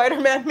like that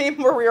Spider-Man meme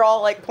where we were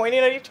all like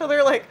pointing at each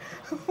other, like.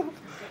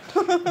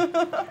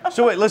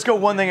 So wait, let's go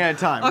one thing at a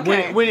time.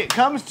 Okay. When it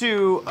comes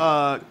to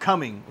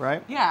coming,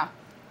 right? Yeah.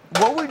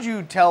 What would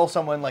you tell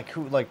someone like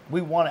who like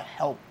we want to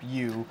help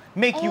you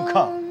make you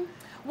come?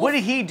 What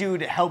did he do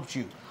to help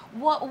you?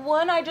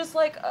 One, I just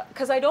like,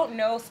 because I don't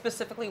know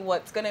specifically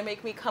what's going to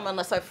make me come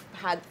unless I've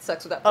had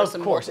sex with that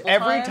person. Of course, multiple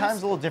every times.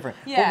 time's a little different.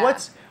 Yeah.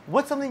 But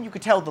what's something you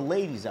could tell the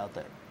ladies out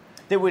there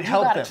that would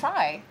help them?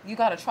 You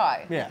gotta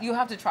try. Yeah. You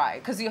have to try,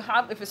 because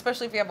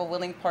especially if you have a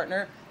willing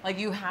partner, like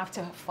you have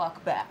to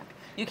fuck back.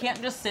 You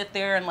can't just sit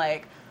there and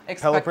like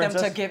expect them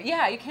to give.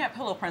 Yeah, you can't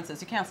pillow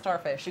princess. You can't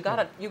starfish. You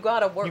gotta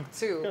work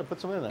too. You gotta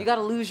put some in there. You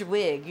gotta lose your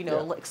wig.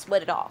 Like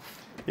sweat it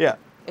off. Yeah.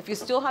 If you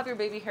still have your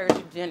baby hairs,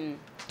 you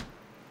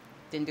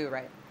didn't do it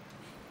right.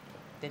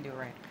 Didn't do it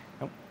right.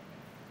 Nope.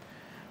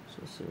 So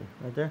let's see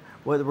right there.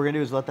 What we're gonna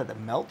do is let that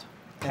melt,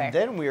 and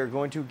then we are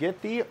going to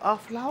get the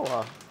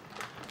flour.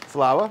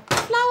 Flour.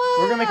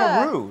 We're gonna make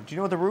a roux. Do you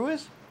know what the roux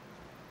is?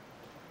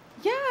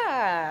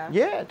 Yeah.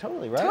 Yeah,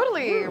 totally, right?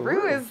 Totally.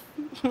 Roux is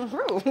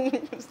roux.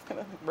 Just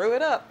gonna roux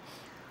it up.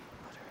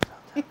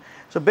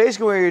 So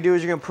basically what you're gonna do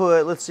is you're gonna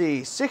put, let's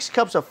see, 6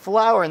 cups of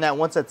flour in that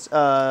once that's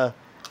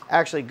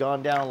actually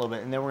gone down a little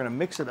bit, and then we're gonna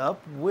mix it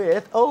up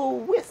with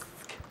whisk.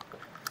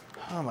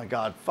 Oh my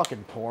God,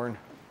 fucking porn.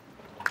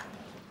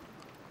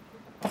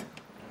 Do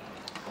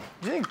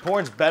you think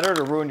porn's better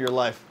to ruin your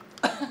life?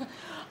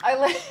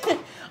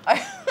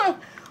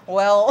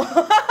 Well,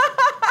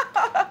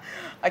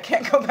 I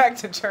can't go back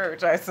to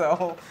church,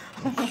 so.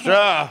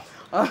 Sure.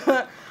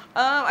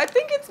 I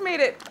think it's made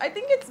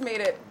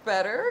it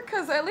better,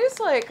 because at least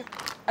like.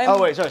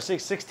 Oh wait, sorry,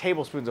 6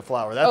 tablespoons of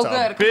flour. That's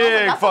good, a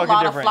big that's fucking a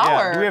lot of difference.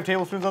 flour. Yeah. Do we have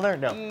tablespoons on there?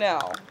 No. No.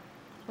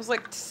 It was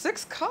like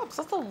 6 cups.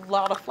 That's a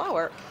lot of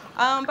flour.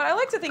 But I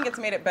like to think it's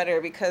made it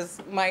better, because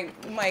my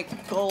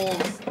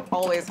goals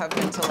always have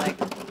been to like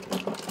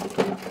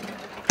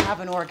have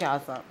an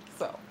orgasm.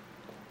 So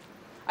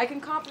I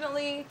can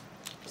confidently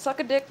suck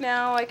a dick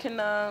now. I can,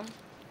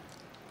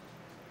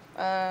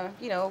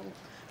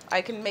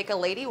 I can make a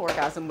lady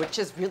orgasm, which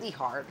is really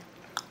hard.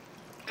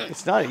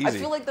 It's not easy. I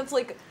feel like that's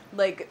like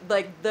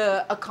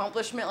the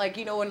accomplishment, like,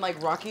 when like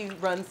Rocky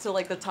runs to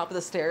like the top of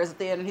the stairs at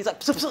the end and he's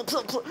like,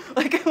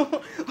 like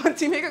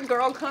once you make a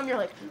girl come, you're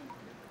like,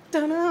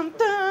 dun dun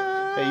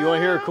dun. Hey, you want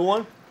to hear a cool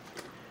one?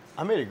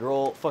 I made a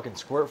girl fucking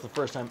squirt for the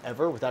first time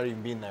ever without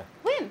even being there.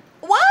 When?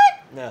 What?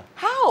 Yeah.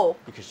 How?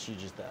 Because she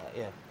just,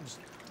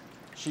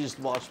 she just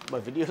watched my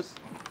videos.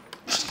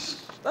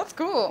 That's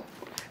cool.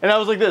 And I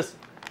was like this,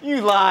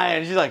 you lying.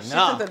 And she's like, She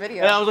nah. sent the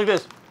video. And I was like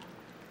this,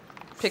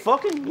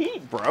 fucking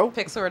neat, bro.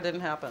 Pixar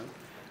didn't happen.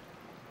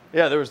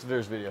 Yeah, there's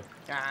video.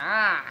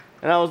 Ah.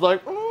 And I was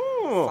like,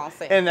 ooh.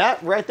 Saucy. And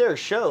that right there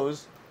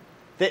shows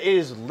that it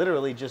is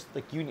literally just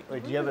like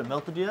wait, do you have it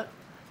melted yet?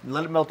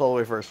 Let it melt all the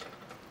way first.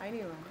 I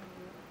knew.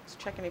 Just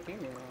checking if you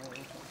knew.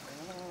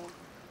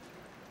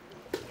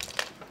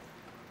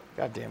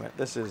 God damn it.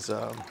 This is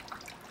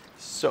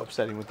so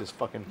upsetting with this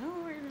fucking.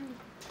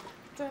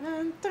 Dun,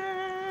 dun,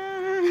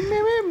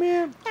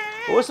 dun.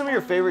 What were some of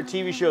your favorite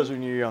TV shows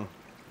when you were young?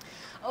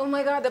 Oh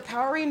my God, the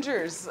Power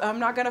Rangers. I'm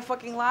not gonna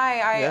fucking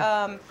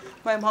lie.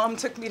 My mom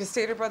took me to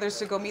Stater Brothers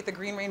to go meet the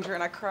Green Ranger,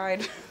 and I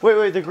cried.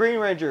 Wait, the Green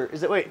Ranger.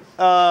 Is that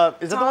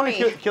the one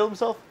who killed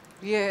himself?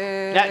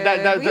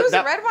 Yeah. He was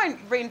a Red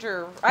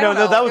Ranger. I don't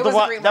know. that was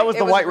It was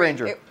the White green.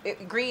 Ranger.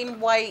 Green,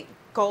 white,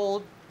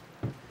 gold.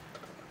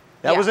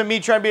 That wasn't me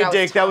trying to be a That was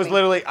dick. That was Tommy.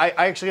 literally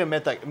I actually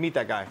met that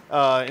guy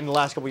in the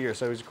last couple of years.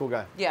 So he was a cool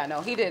guy. Yeah,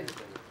 no, he did.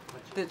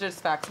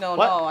 Just facts. No,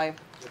 What? no,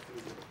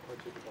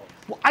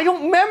 Well, I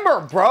don't remember,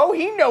 bro.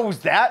 He knows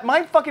that.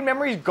 My fucking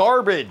memory's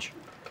garbage.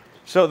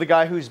 So the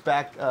guy who's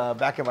back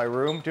in my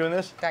room doing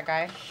this, that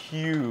guy.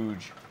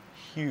 huge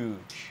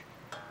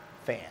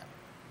fan.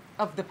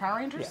 Of the Power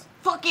Rangers? Yeah.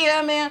 Fuck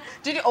yeah, man.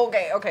 Did you?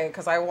 Okay,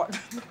 because I want.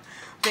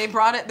 They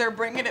brought it. They're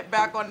bringing it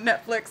back on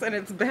Netflix, and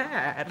it's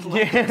bad.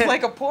 Like, Yeah. It's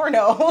like a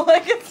porno.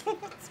 Like it's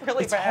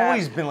really It's bad.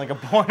 always been like a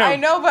porno. I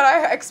know, but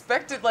I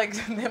expected like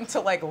them to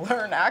like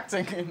learn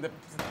acting in the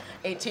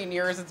 18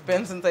 years it's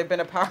been since they've been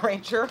a Power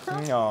Ranger.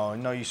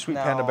 No, you sweet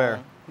panda bear.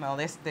 No,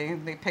 they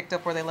picked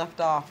up where they left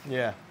off.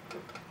 Yeah.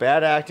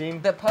 Bad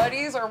acting. The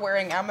putties are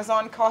wearing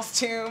Amazon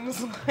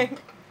costumes. Like,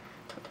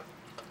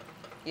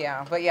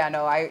 yeah, but yeah,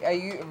 no,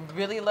 I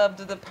really loved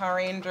the Power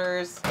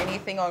Rangers.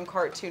 Anything on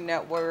Cartoon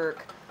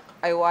Network.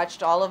 I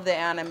watched all of the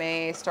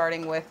anime,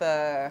 starting with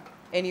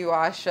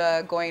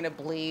Inuyasha, going to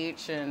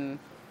Bleach and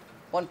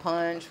One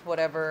Punch,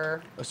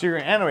 whatever. Oh, so you're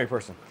an anime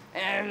person.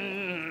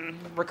 And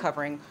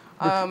recovering.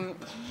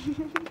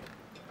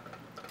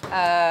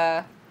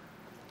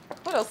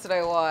 What else did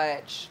I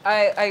watch?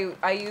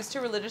 I used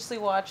to religiously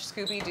watch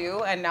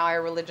Scooby-Doo, and now I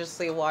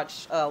religiously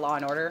watch Law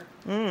and Order.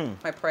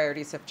 My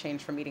priorities have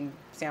changed from eating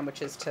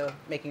sandwiches to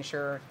making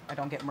sure I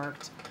don't get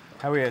murked.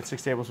 How are we at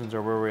 6 tablespoons,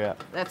 or where are we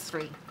at? That's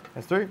 3.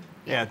 That's 3?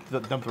 Yeah,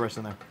 dump the rest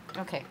in there.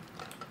 Okay.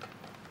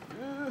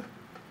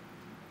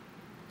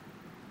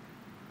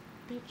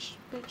 Bitch,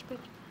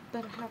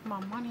 better have my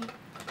money.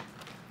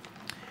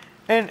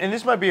 And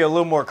this might be a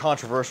little more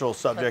controversial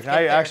subject, and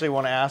I get there. actually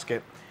want to ask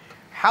it.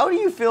 How do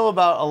you feel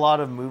about a lot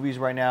of movies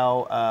right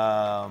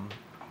now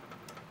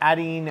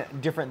adding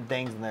different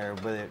things in there,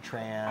 whether it's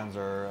trans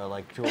or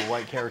like to a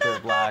white character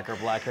of black or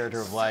black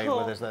character of white,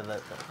 whether it's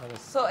that.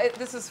 So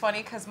this is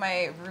funny because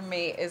my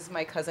roommate is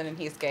my cousin and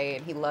he's gay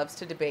and he loves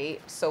to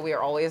debate. So we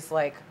are always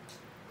like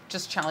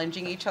just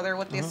challenging each other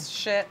with this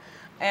shit.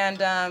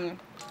 And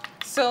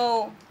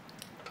so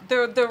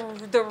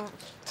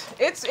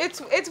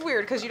it's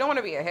weird because you don't want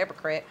to be a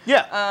hypocrite.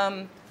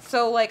 Yeah.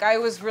 So like I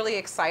was really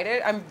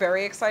excited. I'm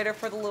very excited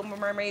for the Little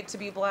Mermaid to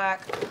be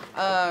black.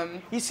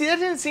 You see, that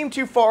didn't seem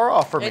too far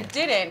off for me. It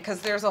didn't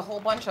because there's a whole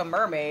bunch of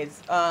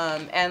mermaids.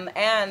 And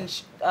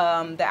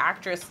the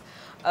actress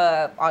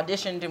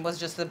auditioned and was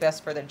just the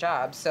best for the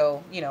job.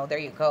 So you know, there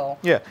you go.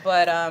 Yeah.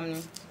 But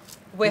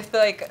with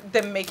like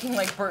them making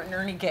like Bert and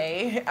Ernie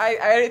gay,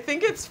 I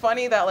think it's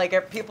funny that like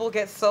if people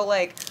get so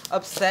like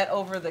upset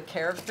over the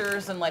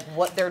characters and like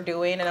what they're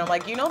doing, and I'm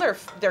like, you know,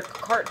 they're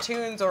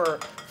cartoons or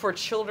for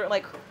children,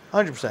 like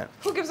 100%.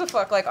 who gives a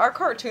fuck? Like our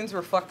cartoons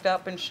were fucked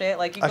up and shit.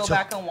 Like you go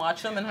back and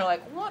watch them and they're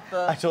like, what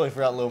the? I totally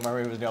forgot Little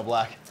Mermaid was now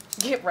black.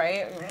 Get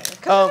right, because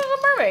it's a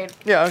mermaid.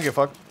 Yeah, I don't give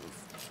a fuck.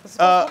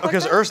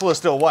 Because like Ursula's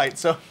still white,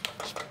 so.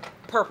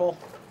 Purple.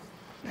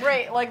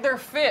 Right, like they're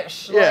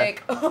fish. Yeah.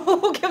 Like,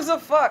 who gives a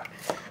fuck?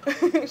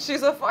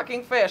 She's a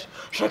fucking fish.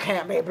 She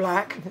can't be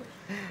black.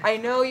 I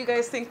know you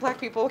guys think black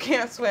people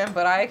can't swim,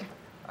 but I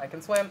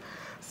can swim.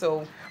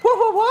 So.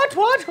 What?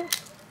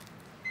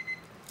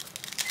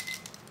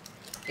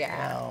 Yeah.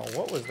 Now,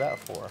 what was that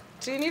for?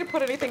 Do you need to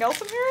put anything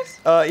else in yours?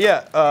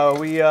 Yeah.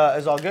 We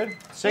is all good.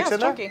 6 yeah, in it's there.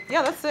 chunky.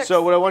 Yeah, that's 6.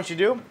 So what I want you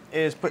to do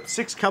is put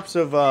 6 cups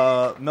of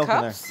milk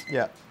Cups? in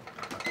there. Yeah.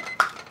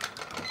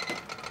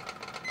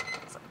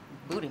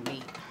 Booty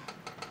meat.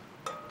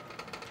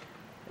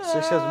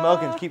 6 cups of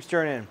milk and keep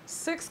stirring in.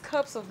 6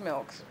 cups of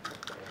milk.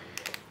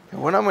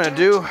 And what I'm going to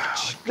do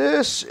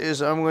this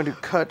is I'm going to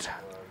cut.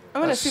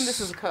 I'm gonna assume this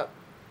is a cup.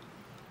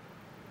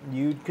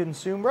 You'd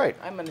consume right.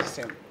 I'm gonna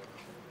assume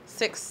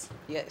 6.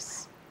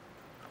 Yes.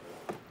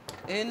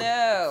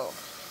 No.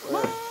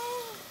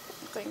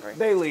 It's angry.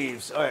 Bay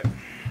leaves. All right.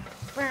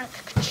 Yeah,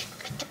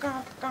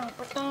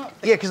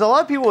 Yeah, because a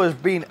lot of people was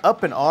being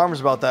up in arms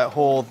about that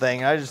whole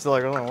thing. I just feel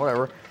like, oh,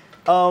 whatever.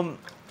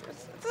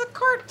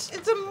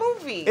 It's a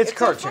movie. It's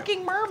cartoon. A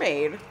fucking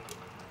mermaid.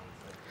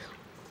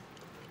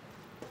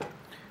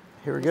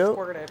 Here we go.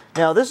 Squirted.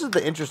 Now, this is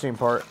the interesting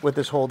part with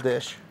this whole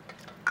dish.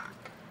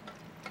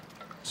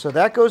 So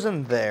that goes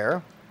in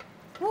there.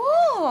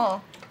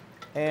 Whoa.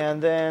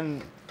 And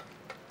then...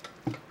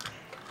 Ow,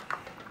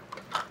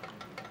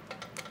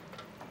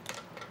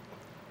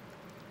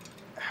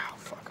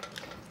 fuck.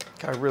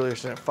 God, I really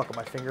shouldn't fuck up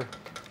my finger.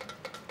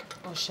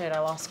 Oh shit, I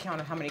lost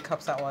count of how many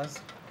cups that was.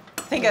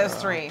 I think it was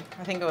 3.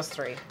 I think it was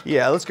 3.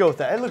 Yeah, let's go with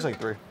that. It looks like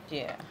 3.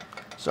 Yeah.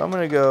 So I'm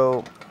going to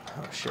go...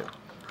 Oh, shit.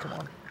 Come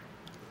on.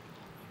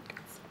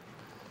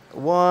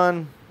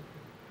 1.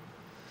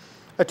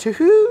 A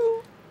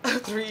 2. A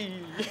 3.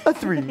 A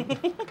 3.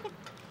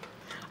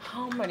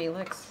 How many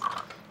licks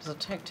does it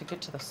take to get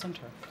to the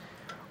center?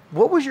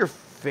 What was your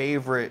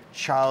favorite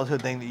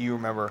childhood thing that you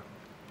remember?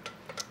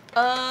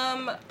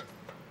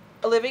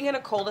 Living in a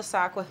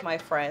cul-de-sac with my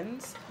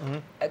friends,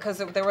 because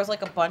there was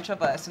like a bunch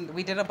of us, and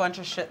we did a bunch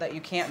of shit that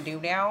you can't do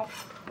now.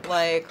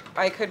 Like,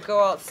 I could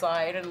go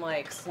outside and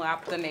like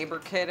slap the neighbor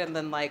kid, and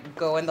then like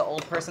go in the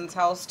old person's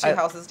house, 2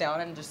 houses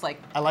down, and just like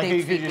I like how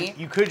they'd feed me.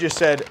 you could just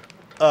said,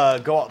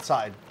 go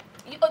outside.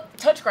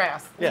 Touch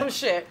grass. Yeah. Oh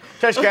shit.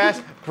 Touch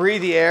grass,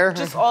 breathe the air.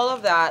 Just all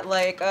of that,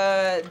 like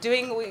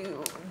doing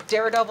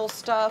daredevil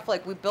stuff.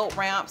 Like we built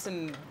ramps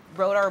and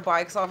rode our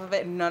bikes off of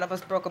it, and none of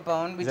us broke a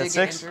bone. We Is that did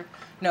 6? get injured.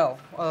 No.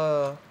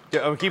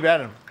 Yeah, keep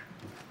adding.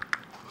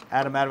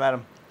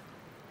 Adam.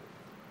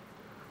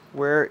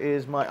 Where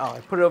is my... Oh, I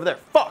put it over there.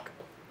 Fuck!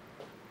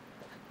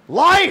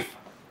 Life!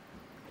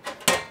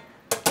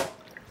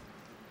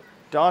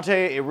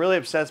 Dante, it really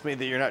upsets me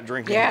that you're not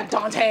drinking. Yeah,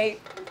 Dante.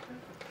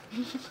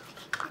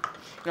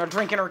 You're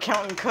drinking or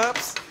counting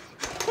cups.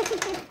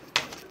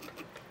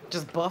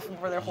 Just buff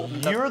over there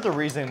holding. You're the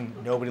reason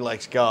nobody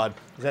likes God.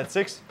 Is that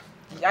 6?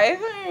 I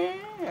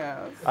think.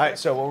 Yeah. All right,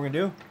 so what we're going to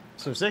do...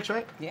 So 6,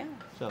 right? Yeah.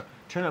 So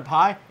turn it up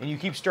high, and you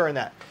keep stirring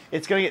that.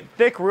 It's going to get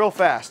thick real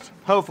fast,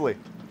 hopefully.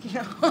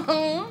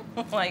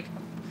 Like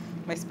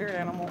my spirit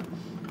animal,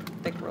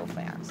 thick real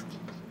fast.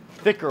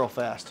 Thick real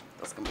fast.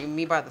 That's going to be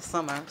me by the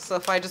summer. So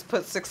if I just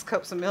put 6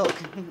 cups of milk,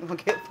 it'll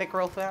get thick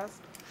real fast.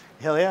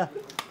 Hell yeah.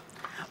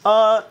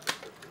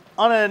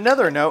 On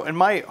another note, and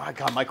my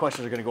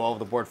questions are going to go all over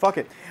the board. Fuck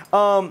it.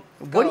 What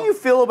do you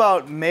feel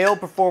about male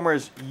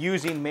performers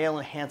using male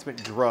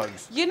enhancement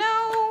drugs? You know,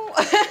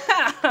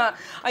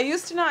 I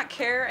used to not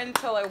care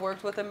until I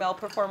worked with a male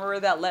performer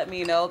that let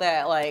me know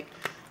that, like,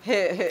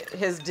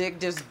 his dick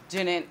just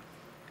didn't,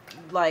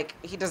 like,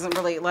 he doesn't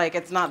really, like,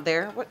 it's not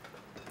there. What?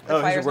 The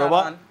fire's not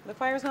on. The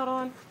fire's not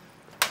on.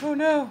 Oh,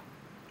 no.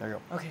 There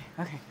you go. Okay.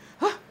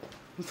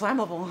 I'm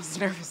flammable. I was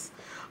nervous.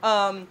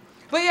 But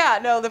yeah,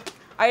 no,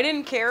 I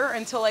didn't care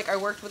until, like, I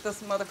worked with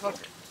this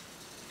motherfucker.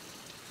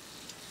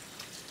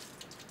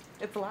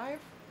 It's live?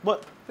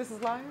 What? This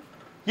is live?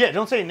 Yeah,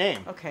 don't say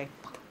name. Okay.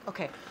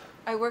 Okay.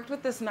 I worked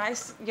with this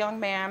nice young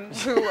man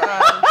who.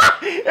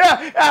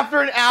 Yeah, after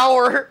an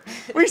hour,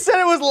 we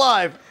said it was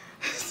live.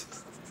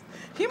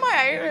 He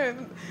might.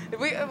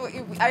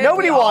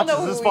 Nobody we all watches.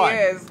 know This is who fine.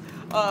 He is.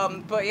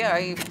 But yeah,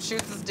 he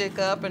shoots his dick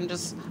up and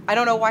just. I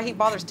don't know why he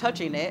bothers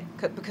touching it,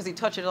 because he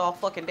touches it all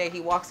fucking day.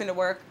 He walks into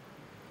work,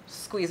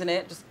 squeezing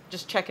it,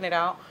 just checking it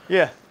out.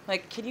 Yeah.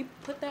 Like, can you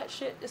put that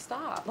shit to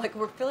stop? Like,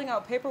 we're filling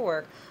out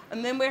paperwork.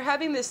 And then we're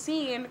having this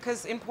scene,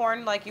 because in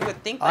porn, like, you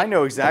would think... Like, I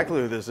know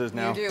exactly who this is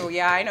now. You do.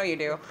 Yeah, I know you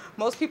do.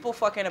 Most people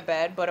fuck in a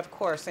bed, but of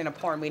course, in a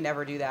porn, we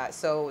never do that.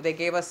 So they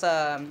gave us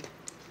like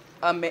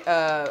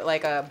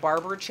a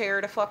barber chair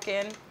to fuck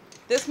in.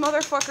 This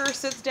motherfucker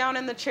sits down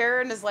in the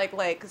chair and is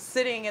like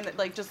sitting in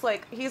like just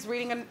like he's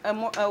reading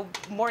a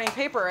morning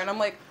paper, and I'm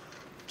like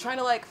trying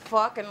to like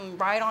fuck and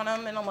ride on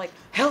him, and I'm like,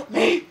 help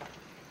me.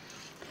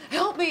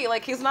 Help me.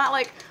 Like, he's not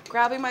like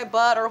grabbing my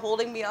butt or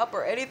holding me up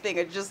or anything.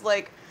 It's just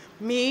like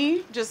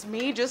me just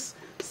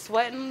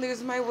sweating,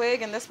 losing my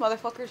wig, and this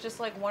motherfucker's just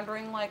like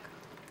wondering like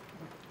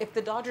if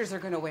the Dodgers are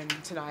gonna win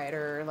tonight,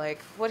 or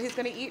like what he's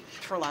gonna eat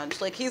for lunch.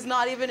 Like, he's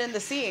not even in the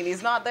scene.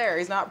 He's not there.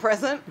 He's not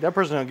present. That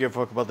person don't give a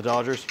fuck about the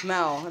Dodgers.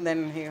 No, and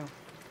then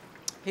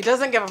he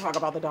doesn't give a fuck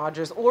about the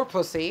Dodgers or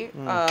pussy,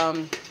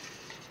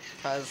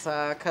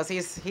 cause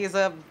he's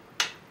a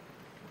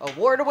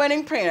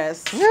award-winning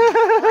penis. Crazy.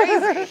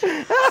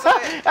 So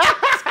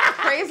it's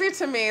crazy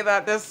to me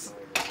that this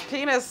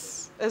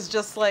penis is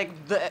just like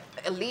the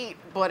elite,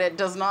 but it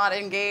does not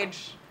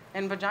engage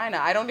in vagina.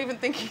 I don't even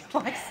think he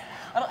likes.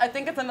 I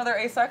think it's another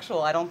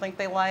asexual. I don't think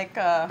they like.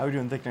 How are we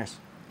doing thickness?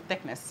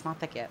 Thickness. It's not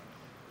thick yet.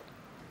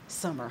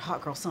 Summer,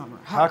 hot girl summer.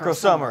 Hot girl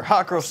summer.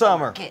 Hot girl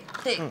summer. Get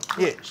thick.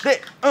 Yeah,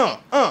 thick.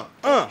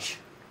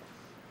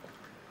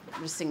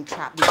 I'm just sing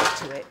trap music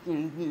to it.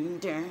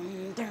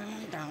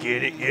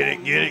 Get it, get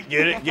it, get it,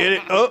 get it, get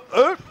it.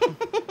 Oh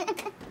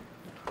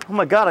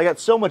my God, I got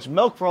so much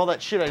milk for all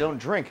that shit I don't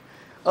drink.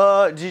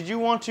 Did you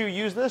want to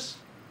use this?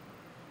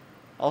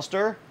 I'll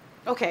stir.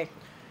 Okay.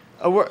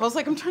 I was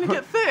like, I'm trying to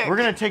get thick. We're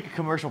gonna take a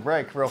commercial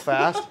break real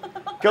fast.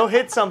 Go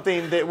hit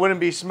something that wouldn't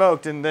be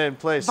smoked and then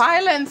place.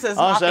 Violence is honestly,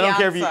 not the I don't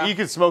care answer. if you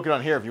can smoke it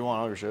on here if you want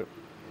all your shit.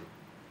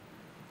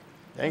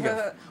 There you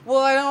go. Well,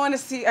 I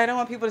don't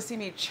want people to see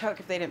me choke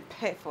if they didn't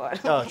pay for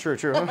it. Oh, true,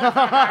 true. We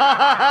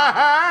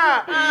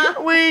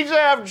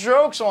have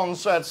jokes on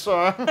set,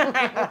 sir.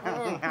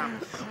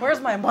 Where's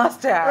my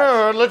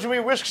mustache? Let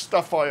me whisk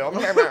stuff for you.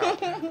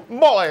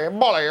 Molly,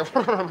 Molly.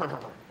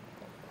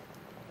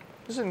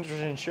 This is an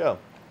interesting show.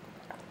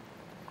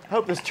 I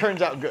hope this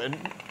turns out good.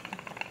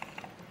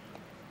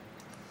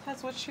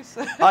 That's what she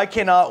said. I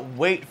cannot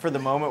wait for the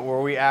moment where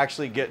we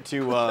actually get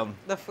to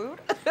the food.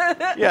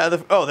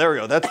 Yeah. Oh, there we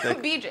go. That's thick.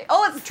 BJ.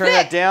 Oh, it's Turn thick.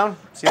 that down.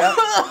 See that?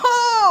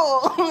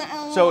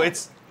 Oh. So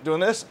it's doing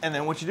this, and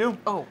then what you do?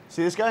 Oh.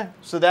 See this guy?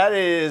 So that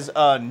is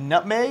a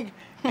nutmeg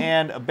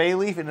and a bay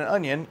leaf and an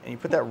onion, and you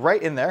put that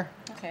right in there.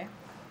 Okay.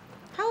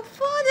 How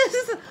fun is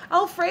this?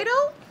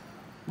 Alfredo?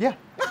 Yeah.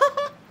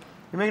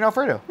 You're making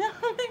Alfredo. Yeah,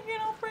 I'm making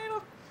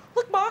Alfredo.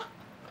 Look, Ma.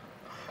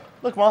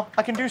 Look, Ma,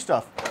 I can do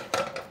stuff.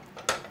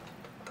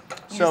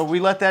 So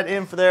we let that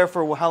in for there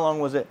for how long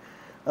was it?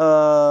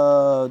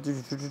 I'm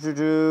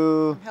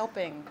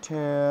helping.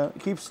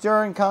 Keep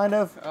stirring, kind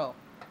of. Oh,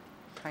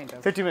 kind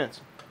of. 50 minutes.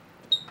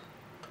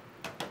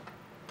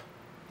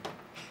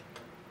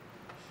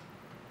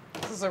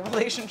 This is a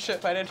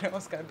relationship I didn't know I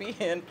was gonna be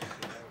in.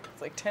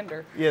 It's like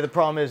Tinder. Yeah, the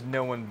problem is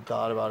no one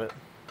thought about it.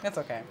 That's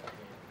okay.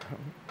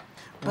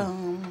 Let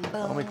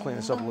me clean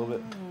this up a little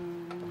bit.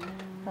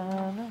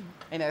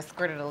 And I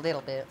squirted a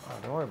little bit. Oh,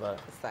 don't worry about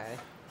it. Sorry.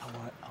 I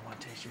want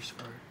to taste your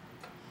squirt.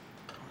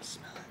 I want to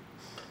smell it.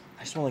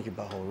 I smell like your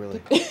butthole,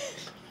 really.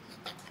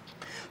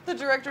 The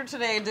director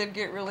today did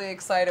get really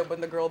excited when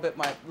the girl licked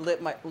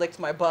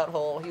my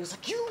butthole. He was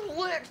like, "You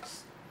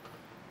licked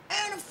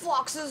Anna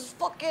Foxx's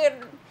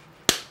fucking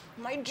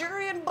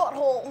Nigerian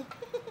butthole."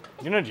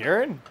 You're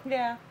Nigerian?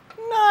 Yeah.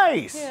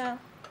 Nice. Yeah.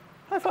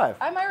 High five.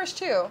 I'm Irish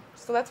too,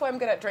 so that's why I'm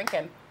good at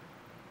drinking.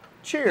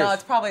 Cheers. No,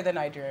 it's probably the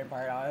Nigerian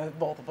part.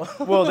 Both of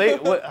them. Well,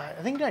 I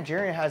think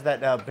Nigeria has that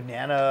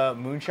banana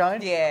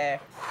moonshine. Yeah.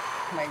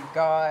 Oh my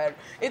God.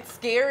 It's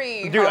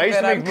scary. Dude, I used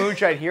to good make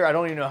moonshine here. I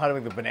don't even know how to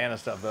make the banana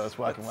stuff, though. It's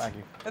fucking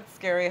wacky. It's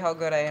scary how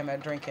good I am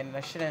at drinking. I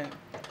shouldn't.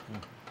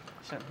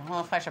 I don't know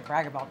if I should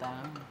brag about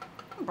that.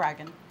 I'm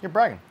bragging. You're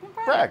bragging.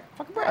 Brag.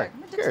 Fucking brag.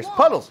 My dick's Cheers. long.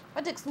 Puddles.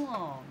 My dick's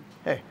long.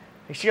 Hey,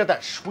 she got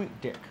that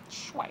sweet dick.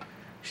 Swipe.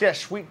 See that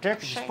sweet dick?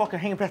 It's just Shame. fucking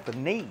hanging past the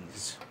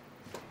knees.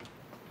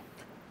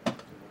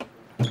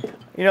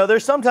 You know,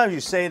 there's sometimes you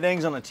say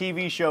things on a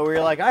TV show where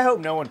you're like, I hope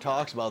no one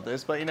talks about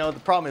this, but you know, the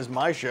problem is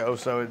my show,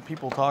 so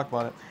people talk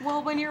about it.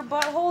 Well, when your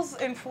butthole's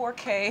in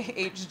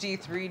 4K HD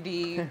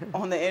 3D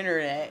on the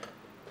internet.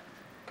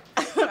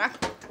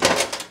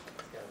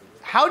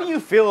 How do you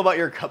feel about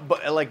your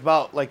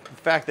the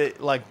fact that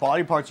like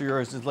body parts of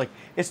yours is like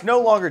it's no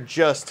longer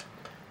just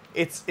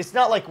it's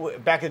not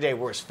like back in the day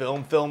where it's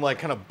film like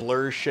kind of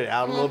blurs shit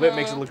out a little bit,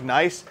 makes it look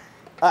nice.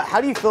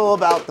 How do you feel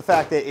about the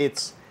fact that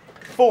it's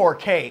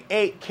 4K,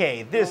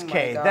 8K, this Oh my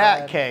K, God.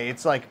 that K.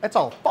 It's like, it's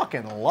a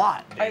fucking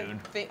lot, dude.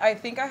 I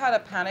think I had a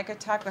panic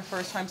attack the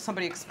first time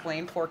somebody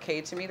explained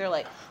 4K to me. They're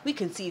like, we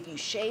can see if you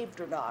shaved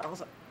or not. I was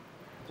like,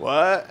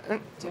 What?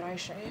 did I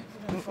shave?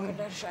 Did I fucking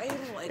shave?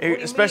 Like, what do you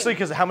Especially mean?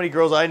 because how many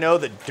girls I know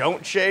that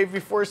don't shave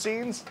before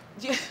scenes?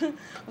 Yeah.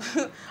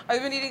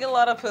 I've been eating a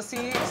lot of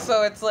pussy,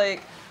 so it's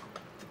like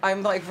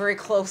I'm like very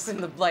close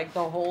in the like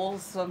the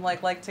holes. So I'm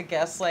like to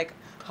guess like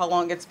how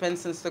long it's been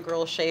since the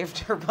girl shaved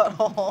her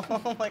butthole.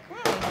 I'm like,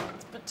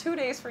 it's been 2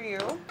 days for you.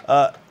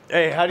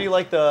 Hey, how do you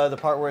like the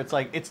part where it's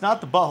like, it's not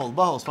the butthole.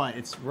 The butthole's fine.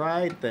 It's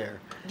right there.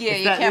 Yeah, it's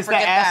you that, can't it's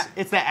forget ass, that.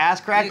 It's the ass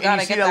crack, You and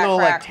gotta you see get that that little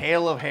crack. like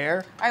tail of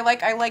hair. I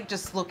like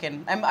just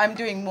looking. I'm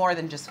doing more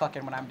than just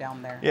fucking when I'm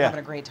down there. Yeah. Having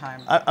a great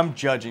time. I'm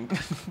judging.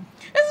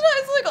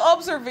 It's like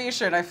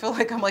observation. I feel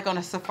like I'm like on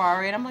a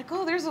safari and I'm like,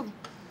 oh, there's a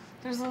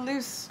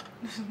loose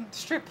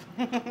strip.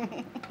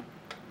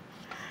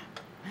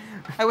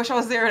 I wish I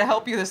was there to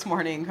help you this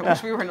morning. I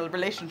wish we were in a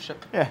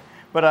relationship. Yeah,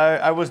 but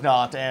I was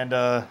not, and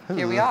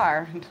Here we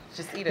are.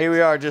 Just eat it. Here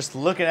we are, just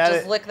looking at it.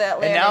 Just lick that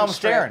and now landing I'm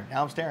strip. staring.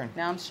 Now I'm staring.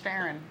 Now I'm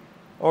staring.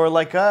 Or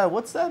like,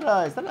 what's that?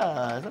 Is that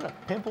a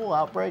pimple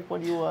outbreak?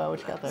 What you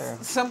got there?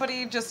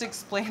 Somebody just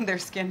explained their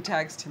skin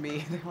tags to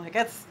me. They're like,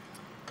 it's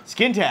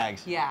Skin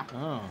tags. yeah.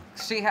 Oh.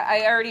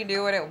 I already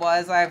knew what it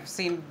was. I've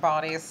seen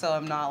bodies, so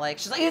I'm not like.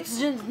 She's like, it's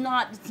just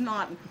not. It's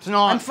not. It's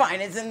not. I'm fine.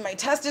 It's in my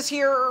testis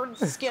here.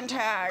 Skin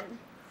tag.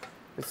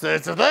 It's a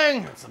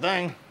thing. It's a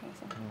thing.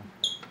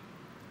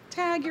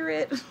 Tag, you're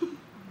it.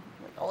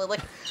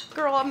 Like,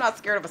 girl, I'm not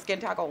scared of a skin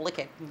tag. I'll lick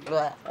it.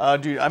 Blah.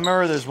 Dude, I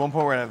remember there's one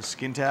point where I have a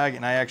skin tag,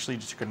 and I actually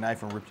just took a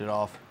knife and ripped it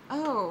off.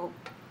 Oh.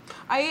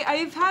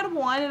 I've had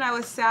one, and I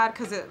was sad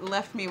because it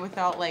left me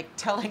without, like,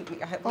 telling me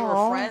we were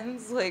Aw.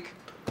 friends. Like,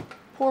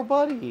 Poor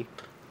buddy.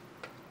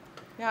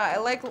 yeah,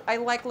 I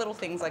like little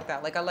things like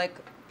that. Like, I like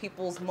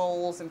people's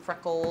moles and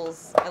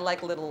freckles. I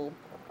like little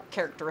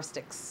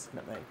characteristics.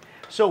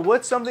 So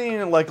what's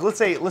something like, let's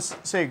say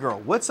a girl.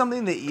 What's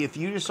something that if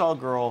you just saw a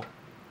girl,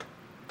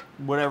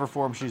 whatever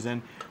form she's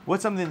in,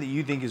 what's something that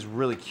you think is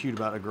really cute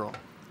about a girl?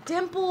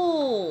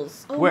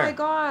 Dimples. Oh Where? my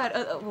god.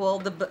 Well,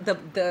 the butt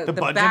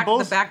back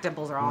dimples? the back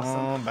dimples are awesome.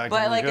 Oh, back but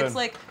dimples like are good. it's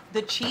like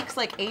the cheeks,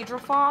 like Adria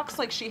Foxx,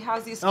 like she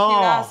has these cute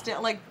Oh. ass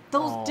like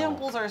those Oh.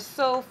 dimples are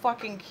so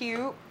fucking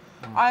cute.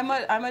 I'm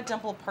a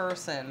dimple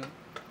person.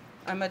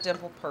 I'm a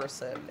dimple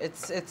person.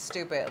 It's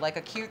stupid. Like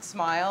a cute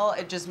smile,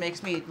 it just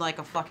makes me like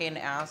a fucking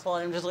asshole,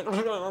 and I'm just like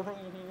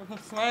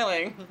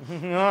smiling.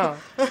 Yeah.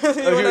 You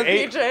want a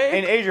PJ?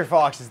 And Adria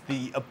Foxx is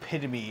the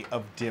epitome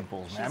of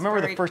dimples, man. I She's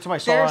remember the very- first time I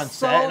saw her they're on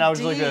set, and I was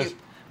so like this. deep.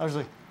 I was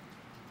like,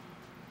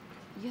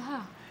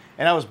 Yeah.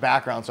 and I was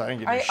background, so I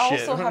didn't get I to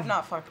shit. also have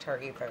not fucked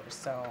her either,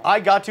 so. I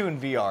got to in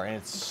VR, and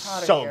it's I'm proud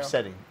of so you.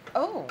 upsetting.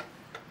 Oh,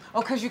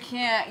 because you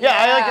can't. Yeah,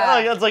 I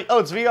like it's like, oh,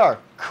 it's VR.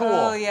 Cool.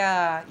 Oh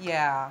yeah,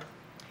 yeah.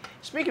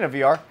 Speaking of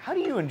VR, how do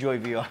you enjoy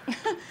VR?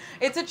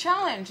 It's a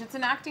challenge. It's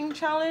an acting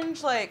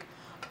challenge. Like,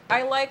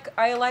 I like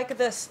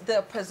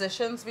the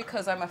positions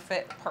because I'm a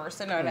fit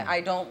person and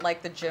I don't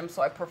like the gym,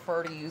 so I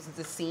prefer to use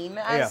the scene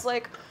as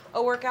like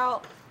a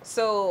workout.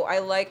 So I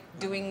like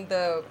doing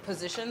the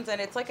positions, and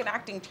it's like an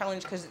acting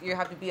challenge because you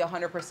have to be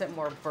 100%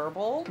 more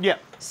verbal. Yeah.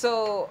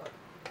 So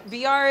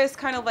VR is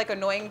kind of like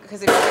annoying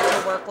because if you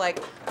get to work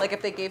like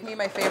if they gave me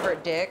my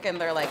favorite dick and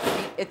they're like,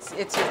 it's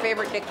your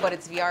favorite dick but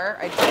it's VR,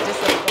 I'd be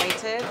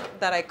disappointed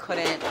that I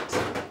couldn't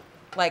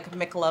like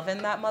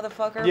McLovin that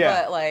motherfucker.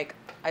 Yeah. But like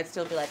I'd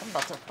still be like, I'm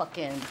about to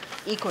fucking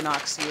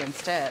equinox you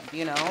instead,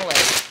 you know?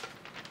 Like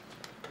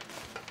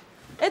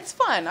it's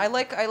fun. I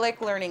like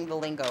learning the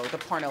lingo, the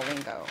porno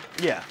lingo.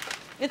 Yeah.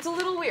 It's a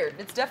little weird.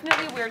 It's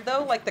definitely weird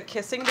though. Like the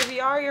kissing the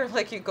VR, you're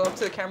like you go up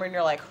to the camera and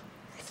you're like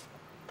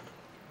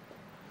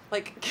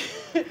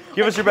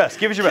Give us your best.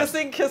 Give us your best.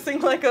 Kissing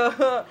like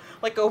a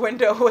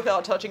window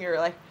without touching your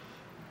like.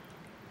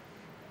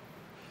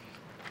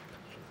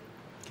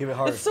 Give it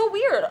hard. It's so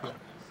weird.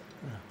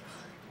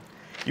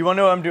 You want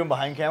to know what I'm doing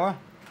behind camera?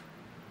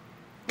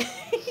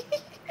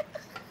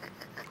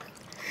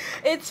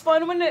 It's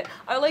fun when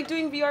I like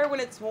doing VR when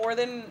it's more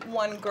than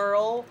one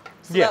girl,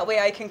 so Yeah. that way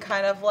I can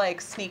kind of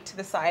like sneak to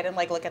the side and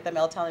like look at the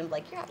male talent and be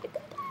like, you're having a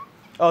good time.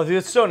 Oh, dude,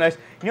 it's so nice.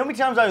 You know how many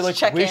times I like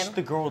Check wish in.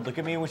 the girl would look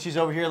at me when she's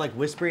over here, like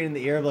whispering in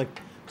the ear, like,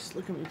 just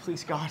look at me,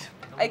 please, God.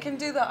 I can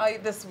do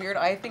this weird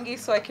eye thingy,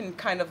 so I can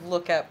kind of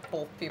look at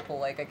both people.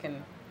 Like I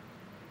can.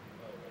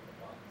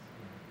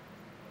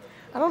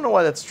 I don't know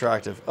why that's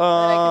attractive. And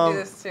I can do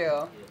this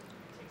too.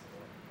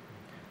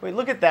 Wait,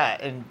 look at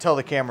that and tell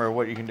the camera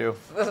what you can do.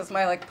 This is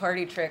my like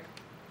party trick.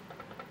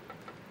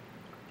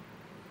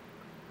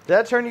 Did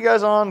that turn you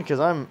guys on? Because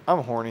I'm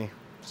horny.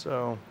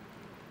 So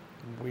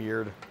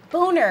weird.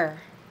 Boner.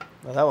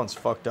 Well, that one's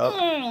fucked up.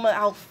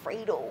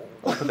 Alfredo.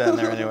 I'll put that in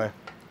there anyway.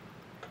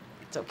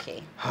 It's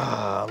okay.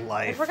 Ah, I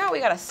life. forgot we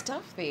gotta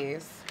stuff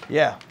these.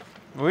 Yeah,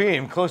 we ain't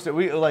even close to.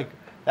 We like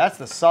that's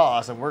the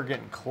sauce, and we're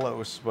getting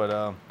close,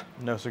 but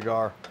no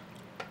cigar.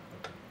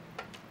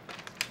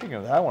 Speaking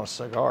of that, I want a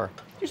cigar.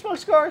 Do you smoke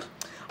cigars?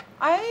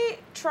 I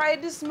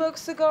tried to smoke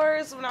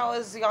cigars when I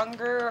was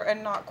younger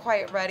and not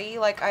quite ready.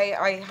 Like,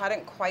 I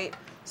hadn't quite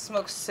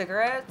smoked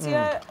cigarettes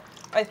yet.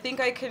 I think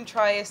I can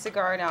try a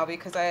cigar now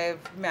because I've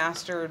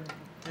mastered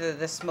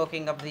the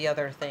smoking of the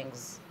other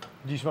things.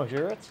 Do you smoke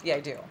cigarettes? Yeah,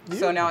 I do.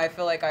 So now I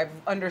feel like I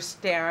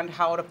understand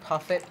how to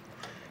puff it.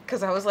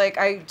 Because I was like,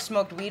 I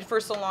smoked weed for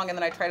so long and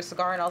then I tried a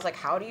cigar and I was like,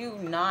 how do you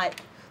not...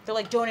 They're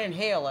like, don't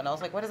inhale. And I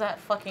was like, what does that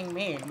fucking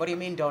mean? What do you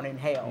mean don't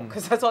inhale?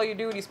 Because that's all you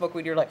do when you smoke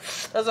weed. You're like,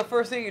 that's the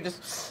first thing you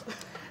just... So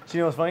you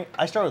know what's funny?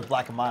 I started with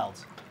Black and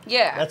Milds.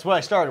 Yeah. That's what I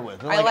started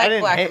with. I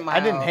like Black and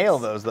Milds. I didn't inhale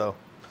those, though.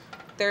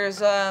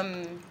 There's,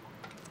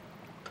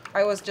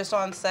 I was just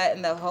on set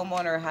and the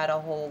homeowner had a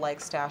whole like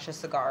stash of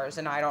cigars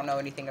and I don't know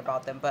anything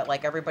about them, but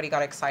like everybody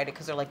got excited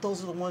because they're like,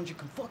 those are the ones you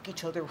can fuck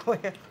each other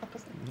with.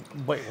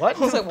 Wait, what? I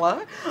was like,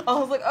 what? I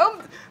was like,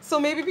 so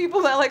maybe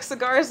people that like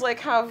cigars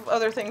like have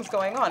other things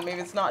going on. Maybe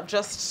it's not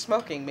just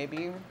smoking.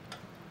 Maybe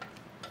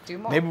do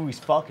more. Maybe we's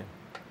fucking.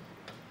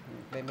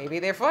 Maybe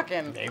they're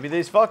fucking. Maybe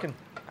they's fucking.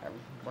 I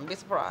wouldn't be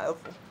surprised.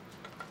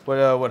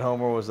 What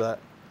Homer was that?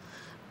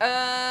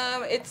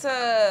 It's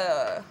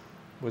a...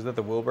 Was that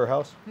the Wilbur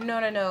house?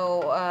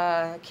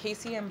 No.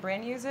 Casey and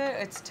Bryn use it.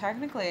 It's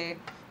technically,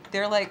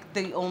 they're like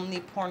the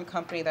only porn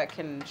company that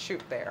can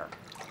shoot there.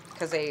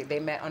 Because they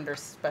met under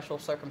special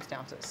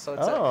circumstances.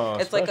 So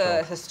it's like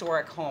a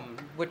historic home,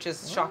 which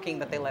is shocking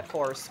that they let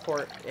Forrest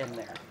squirt in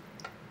there.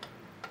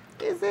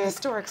 Is it?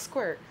 Historic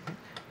squirt.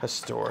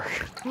 Historic.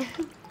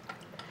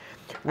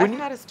 I've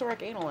had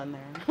historic anal in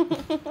there.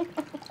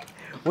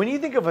 When you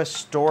think of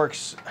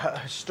historic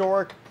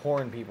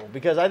porn people,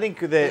 because I think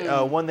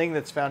that one thing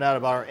that's found out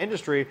about our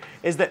industry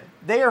is that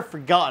they are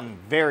forgotten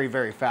very,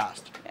 very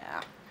fast.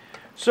 Yeah.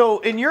 So,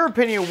 in your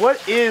opinion,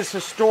 what is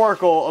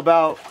historical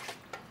about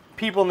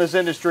people in this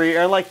industry,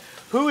 and like,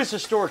 who is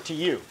historic to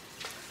you?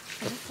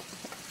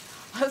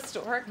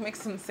 Historic makes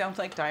them sound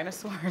like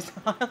dinosaurs.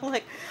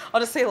 Like, I'll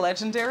just say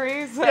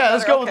legendaries. Yeah,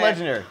 let's go with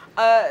legendary.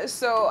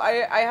 So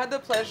I had the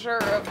pleasure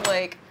of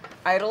like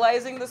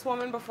idolizing this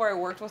woman before I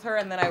worked with her,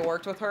 and then I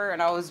worked with her,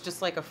 and I was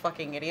just like a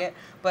fucking idiot.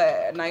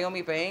 But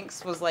Naomi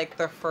Banks was like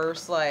the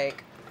first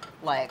like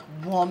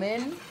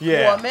woman.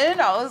 Yeah.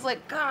 I was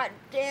like, God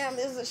damn,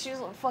 she's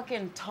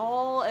fucking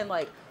tall and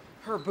like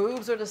her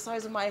boobs are the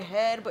size of my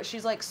head, but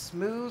she's like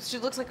smooth. She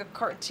looks like a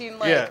cartoon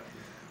like. Yeah.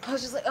 I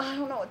was just like, I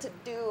don't know what to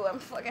do. I'm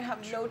fucking have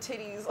no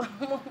titties.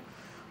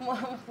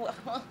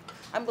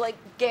 I'm like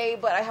gay,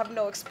 but I have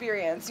no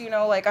experience, you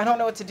know, like I don't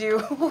know what to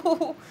do.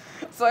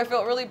 So I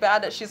felt really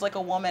bad that she's like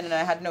a woman and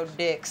I had no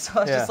dick. So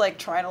I was just like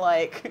trying to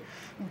like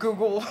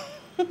Google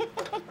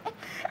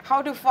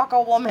how to fuck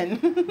a woman.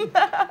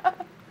 I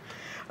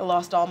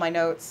lost all my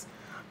notes.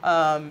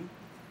 But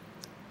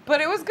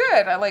it was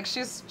good.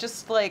 She's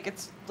just like,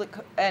 it's like,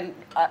 and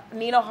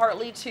Nina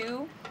Hartley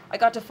too. I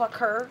got to fuck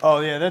her.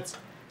 Oh yeah, that's.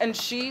 And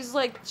she's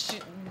like,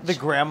 the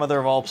grandmother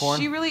of all porn.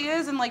 She really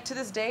is, and like to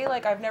this day,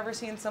 like I've never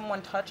seen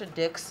someone touch a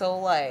dick so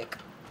like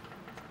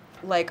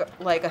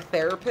a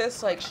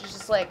therapist. Like she's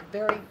just like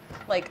very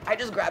like I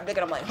just grab dick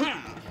and I'm like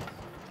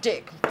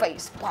dick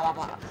face blah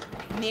blah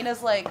blah.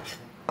 Nina's like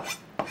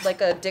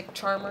a dick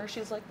charmer.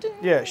 She's like ding.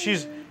 Yeah,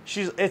 she's.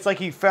 It's like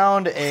you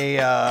found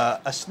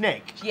a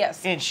snake.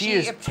 Yes. And she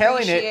is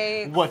telling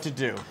it what to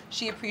do.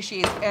 She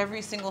appreciates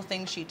every single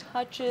thing she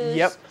touches.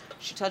 Yep.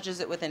 She touches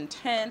it with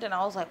intent, and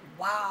I was like,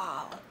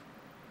 wow.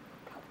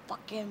 I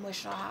fucking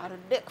wish I had a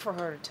dick for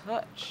her to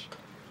touch.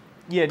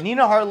 Yeah,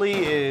 Nina Hartley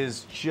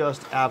is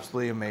just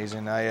absolutely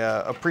amazing. I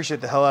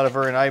appreciate the hell out of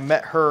her, and I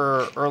met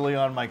her early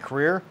on in my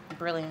career.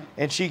 Brilliant.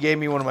 And she gave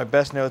me one of my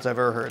best notes I've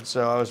ever heard,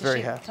 so I was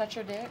very happy. Did she touch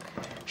your dick?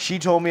 She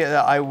told me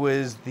that I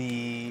was,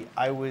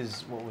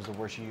 what was the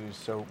word she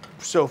used?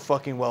 So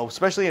fucking well,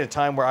 especially at a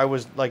time where I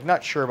was like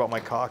not sure about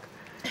my cock.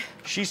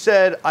 She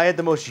said I had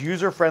the most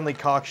user-friendly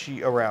cock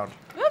around.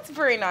 That's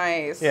very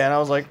nice. Yeah, and I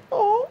was like,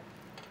 oh,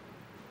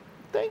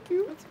 thank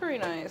you. That's very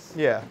nice.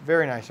 Yeah,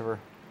 very nice of her.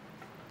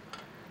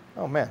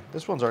 Oh man,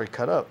 this one's already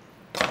cut up.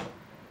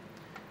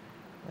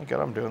 Thank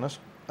God I'm doing this.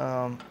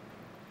 There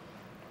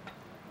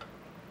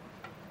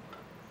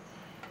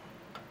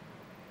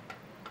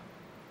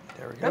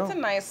we go. That's a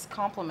nice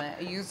compliment,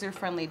 a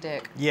user-friendly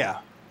dick. Yeah,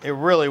 it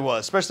really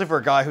was, especially for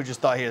a guy who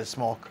just thought he had a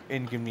small,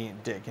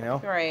 inconvenient dick, you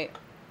know? Right.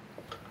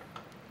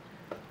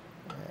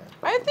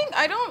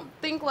 I don't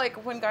think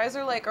like when guys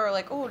are like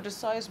oh, does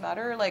size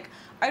matter? Like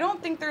I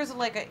don't think there's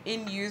like an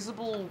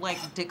inusable like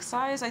dick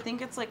size. I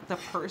think it's like the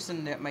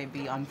person that might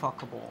be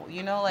unfuckable.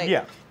 You know, like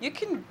you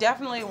can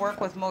definitely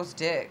work with most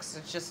dicks.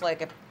 It's just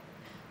like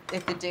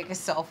if the dick is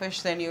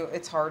selfish, then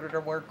it's harder to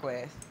work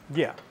with.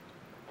 Yeah.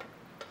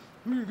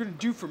 What are you gonna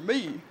do for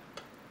me?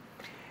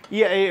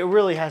 Yeah, it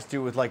really has to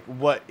do with like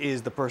what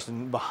is the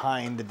person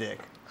behind the dick.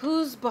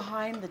 Who's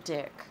behind the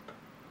dick?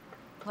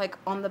 Like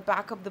on the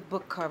back of the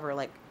book cover,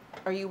 like.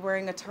 Are you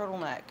wearing a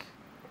turtleneck?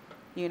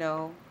 You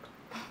know?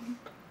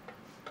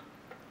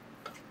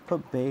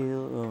 Put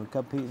a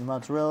cup of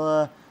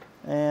mozzarella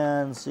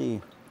and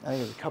see. I think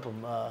there's a couple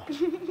of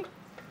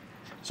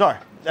Sorry,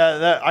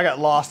 I got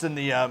lost in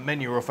the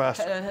menu real fast.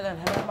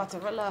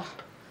 Mozzarella.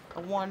 A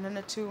 1 and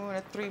a 2 and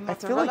a 3 I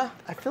mozzarella.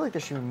 feel like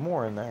there should be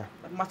more in there.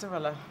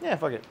 Mozzarella. Yeah,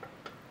 fuck it.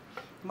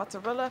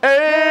 Mozzarella.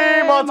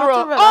 Hey,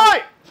 mozzarella!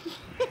 Oi!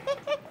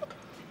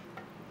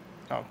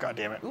 Oh, god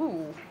damn it.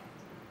 Ooh.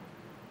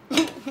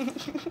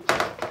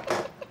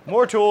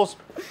 More tools.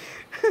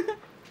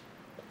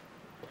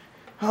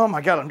 Oh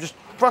my god, I'm just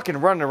fucking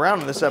running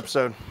around in this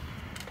episode.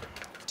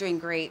 Doing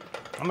great.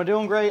 I'm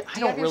doing great. I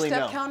don't really know.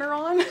 Do you have your step counter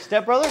on?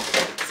 Step brother?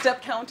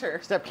 Step counter.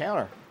 Step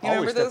counter. You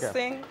Always remember step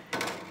those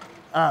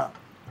counter. things?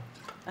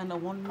 And a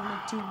 1 and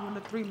a 2 and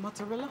a 3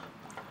 mozzarella.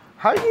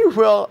 How do you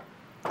feel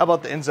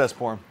about the incest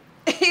porn?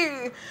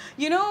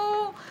 You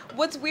know,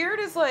 what's weird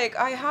is like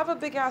I have a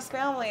big ass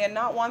family, and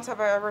not once have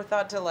I ever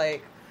thought to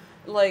like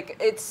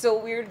it's so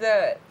weird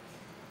that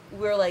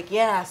we're like,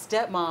 yeah,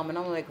 stepmom, and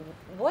I'm like,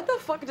 what the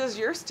fuck does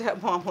your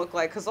stepmom look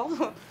like? Because all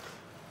the,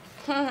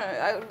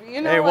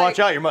 you know, Hey, like, watch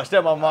out! Your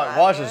stepmom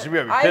watches.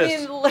 You're gonna be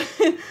pissed.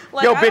 I mean,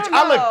 like, Yo, I bitch, don't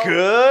I look know.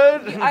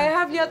 good. I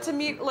have yet to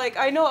meet, like,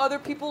 I know other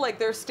people, like,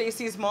 they're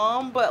Stacy's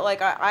mom, but,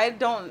 like, I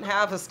don't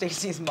have a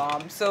Stacy's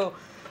mom. So,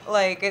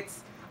 like,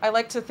 I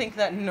like to think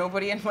that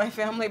nobody in my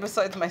family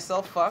besides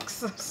myself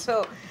fucks.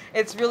 So,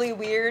 it's really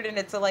weird, and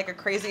it's, like, a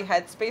crazy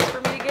headspace for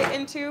me to get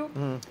into.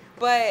 Mm-hmm.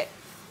 But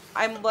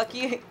I'm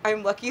lucky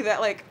that,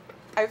 like,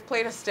 I've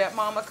played a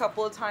stepmom a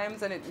couple of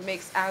times, and it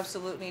makes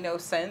absolutely no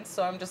sense.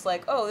 So I'm just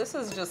like, oh, this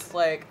is just,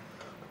 like,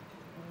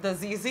 the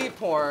ZZ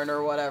porn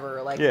or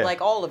whatever. Like, yeah.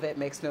 like all of it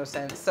makes no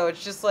sense. So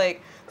it's just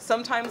like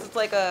sometimes it's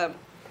like a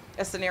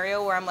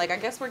scenario where I'm like, I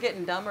guess we're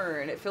getting dumber,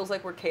 and it feels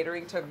like we're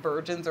catering to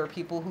virgins or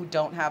people who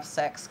don't have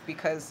sex,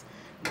 because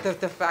the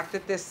fact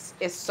that this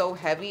is so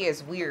heavy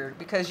is weird,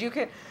 because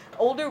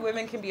older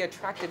women can be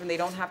attractive and they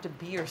don't have to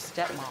be your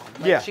stepmom.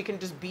 Like, yeah. she can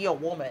just be a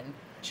woman.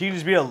 She can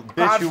just be a bitch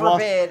God who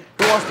forbid.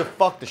 wants to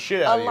fuck the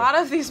shit out of you. A lot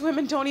of these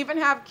women don't even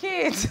have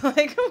kids.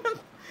 Like,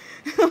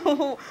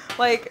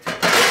 like,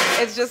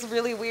 it's just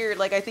really weird.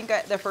 Like, I think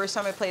the first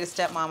time I played a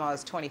stepmom, I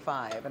was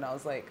 25, and I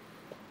was like,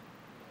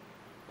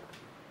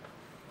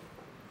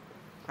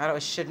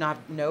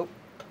 nope.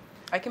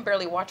 I can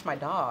barely watch my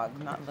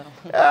dog, not little.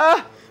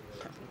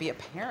 Be a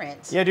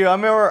parent. Yeah, dude, I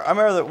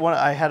remember that when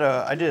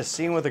I did a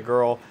scene with a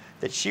girl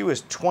that she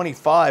was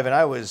 25 and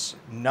I was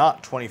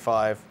not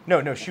 25.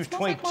 No, she was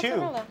 22.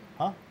 Like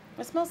huh?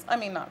 It smells, I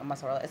mean, not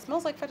mozzarella. It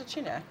smells like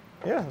fettuccine.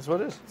 Yeah, that's what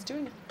it is. It's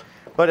doing it.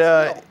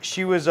 But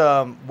she was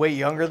way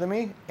younger than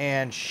me,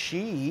 and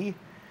she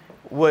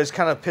was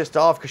kind of pissed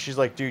off because she's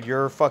like, dude,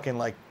 you're fucking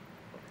like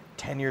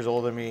 10 years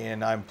older than me,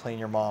 and I'm playing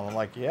your mom. I'm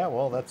like, yeah,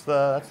 well, that's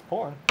the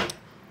porn.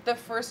 The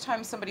first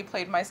time somebody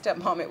played my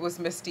stepmom, it was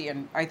Misty,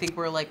 and I think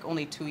we're like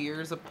only 2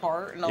 years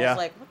apart, and I was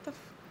like, what the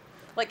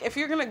like, if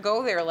you're gonna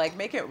go there, like,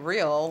 make it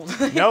real.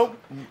 Nope.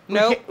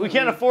 Nope. We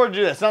can't afford to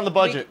do that. It's not in the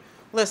budget.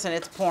 Listen,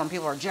 it's porn.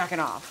 People are jacking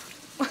off.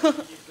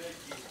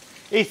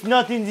 It's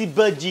not in the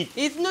budget.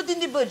 It's not in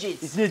the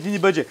budget. It's not in the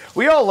budget.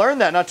 We all learned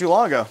that not too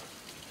long ago.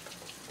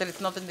 That it's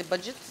not in the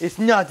budget? It's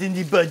not in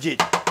the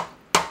budget.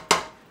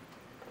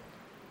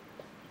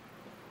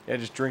 Yeah,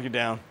 just drink it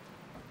down.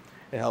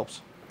 It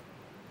helps.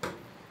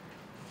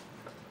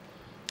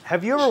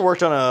 Have you ever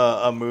worked on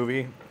a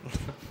movie?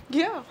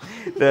 Yeah.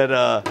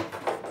 That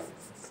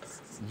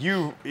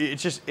it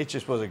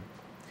just was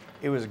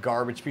a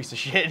garbage piece of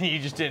shit, and you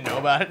just didn't know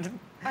about it.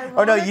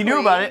 Or no, you knew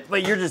about it,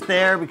 but you're just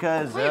there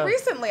because. Quite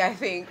recently, I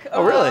think.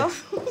 Oh, really?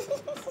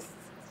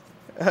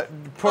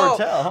 Poor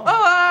tell.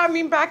 I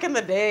mean, back in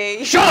the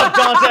day. Shut up,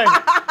 Dante.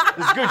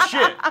 It's good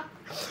shit.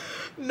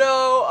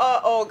 No.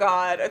 Oh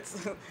God.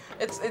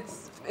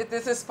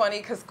 This is funny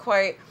because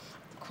quite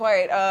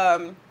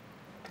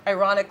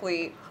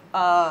ironically,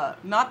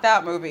 not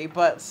that movie,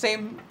 but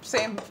same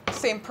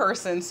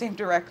person, same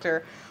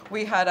director.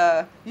 We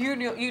had you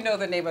know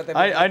the name of the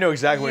movie. I know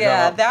exactly what you're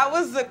Yeah, talking about. that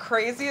was the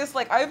craziest.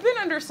 Like, I've been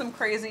under some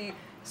crazy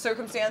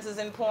circumstances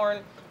in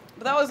porn,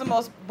 but that was the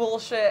most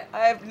bullshit.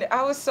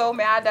 I was so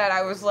mad that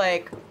I was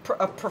like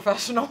a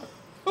professional,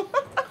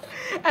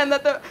 and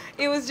that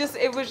it was just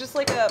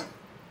like a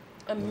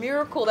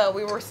miracle that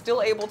we were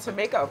still able to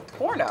make a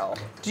porno.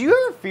 Do you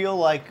ever feel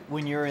like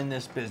when you're in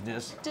this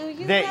business Do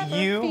you that ever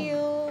you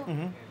feel?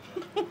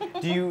 Mm-hmm.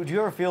 do you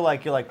ever feel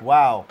like you're like,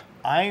 wow,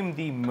 I'm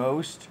the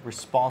most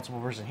responsible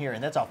person here,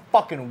 and that's a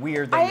fucking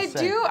weird thing to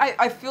say.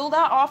 I feel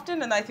that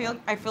often, and I feel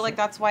like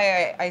that's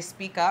why I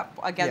speak up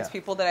against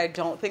people that I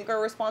don't think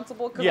are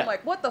responsible, because I'm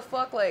like, what the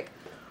fuck, like,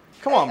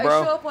 come on,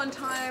 bro. I show up on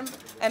time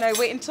and I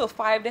wait until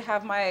 5 to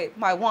have my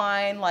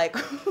wine. Like,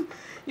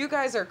 you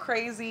guys are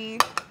crazy.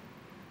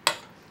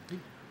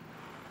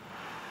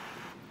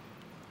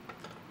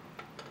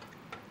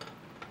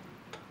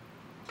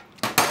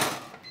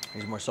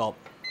 Needs more salt.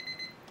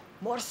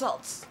 More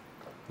salts.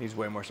 Needs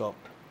way more salt.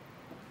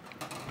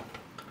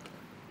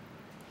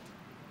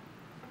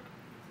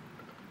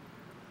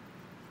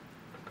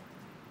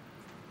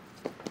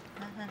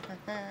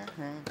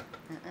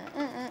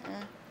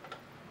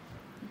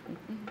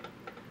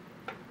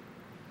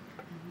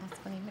 That's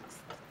when he mixed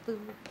the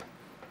food.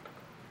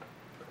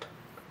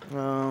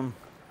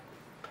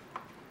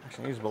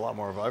 Actually, needs a lot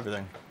more of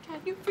everything.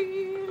 Can you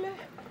feel it?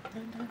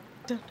 Dun, dun,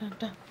 dun, dun,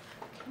 dun.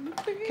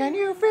 Can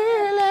you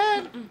feel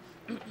it?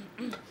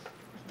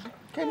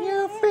 Can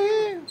you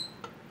feel?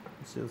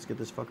 Let's see. Let's get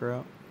this fucker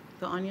out.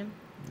 The onion.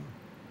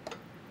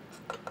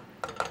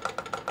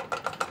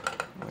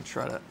 I'm gonna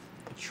try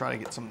to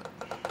get some.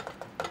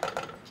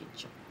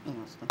 There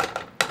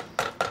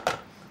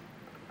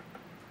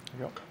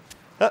you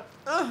go.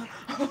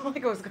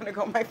 Like it was gonna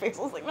go in my face.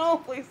 I was like, no,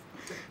 please.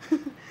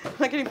 I'm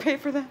not getting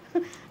paid for that.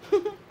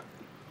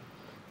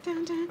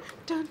 Dun, dun,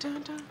 dun,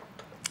 dun, dun.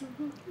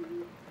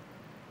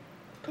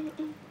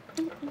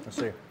 Let's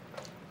see.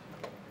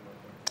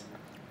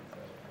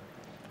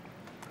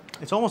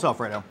 It's almost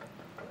Alfredo.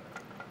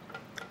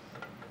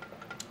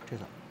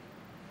 Taste it.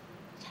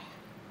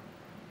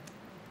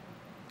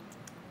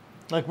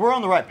 Like we're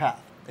on the right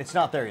path. It's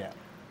not there yet.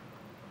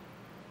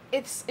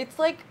 It's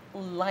like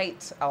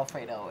light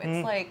Alfredo.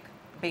 It's like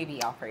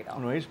baby Alfredo.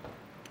 Anyways,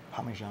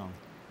 Parmesan.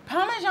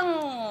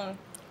 Parmesan.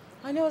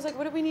 I know. I was like,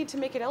 what do we need to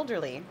make it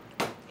elderly?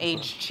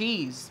 Aged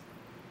cheese.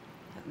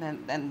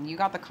 And then you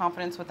got the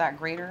confidence with that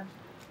grater,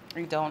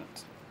 or you don't?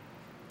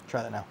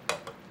 Try that now.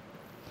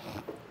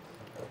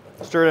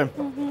 Stir it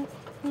in.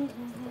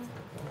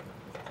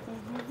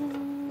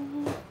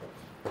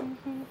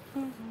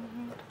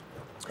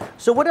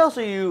 So what else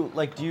are you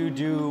like? Do you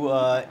do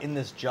in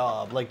this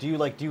job? Like, do you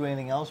do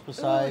anything else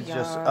besides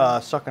just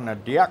sucking a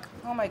dick?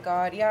 Oh my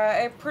God!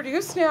 Yeah, I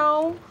produce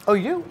now. Oh,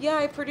 you? Yeah,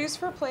 I produce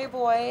for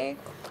Playboy.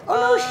 Oh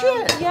no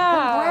shit!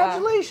 Yeah.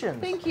 Congratulations.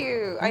 Thank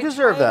you. You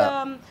deserve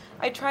that.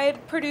 I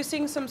tried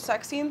producing some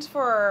sex scenes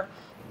for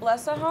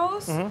Bless a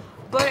House,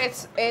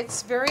 but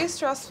it's very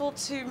stressful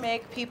to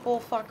make people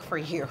fuck for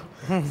you.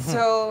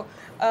 So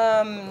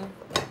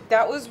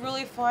that was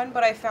really fun,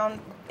 but I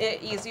found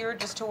it easier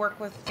just to work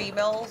with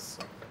females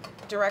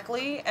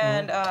directly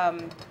and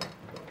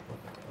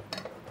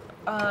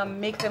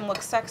make them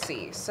look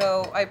sexy.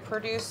 So I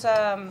produce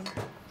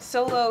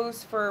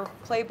solos for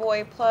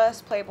Playboy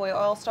Plus, Playboy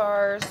All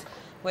Stars,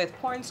 with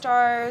porn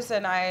stars,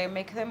 and I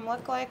make them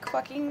look like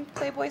fucking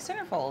Playboy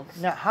centerfolds.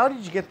 Now, how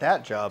did you get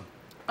that job?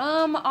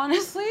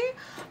 Honestly,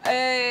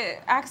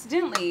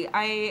 accidentally.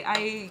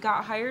 I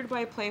got hired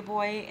by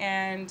Playboy,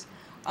 and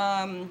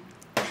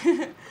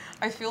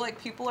I feel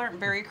like people aren't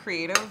very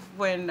creative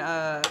when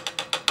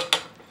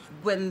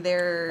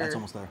they're. That's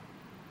almost there.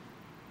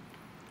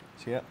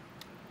 See it?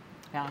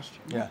 Yeah, that's true.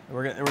 Yeah,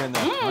 we're in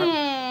there.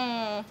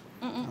 Right.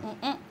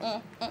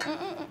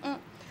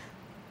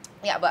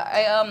 Yeah, but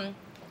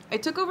I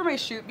took over my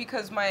shoot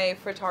because my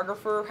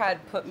photographer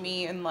had put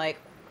me in like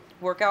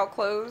workout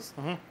clothes,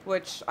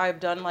 which I've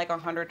done like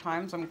 100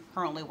 times. I'm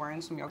currently wearing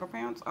some yoga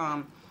pants.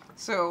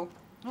 So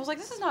I was like,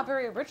 this is not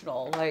very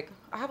original. Like,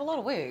 I have a lot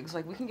of wigs.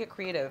 Like, we can get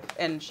creative.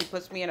 And she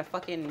puts me in a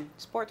fucking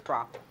sports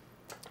bra.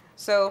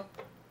 So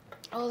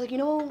I was like, you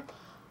know,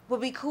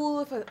 would be cool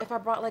if I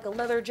brought like a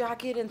leather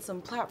jacket and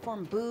some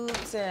platform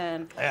boots.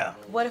 And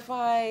what if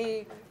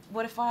I,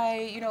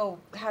 you know,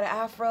 had an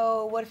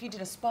afro? What if you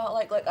did a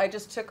spotlight? Like, I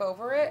just took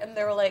over it, and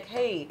they were like,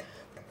 hey,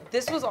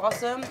 this was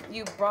awesome.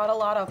 You brought a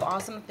lot of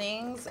awesome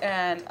things,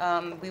 and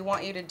we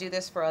want you to do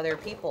this for other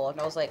people.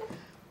 And I was like,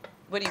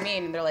 what do you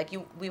mean? And they're like,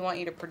 we want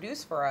you to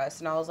produce for us.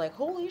 And I was like,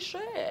 holy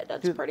shit,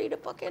 that's pretty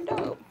fucking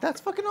dope. That's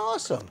fucking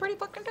awesome. Pretty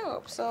fucking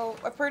dope. So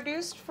I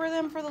produced for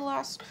them for the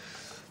last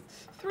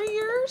 3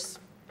 years.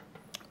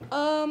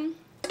 And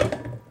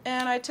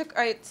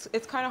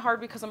it's kind of hard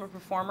because I'm a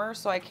performer,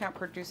 so I can't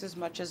produce as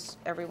much as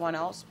everyone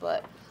else,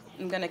 but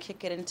I'm going to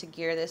kick it into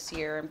gear this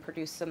year and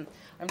produce some.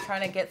 I'm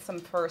trying to get some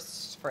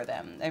firsts for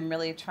them. I'm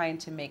really trying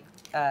to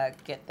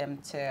get them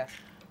to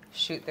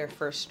shoot their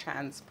first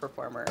trans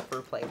performer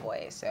for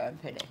Playboy, so I'm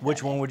pretty excited.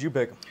 Which one would you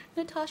pick?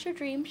 Natasha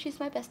Dream. She's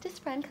my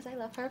bestest friend because I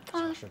love her.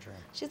 Natasha Dream.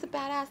 She's a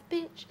badass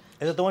bitch.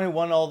 Is it the one who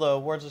won all the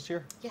awards this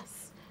year?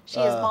 Yes. She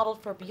has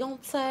modeled for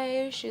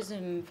Beyonce.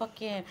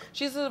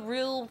 She's a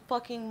real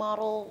fucking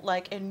model.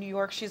 Like in New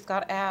York, she's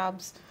got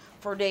abs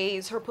for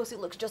days. Her pussy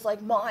looks just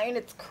like mine.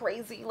 It's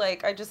crazy.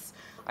 Like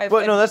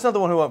But no, that's not the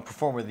one who won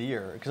Performer of the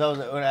Year. Because I was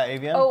at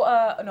AVN.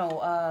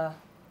 Oh,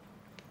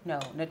 no.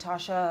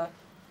 Natasha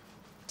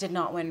did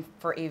not win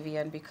for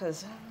AVN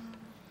because.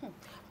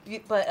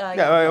 But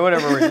yeah,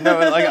 whatever. No,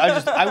 like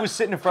I was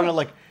sitting in front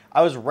of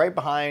I was right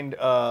behind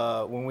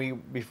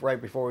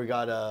right before we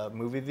got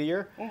Movie of the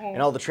Year,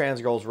 and all the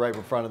trans girls right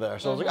in front of there.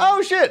 So I was like,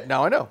 oh shit,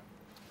 now I know.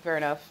 Fair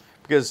enough.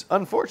 Because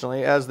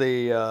unfortunately, as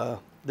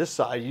this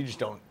side, you just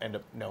don't end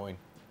up knowing.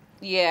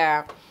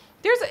 Yeah,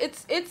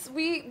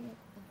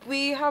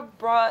 we have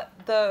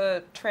brought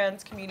the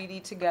trans community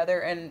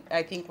together, and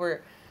I think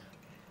we're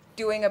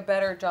doing a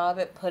better job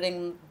at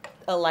putting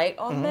a light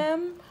on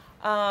them.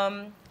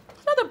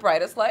 It's not the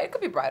brightest light. It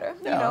could be brighter.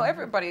 Yeah. You know,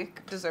 everybody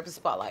deserves a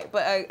spotlight.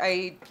 But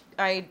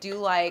I do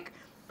like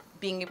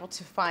being able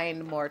to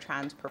find more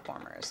trans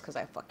performers because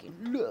I fucking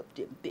love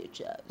them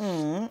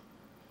bitches.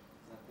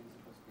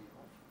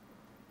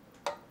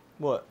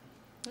 What?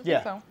 I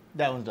Yeah, think so.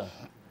 that one's done.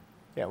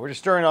 Yeah, we're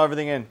just stirring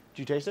everything in. Did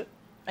you taste it?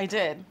 I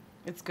did.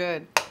 It's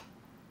good.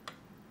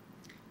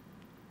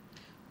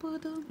 Wait.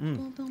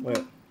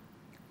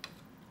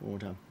 One more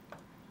time.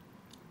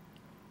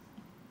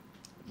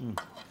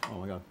 Oh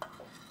my god.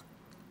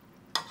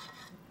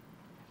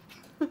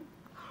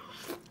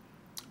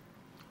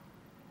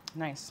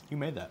 Nice. You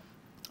made that.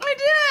 I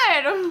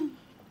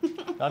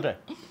did. Dante.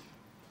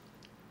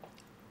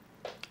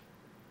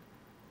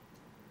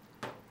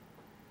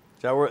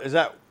 Is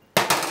that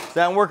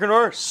in working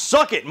order?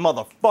 Suck it,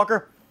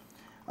 motherfucker.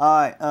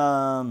 All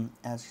right.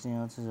 Add 16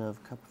 ounces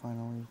of cup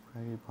finally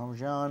grated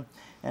Parmesan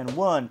and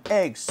 1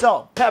 egg,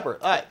 salt, pepper.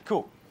 All right,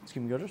 cool.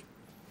 Excuse me, Gojos.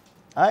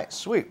 All right,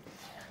 sweet.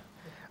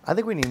 I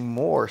think we need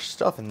more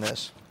stuff in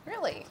this.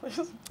 Really?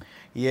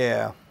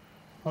 Yeah.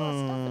 A lot of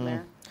stuff in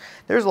there.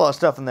 There's a lot of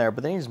stuff in there,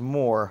 but there needs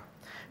more.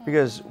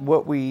 Because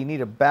what we need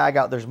to bag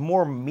out, there's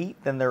more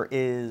meat than there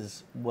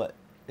is what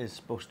is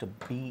supposed to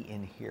be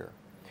in here.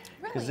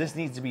 Because this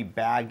needs to be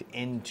bagged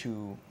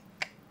into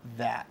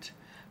that.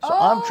 So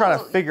I'm trying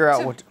to figure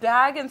out what to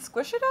bag and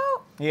squish it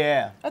out?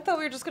 Yeah. I thought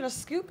we were just gonna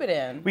scoop it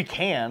in. We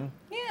can.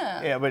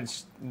 Yeah. Yeah, but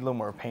it's a little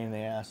more pain in the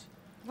ass.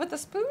 With a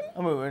spoon?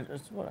 I mean,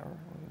 it's whatever.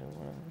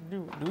 We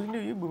can do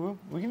you, boo-boo.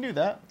 We can do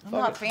that. I'm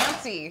not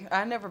fancy.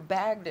 I never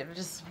bagged it.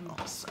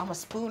 I'm a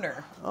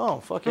spooner. Oh,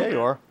 fuck yeah, you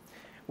are.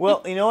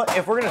 Well, you know what?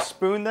 If we're going to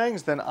spoon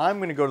things, then I'm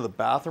going to go to the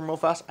bathroom real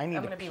fast. I need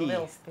to pee. I'm going to be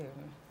Lil Spoon.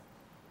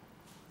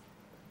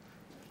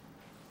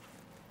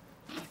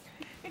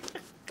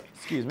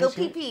 Excuse me. Go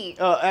pee-pee.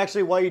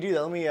 Actually, while you do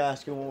that, let me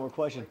ask you one more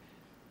question.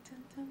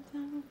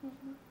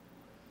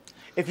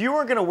 If you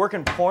weren't going to work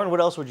in porn, what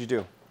else would you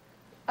do?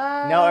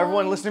 Now,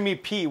 everyone, listen to me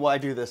pee while I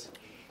do this.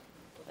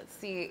 Let's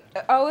see.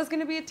 I was going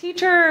to be a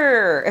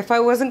teacher. If I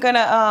wasn't going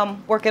to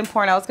work in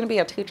porn, I was going to be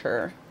a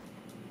teacher.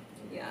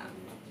 Yeah.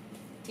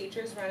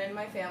 Teachers run in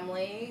my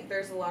family.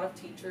 There's a lot of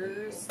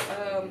teachers.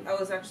 I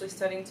was actually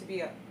studying to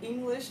be an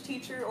English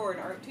teacher or an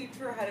art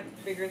teacher. I hadn't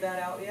figured that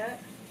out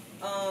yet.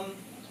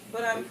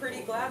 But I'm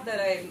pretty glad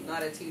that I'm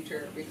not a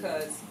teacher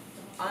because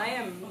I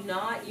am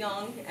not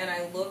young and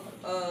I look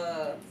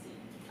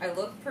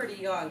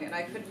pretty young, and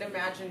I couldn't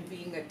imagine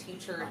being a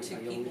teacher to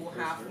people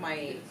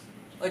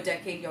a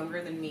decade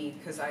younger than me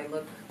because I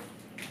look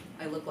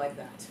like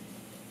that.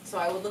 So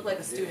I would look like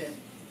a student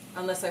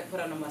unless I put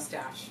on a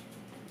mustache.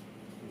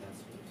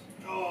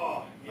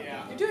 Oh,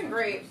 yeah. You're doing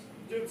great.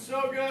 Doing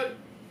so good.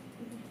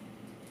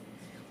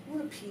 I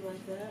want to pee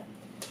like that.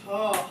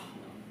 Oh.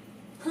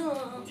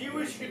 Do you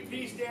wish you could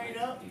pee standing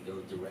up?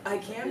 I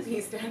can pee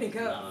standing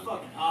up.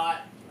 Fucking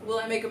hot. Will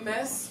I make a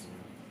mess?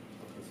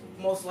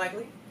 Most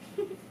likely.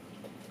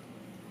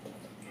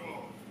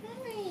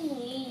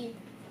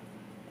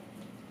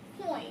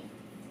 Point.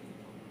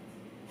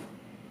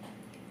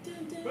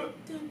 Dun, dun, dun,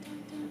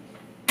 dun, dun.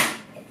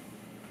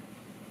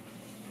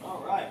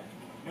 All right.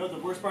 You know what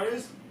the worst part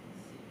is?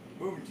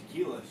 Moving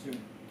tequila soon.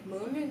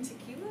 Moving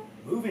tequila?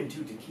 Moving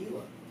to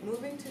tequila.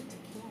 Moving to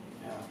tequila.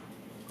 Yeah.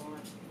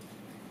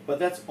 But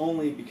that's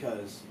only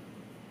because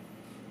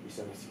we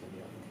said it's in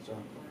the oven. So,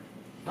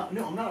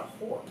 no, I'm not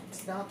a whore.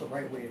 It's not the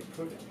right way to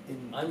put it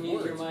in Unmute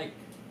words. your mic.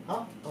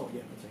 Huh? Oh,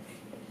 yeah, that's it.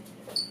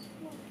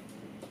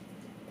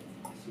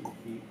 See your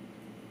feet.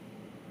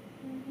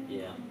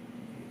 Yeah.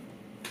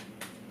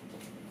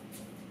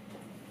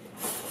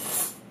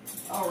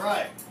 All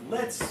right,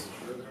 let's.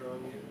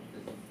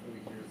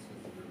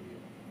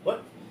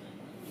 What?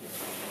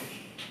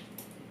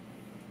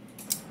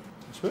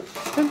 Spoon?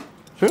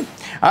 Spoon?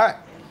 All right.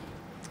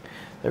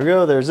 There we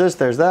go. There's this.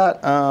 There's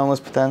that. Let's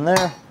put that in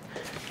there.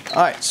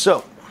 All right.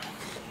 So.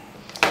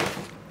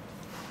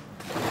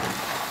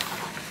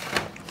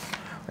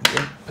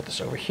 Put this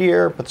over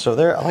here. Put this over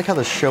there. I like how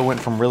the show went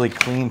from really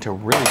clean to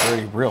really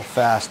dirty real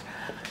fast.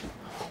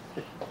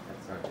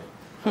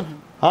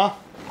 Huh?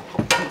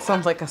 It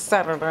sounds like a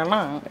Saturday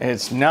night.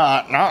 It's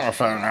not a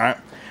Saturday night.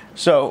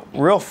 So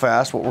real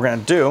fast, what we're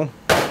gonna do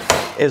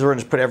is we're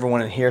gonna just put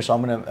everyone in here. So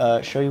I'm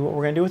gonna show you what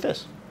we're gonna do with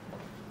this.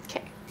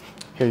 Okay.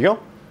 Here you go.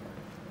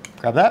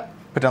 Grab that.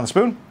 Put down the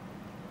spoon.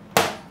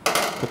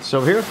 Put this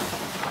over here.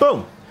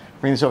 Boom.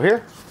 Bring this over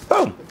here.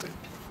 Boom.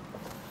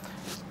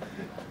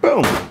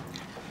 Boom.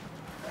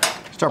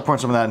 Start pouring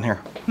some of that in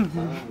here.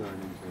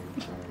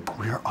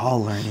 We are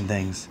all learning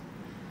things.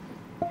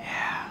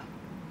 Yeah.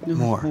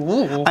 More.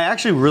 Ooh. I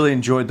actually really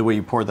enjoyed the way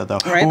you poured that, though.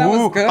 Right, that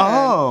was good.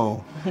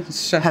 Oh.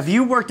 Have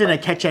you worked in a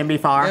kitchen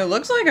before? It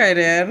looks like I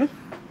did.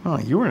 Oh,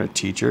 you weren't a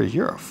teacher.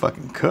 You're a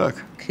fucking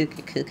cook.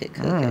 Cook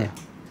it.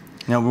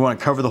 Now we want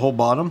to cover the whole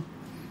bottom.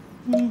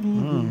 That's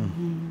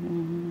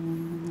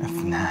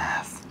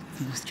nice.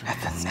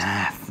 That's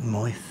nice.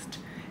 Moist.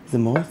 Is it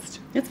moist?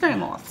 It's very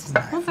moist.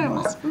 It's very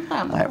moist. It's very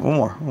All moist. right, one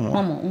more.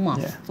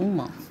 Yeah.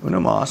 Uno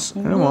mas.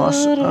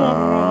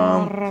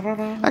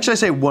 Actually, I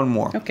say one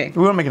more. Okay.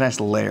 We want to make a nice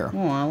layer.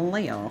 Oh,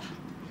 Leo.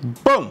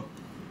 Boom.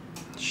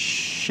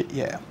 Shit,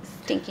 yeah.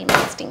 Stinky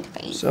stink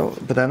face. So,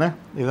 put that in there.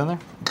 Leave that in there.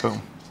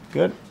 Boom.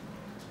 Good.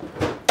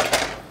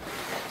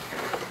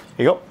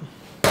 Here you go.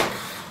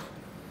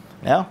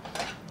 Now.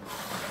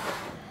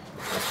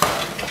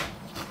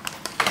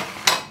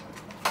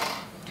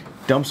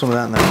 Dump some of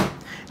that in there.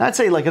 And I'd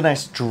say like a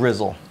nice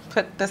drizzle.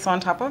 Put this on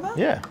top of it?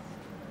 Yeah.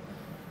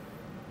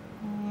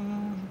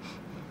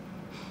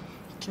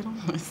 Get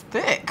on, it's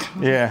thick.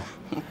 Yeah.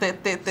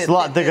 It's a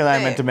lot thicker than I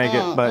meant to make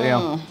it, but you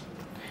know.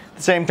 At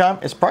the same time,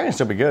 it's probably gonna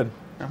still be good.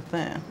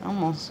 I'm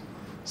almost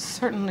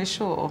certainly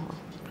sure.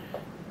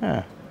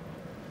 Yeah.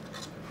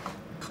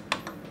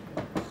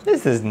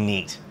 This is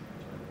neat.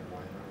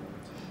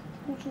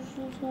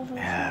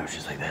 Yeah, it was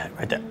just like that,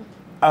 right there.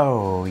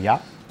 Oh,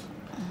 yeah.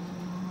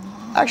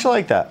 I actually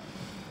like that.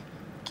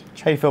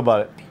 How do you feel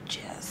about it?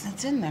 Bitches,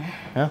 it's in there.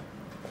 Yeah.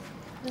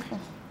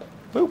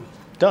 Boop.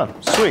 Done.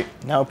 Sweet.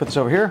 Now we'll put this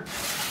over here.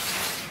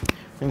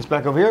 Bring this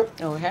back over here.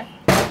 Okay.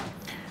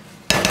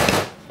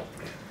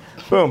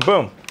 Boom,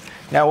 boom.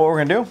 Now what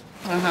we're gonna do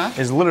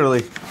is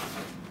literally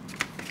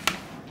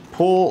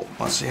pull,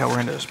 let's see how we're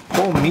gonna do this.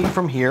 Pull meat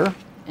from here,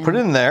 put it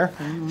in there,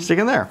 stick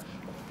it in there.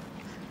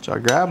 So I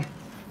grab.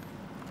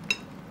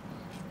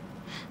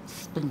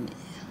 Spoon it.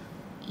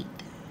 Eat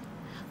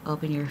that.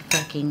 Open your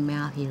fucking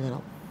mouth, you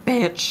little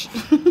bitch.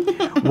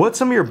 What's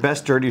some of your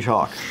best dirty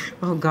talk?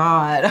 Oh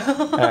God.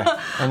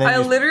 And then I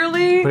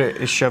literally put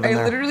it, shove it in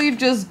there. literally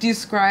just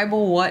describe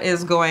what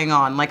is going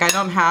on. Like I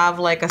don't have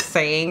like a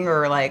saying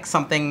or like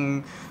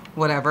something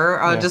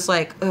whatever. I was just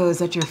like, oh, is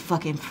that your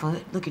fucking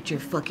foot? Look at your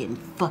fucking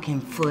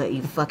foot,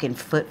 you fucking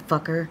foot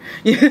fucker.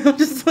 You know,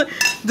 just like,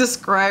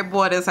 describe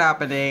what is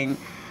happening.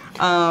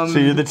 So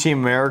you're the Team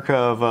America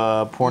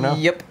of porno?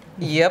 Yep.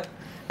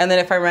 And then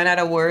if I run out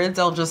of words,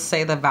 I'll just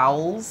say the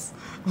vowels.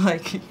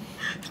 Like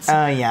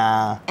Oh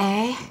yeah.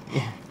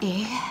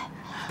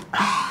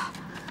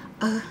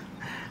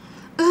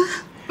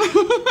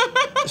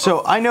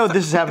 So I know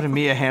this has happened to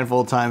me a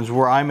handful of times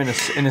where I'm in a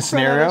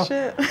scenario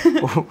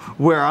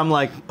where I'm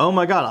like, oh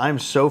my God, I'm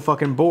so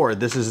fucking bored.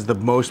 This is the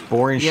most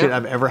boring shit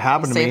I've ever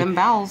happened to me. Say them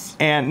vowels.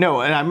 And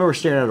I remember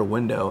staring out a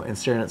window and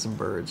staring at some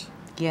birds.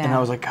 Yeah. And I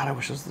was like, God, I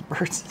wish those were the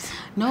birds.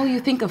 No,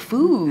 you think of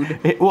food.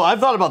 Well, I've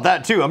thought about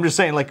that too. I'm just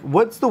saying, like,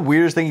 what's the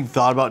weirdest thing you've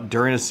thought about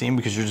during a scene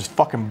because you're just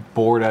fucking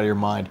bored out of your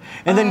mind?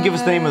 And then give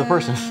us the name of the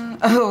person.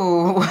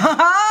 Oh.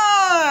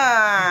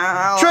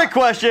 Trick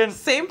question.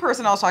 Same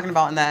person I was talking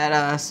about in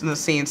that in the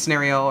scene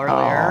scenario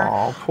earlier.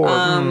 Oh, poor.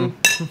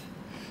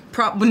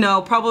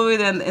 No, probably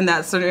then in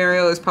that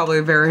scenario is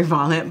probably very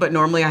violent. But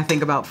normally I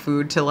think about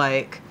food to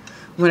like,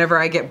 whenever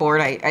I get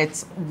bored,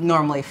 it's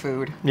normally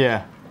food.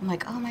 Yeah. I'm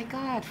like, oh my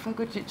God,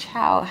 Fogo de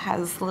Chao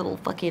has little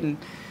fucking,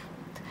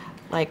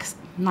 like,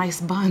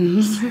 nice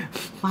buns.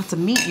 Lots of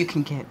meat you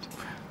can get.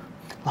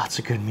 Lots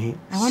of good meat.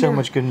 So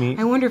much good meat.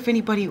 I wonder if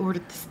anybody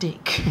ordered the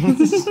steak.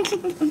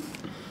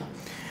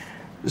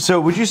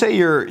 So would you say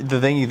the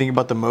thing you think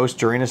about the most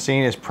during a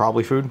scene is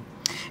probably food?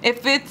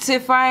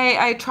 If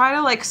I try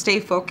to like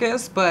stay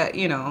focused, but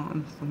you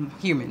know, I'm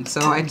human,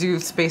 so I do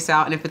space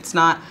out, and if it's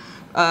not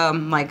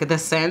like the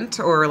scent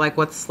or like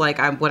what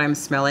I'm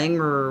smelling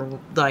or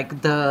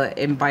like the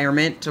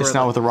environment or it's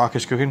not what the Rock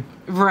is cooking?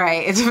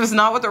 Right. If it's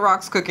not what the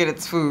Rock's cooking,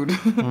 it's food.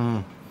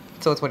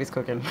 So it's what he's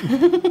cooking.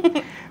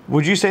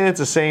 Would you say that's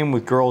the same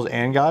with girls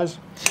and guys?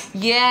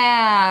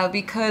 Yeah,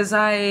 because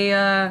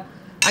I'm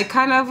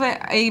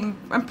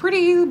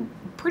pretty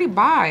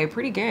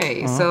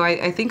gay. So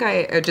I think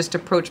I just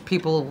approach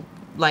people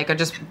like I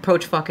just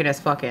approach fucking as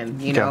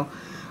fucking, you know.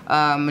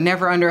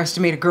 Never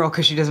underestimate a girl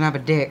because she doesn't have a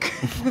dick.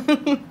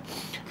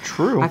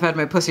 True. I've had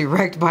my pussy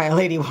wrecked by a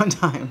lady one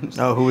time.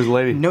 Oh, who was the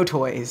lady? No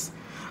toys.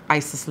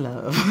 Isis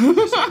Love. I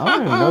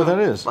don't even know who that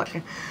is.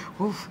 Fucking,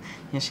 oof.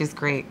 Yeah, she's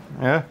great.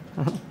 Yeah?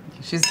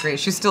 She's great.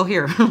 She's still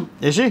here.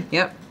 Is she?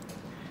 Yep.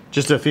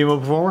 Just a female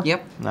performer?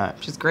 Yep. Nah.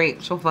 She's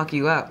great. She'll fuck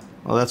you up.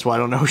 Well, that's why I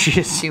don't know who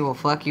she is. She will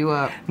fuck you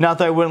up. Not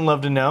that I wouldn't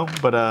love to know,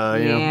 but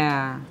you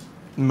yeah.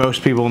 know,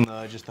 most people in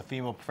just the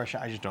female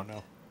profession, I just don't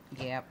know.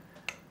 Yep.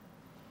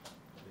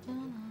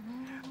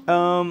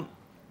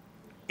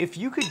 If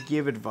you could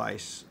give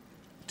advice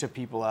to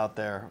people out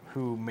there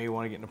who may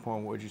want to get into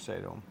porn, what would you say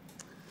to them?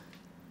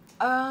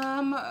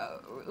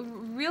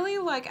 Really,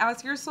 like,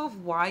 ask yourself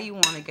why you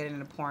want to get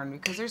into porn,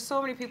 because there's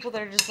so many people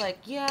that are just like,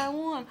 yeah, I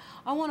want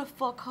to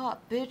fuck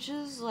hot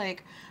bitches.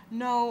 Like,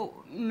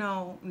 no,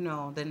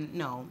 then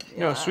no.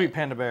 No, sweet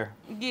panda bear.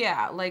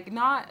 Yeah, like,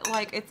 not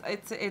like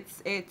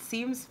it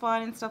seems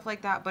fun and stuff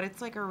like that, but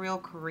it's like a real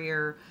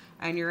career,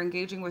 and you're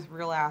engaging with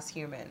real ass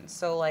humans.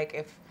 So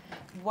like,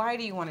 why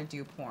do you want to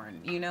do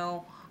porn? You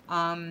know,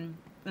 and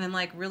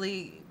like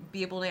really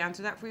be able to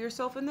answer that for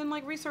yourself, and then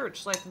like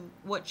research like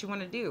what you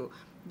want to do,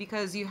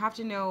 because you have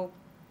to know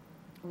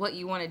what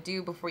you want to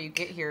do before you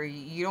get here.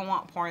 You don't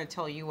want porn to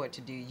tell you what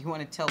to do. You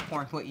want to tell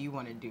porn what you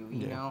want to do.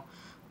 You know,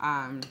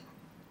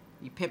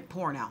 you pimp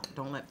porn out.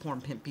 Don't let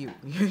porn pimp you.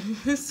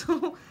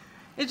 So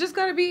it's just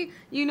got to be,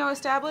 you know,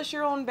 establish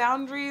your own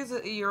boundaries,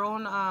 your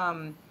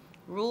own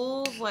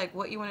rules, like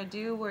what you want to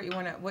do,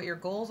 what your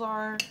goals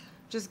are.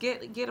 Just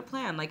get a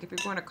plan. Like if you're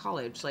going to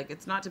college, like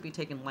it's not to be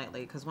taken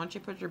lightly, because once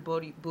you put your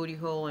booty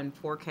hole in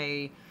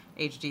 4K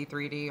HD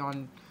 3D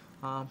on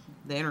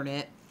the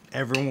internet,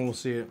 everyone will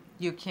see it.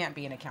 You can't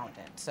be an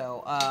accountant.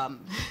 So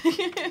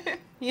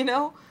you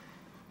know,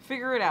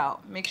 figure it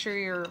out. Make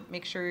sure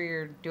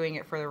you're doing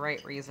it for the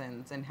right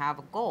reasons, and have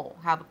a goal,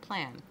 have a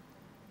plan.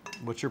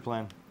 What's your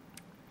plan?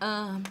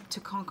 To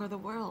conquer the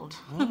world.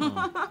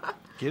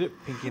 Get it,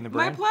 Pinky in the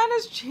brain. My plan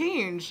has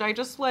changed. I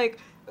just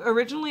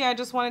originally I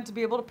just wanted to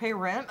be able to pay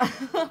rent.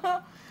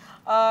 Now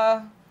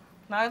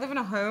I live in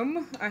a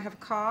home. I have a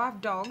car, I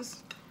have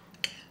dogs.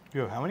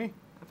 You have how many?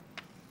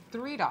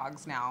 3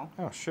 dogs now.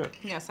 Oh, shit.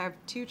 Yes, I have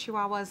 2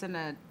 Chihuahuas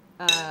and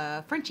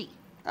a Frenchie.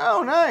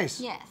 Oh,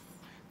 nice. Yes.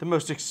 The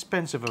most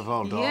expensive of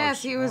all dogs.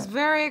 Yes, he was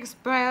very.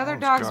 My other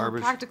That's dogs garbage.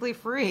 were practically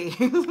free.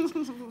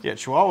 Yeah,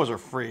 Chihuahuas are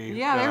free.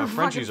 Yeah, they were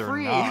Frenchies fucking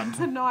free. are I not.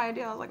 had no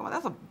idea. I was like,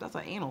 well, that's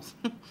an anal.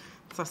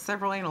 It's a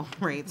several anal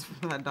rates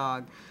for that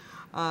dog.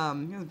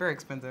 He was very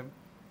expensive.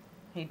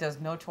 He does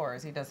no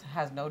chores. He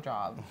has no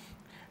job.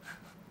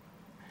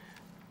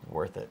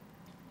 Worth it.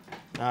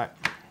 All right,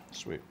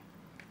 sweet.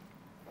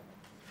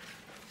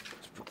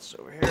 Let's put this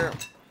over here.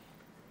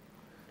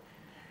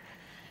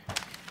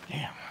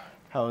 Damn,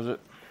 how is it?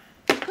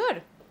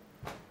 Good.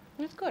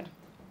 It's good.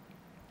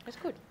 It's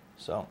good.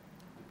 So,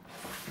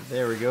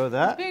 there we go.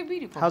 That. It's very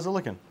beautiful. How's it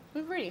looking?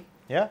 It's pretty.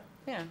 Yeah.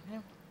 Yeah.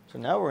 So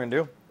now what we're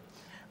gonna do.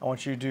 I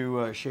want you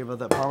to shave out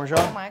that Parmesan.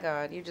 Oh my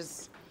God! You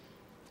just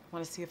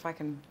want to see if I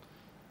can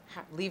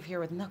leave here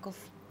with knuckles.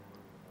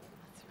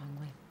 That's the wrong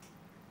way.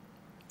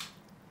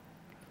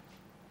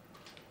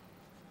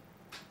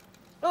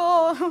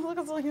 Oh, look,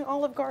 it's like an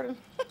Olive Garden.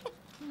 How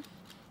you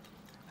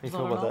Is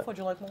feel that about enough? that? Would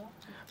you like more?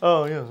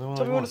 Oh yes.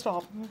 Tell me when to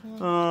stop.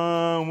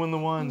 When the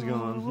wine's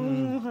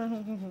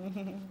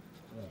gone.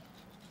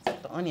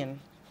 The onion.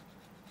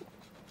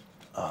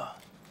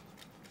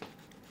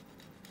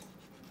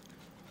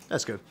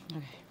 That's good.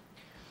 Okay.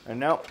 And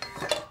now,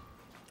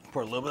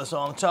 pour a little bit of this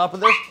on the top of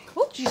this.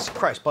 Oh, Jesus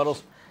Christ,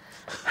 Puddles.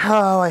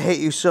 Oh, I hate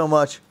you so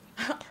much.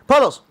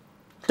 Puddles,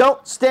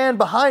 don't stand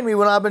behind me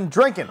when I've been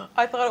drinking.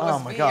 I thought it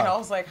was Oh, my me, God. and I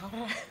was like, how did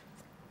I?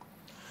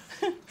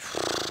 All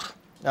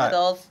right,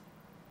 Puddles.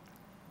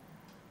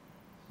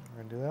 we're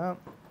going to do that.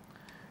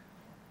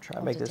 Try to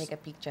I make want to this. take a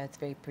picture. It's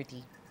very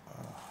pretty.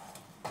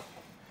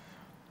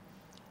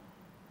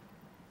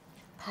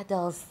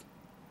 Puddles.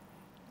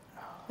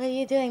 What are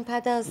you doing,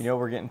 Puddles? You know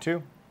what we're getting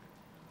to?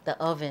 The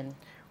oven.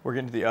 We're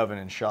getting to the oven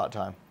in shot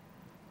time.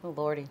 Oh,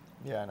 Lordy.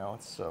 Yeah, I know.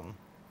 It's going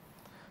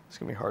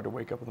to be hard to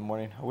wake up in the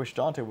morning. I wish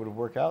Dante would have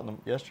worked out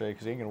yesterday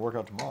because he ain't going to work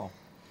out tomorrow.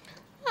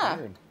 Huh.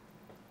 Weird.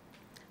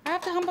 I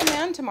have to hump a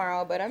man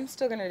tomorrow, but I'm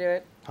still going to do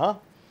it. Huh?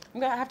 I'm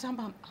going to have to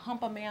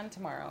hump a man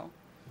tomorrow.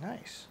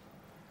 Nice.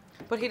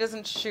 But he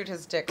doesn't shoot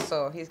his dick,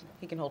 so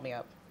he can hold me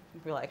up.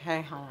 Be like,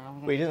 hey,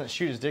 Wait, he doesn't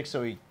shoot his dick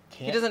so he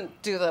can't? He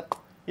doesn't do the...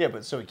 Yeah,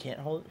 but so he can't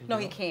hold it? No,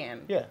 he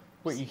can. Yeah.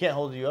 Wait, you can't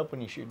hold you up when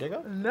you shoot dick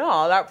up?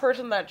 No, that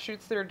person that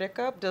shoots their dick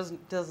up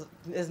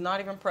is not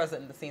even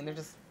present in the scene. They're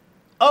just...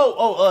 I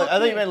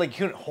thought you meant like he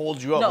couldn't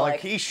hold you up. No, like,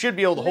 like, he should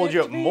be able to hold you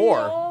up Lift me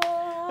more.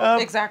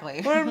 up.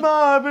 Exactly. When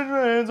my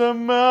rains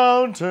on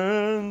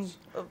mountains,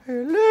 he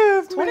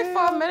lift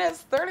 25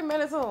 minutes, 30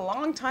 minutes is a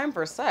long time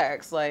for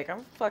sex. Like,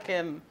 I'm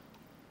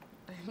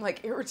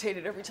like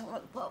irritated every time I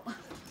pop.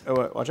 Oh,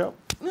 wait, watch out.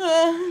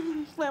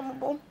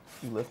 Flammable.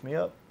 You lift me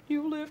up.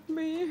 You lift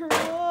me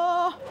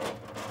up.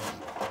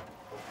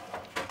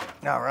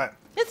 All right.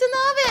 It's in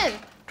the oven.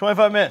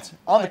 25 minutes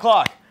on the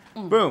clock.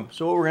 Boom.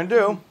 So what we're going to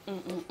do.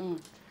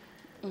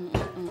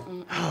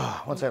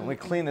 One second. Let me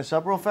clean this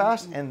up real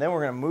fast, and then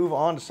we're going to move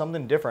on to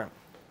something different.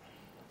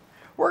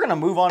 We're going to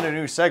move on to a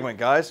new segment,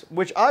 guys,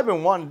 which I've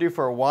been wanting to do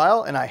for a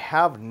while, and I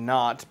have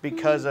not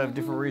because of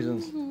different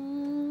reasons.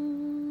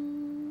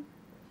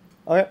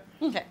 Okay.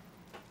 Okay.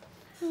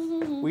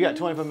 We got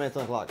 25 minutes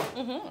on the clock.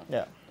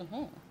 Yeah.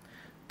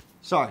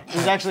 Sorry. It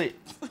was actually...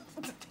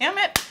 Damn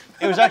it.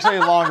 It was actually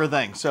a longer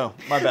thing, so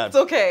my bad. It's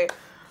okay.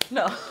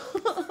 No.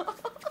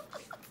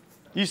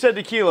 You said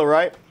tequila,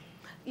 right?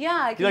 Yeah,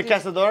 I can You like do...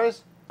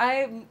 Cazadores?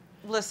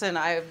 Listen,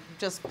 I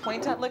just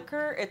point at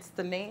liquor. It's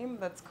the name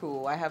that's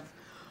cool. I'm not.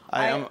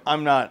 I don't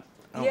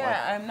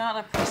I'm not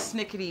a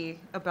persnickety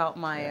about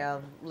my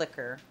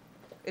liquor.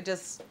 It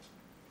just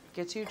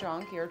gets you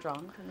drunk. You're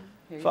drunk. And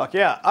here you Fuck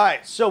yeah. All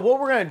right, so what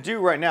we're going to do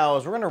right now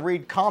is we're going to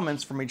read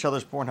comments from each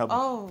other's Pornhub.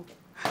 Oh.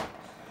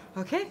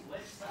 Okay.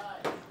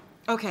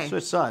 Okay.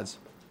 Switch sides.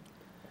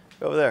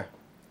 Go over there.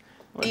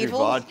 I'm going to do Evil?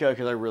 vodka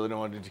because I really don't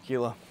want to do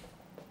tequila.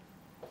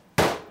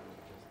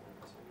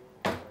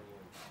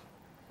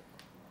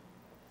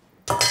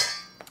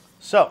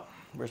 So,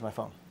 where's my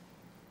phone?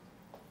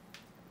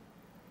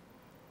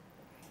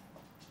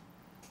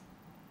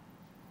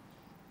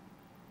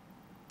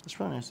 It's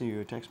really nice that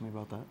you text me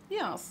about that.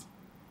 Yes.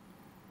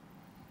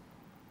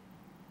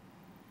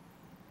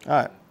 All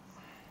right.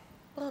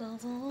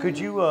 Could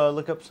you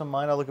look up some of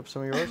mine? I'll look up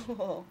some of yours.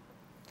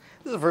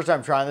 This is the first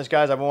time trying this,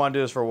 guys. I've been wanting to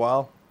do this for a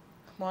while.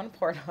 I'm on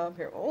Pornhub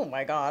here. Oh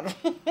my God.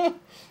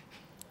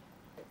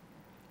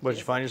 What, did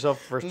you find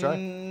yourself first try?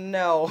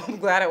 No, I'm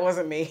glad it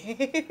wasn't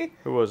me.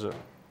 Who was it?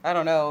 I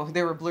don't know.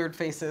 They were blurred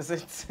faces.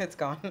 It's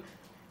gone.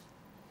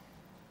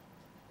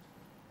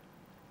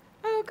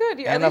 Oh, good.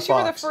 At Anna least you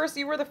were the Foxx. first.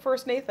 You were the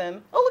first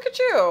Nathan. Oh, look at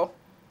you.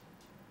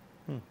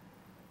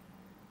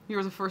 You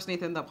were the first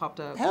Nathan that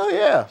popped up. Hell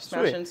yeah.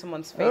 Smash Sweet. in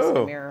someone's face in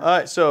the Oh. mirror. All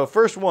right, so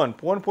first one,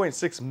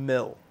 1.6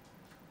 mil.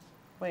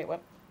 Wait,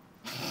 what?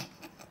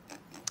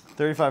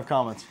 35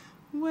 comments.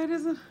 What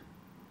is it?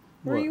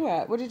 Where What? are you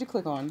at? What did you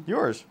click on?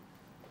 Yours.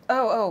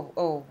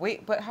 Oh,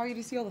 wait, but how do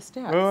you see all the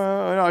stats?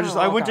 No,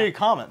 I went to okay. your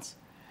comments.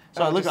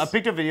 So Oh, I just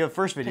picked a video,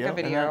 first video. a and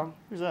then- video.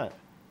 who's that?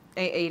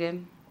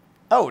 Aiden.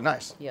 Oh,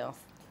 nice. Yes.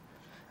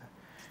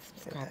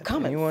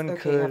 Comments. Anyone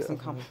okay, could. have some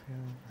comments.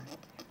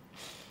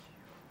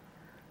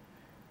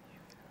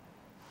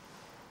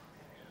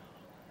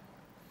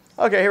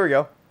 Okay, here we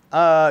go. Do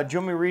you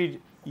want me to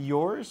read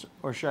yours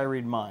or should I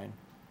read mine?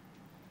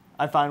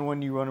 I find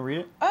one. You want to read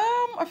it?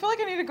 I feel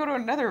like I need to go to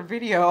another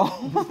video.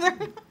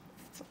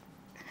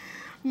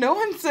 No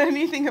one said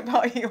anything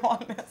about you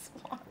on this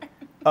one.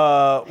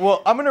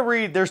 Well, I'm gonna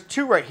read. There's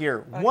two right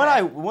here.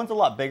 Okay. One's a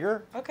lot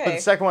bigger. Okay. But the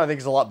second one I think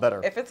is a lot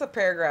better. If it's a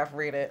paragraph,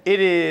 read it. It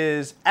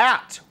is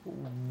at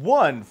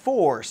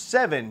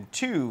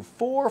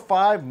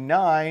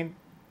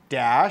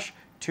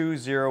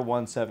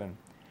 1472459-2017.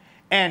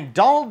 And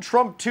Donald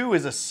Trump 2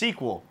 is a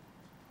sequel.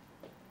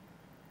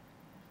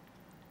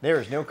 There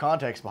is no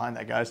context behind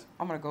that, guys.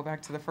 I'm gonna go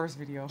back to the first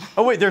video.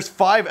 Oh wait, there's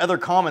 5 other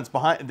comments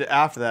behind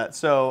after that,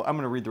 so I'm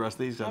gonna read the rest of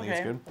these. I think it's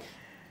Okay. good.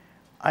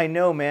 I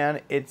know,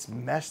 man, it's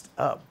messed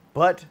up,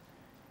 but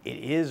it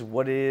is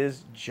what it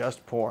is.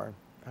 Just porn.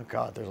 Oh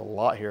God, there's a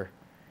lot here.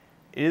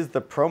 It is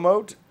the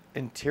promote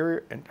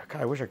interior, and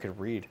God, I wish I could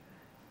read.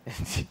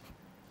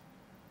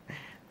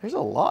 There's a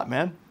lot,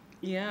 man.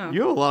 Yeah.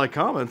 You have a lot of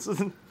comments.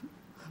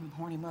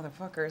 Horny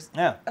motherfuckers.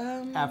 Yeah.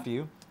 Um, After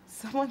you.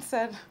 Someone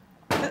said.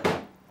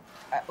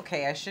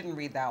 Okay, I shouldn't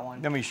read that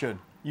one. No, you should.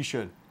 You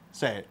should.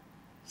 Say it.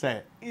 Say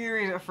it. You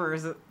read it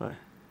first. What?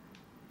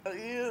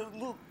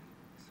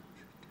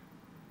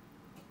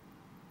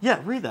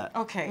 Yeah, read that.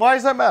 Okay. Why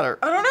does that matter?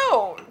 I don't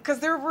know, because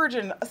they're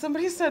virgin.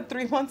 Somebody said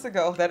 3 months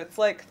ago that it's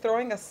like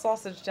throwing a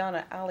sausage down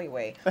an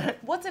alleyway.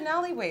 What's an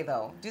alleyway,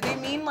 though? Do they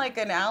mean like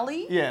an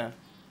alley? Yeah.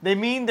 They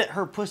mean that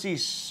her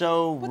pussy's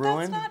so But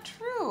ruined. that's not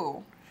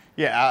true.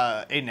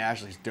 Yeah, Aiden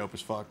Ashley's dope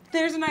as fuck.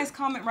 There's a nice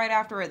comment right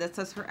after it that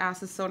says her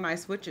ass is so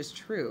nice, which is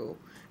true.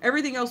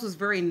 Everything else was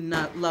very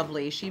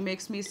lovely. She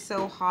makes me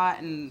so hot,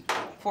 and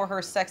for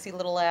her sexy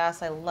little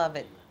ass, I love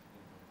it.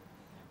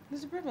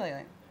 This is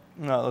brilliant.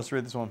 No, let's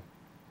read this one.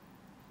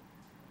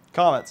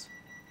 Comments.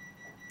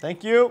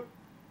 Thank you.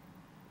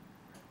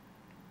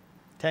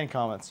 10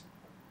 comments.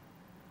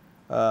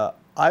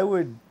 I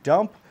would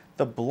dump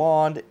the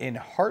blonde in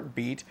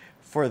heartbeat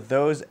for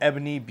those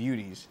ebony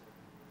beauties.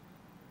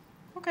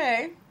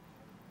 Okay.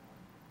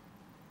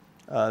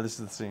 This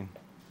is the scene.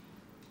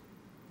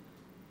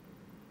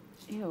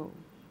 Ew.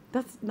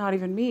 That's not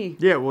even me.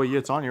 Yeah, well, yeah,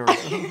 it's on yours.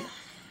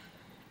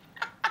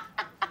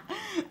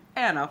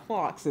 Anna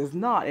Foxx is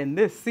not in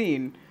this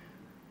scene.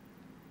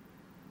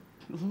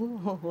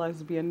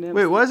 Lesbian nymph.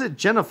 Wait, why is it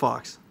Jenna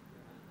Fox?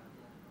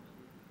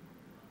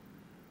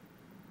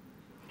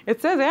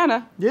 It says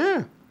Anna.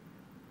 Yeah.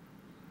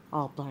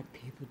 All black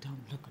people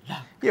don't look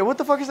alike. Yeah, what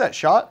the fuck is that?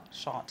 Shot?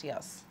 Shot,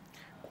 yes.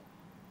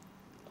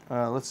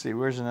 Let's see.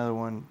 Where's another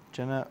one?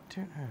 Jenna.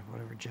 Dude,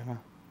 whatever, Jenna.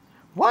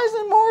 Why is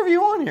there more of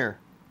you on here?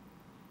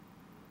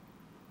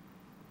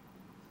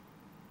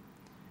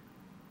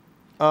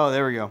 Oh,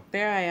 there we go.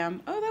 There I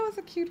am. Oh, that was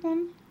a cute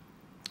one.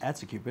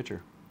 That's a cute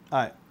picture. All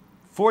right.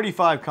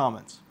 45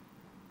 comments.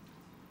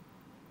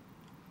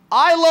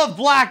 I love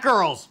black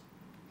girls.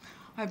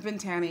 I've been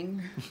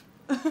tanning.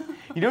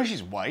 You know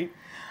she's white.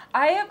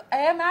 I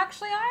am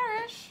actually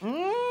Irish.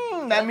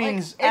 That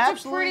means it's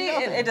absolutely a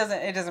pretty.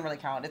 nothing. It doesn't really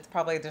count. It's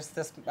probably just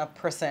this a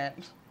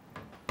percent.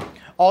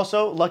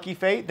 Also, Lucky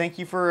Fate, thank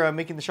you for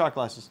making the shot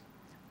glasses.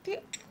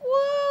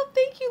 Well,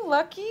 thank you,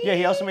 Lucky. Yeah,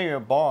 he also made me a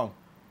bong.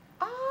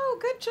 Oh,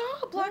 good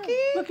job, Lucky.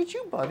 Look at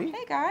you, buddy.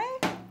 Hey, guy.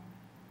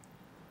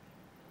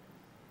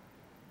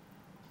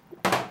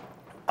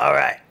 All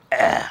right.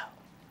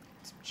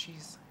 Some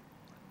cheese.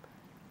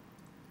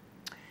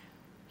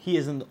 He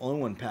isn't the only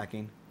one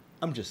packing.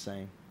 I'm just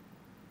saying.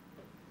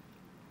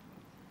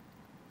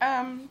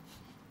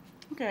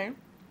 Okay.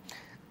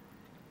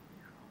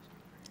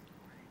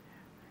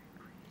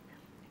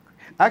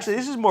 Actually,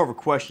 this is more of a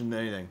question than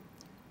anything.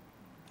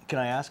 Can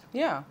I ask?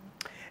 Yeah.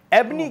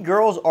 Ebony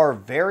girls are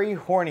very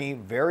horny,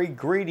 very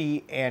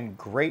greedy, and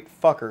great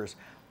fuckers.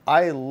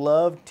 I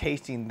love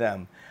tasting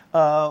them.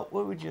 What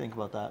would you think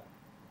about that?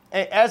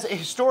 As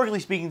historically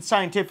speaking,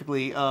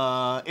 scientifically,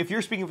 if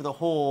you're speaking for the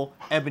whole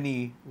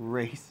ebony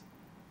race.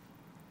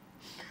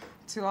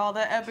 To all the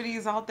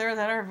ebonies out there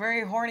that are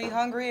very horny,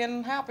 hungry,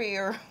 and happy,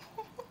 or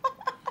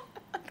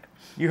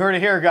You heard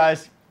it here,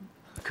 guys.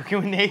 Cooking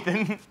with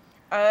Nathan.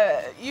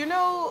 you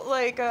know,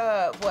 like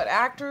what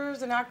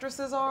actors and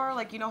actresses are,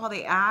 like you know how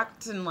they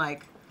act and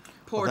like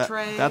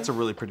portray. That's a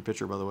really pretty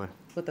picture, by the way.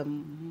 with the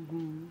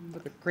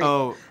great.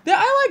 Oh. Yeah,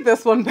 I like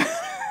this one.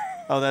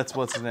 Oh, that's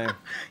what's his name?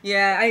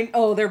 Yeah,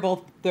 they're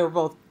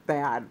both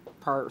bad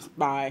parts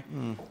by.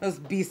 That was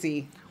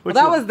BC. Which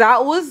Well, one?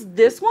 that was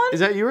this one. Is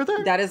that you right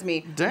there? That is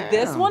me. Damn.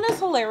 This one is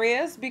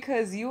hilarious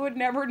because you would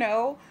never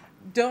know.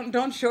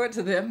 Don't show it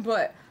to them,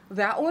 but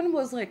that one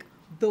was like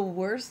the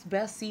worst,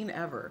 best scene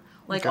ever.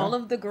 Like Okay. all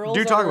of the girls.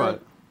 Do talk are- about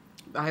it.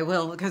 I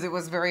will because it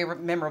was very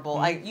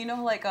memorable. You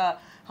know, like how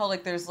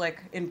like there's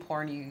like in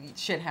porn,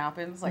 shit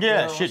happens. Like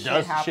Yeah, literal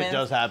shit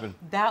does happen.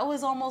 That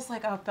was almost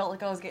like I felt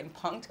like I was getting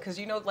punked because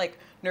you know, like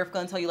Nerf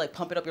guns, how you like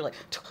pump it up, you're like.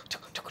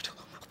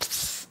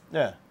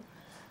 Yeah.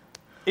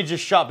 It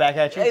just shot back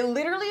at you. It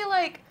literally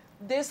like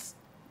this.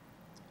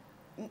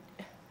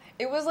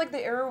 it was like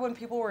the era when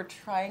people were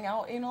trying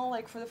out anal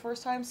like for the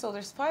first time. So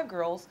there's 5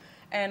 girls,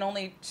 and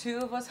only 2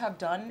 of us have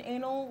done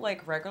anal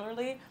like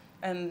regularly,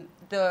 and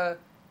so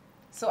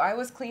I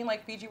was clean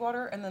like Fiji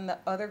water, and then the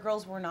other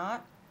girls were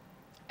not,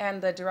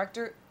 and the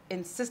director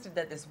insisted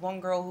that this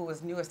one girl who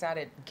was newest at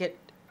it get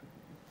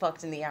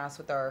fucked in the ass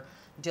with our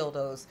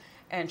dildos,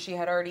 and she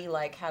had already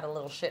like had a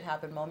little shit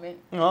happen moment.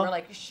 And we're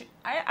like,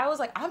 I was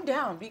like, I'm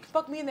down. You can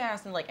fuck me in the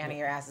ass, and like, Annie,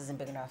 your ass isn't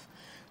big enough.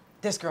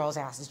 This girl's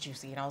ass is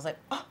juicy, and I was like,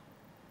 oh,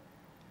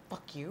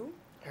 fuck you.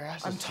 Your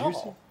ass I'm is tall.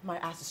 juicy. My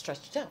ass is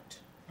stretched out,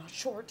 not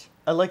short.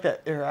 I like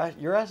that.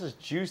 Your ass is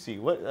juicy.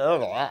 What?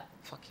 Oh,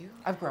 Fuck you.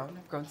 I've grown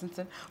since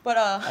then. But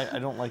I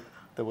don't like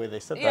the way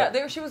they said yeah,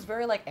 that. she was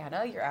very like,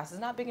 Anna, your ass is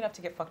not big enough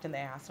to get fucked in the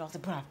ass. And I was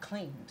like, but I've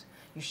cleaned.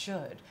 You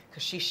should,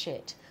 because she's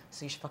shit.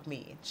 So you should fuck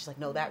me. And she's like,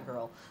 no, that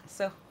girl.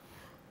 So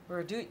we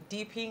were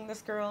DPing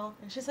this girl,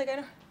 and she's like, I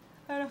don't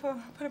know if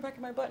I'll put it back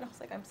in my butt. And I was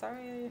like, I'm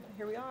sorry,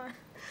 here we are.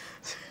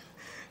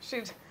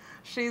 She's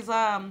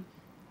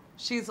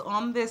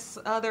on this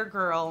other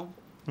girl,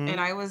 and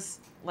I was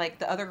like,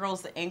 the other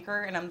girl's the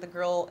anchor, and I'm the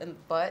girl in the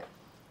butt.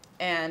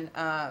 And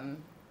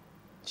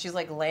she's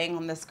like laying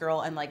on this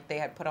girl, and like they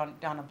had put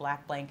down a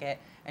black blanket,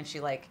 and she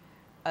like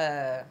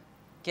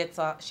gets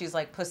off. She's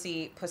like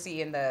pussy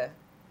in the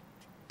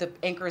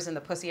anchor's in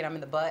the pussy, and I'm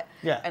in the butt.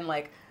 Yeah. And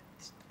like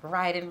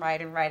riding.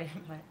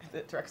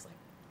 The director's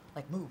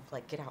like move,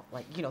 like get out,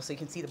 like, you know, so you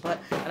can see the butt.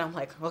 And I'm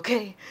like,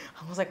 okay.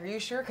 I was like, are you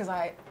sure? Because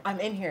I'm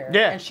in here.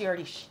 Yeah. And she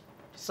already.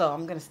 So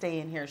I'm gonna stay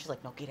in here. And she's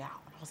like, no, get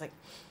out. And I was like,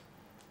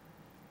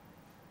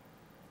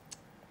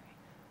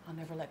 I'll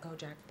never let go,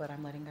 Jack, but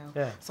I'm letting go.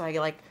 Yeah. So I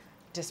like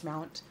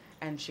dismount,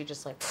 and she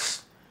just like.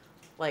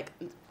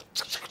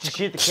 Did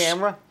she hit the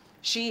camera?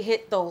 She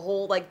hit the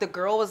whole, like, the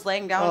girl was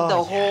laying down, Oh,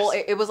 the whole,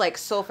 yes. it was like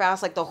so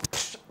fast, like up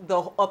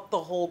the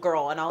whole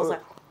girl, and I was like,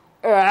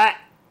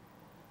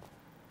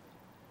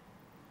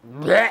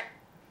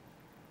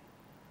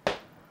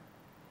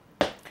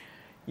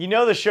 You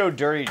know the show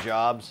Dirty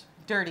Jobs?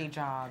 dirty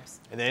jobs.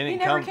 And they He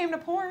didn't never came to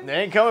porn.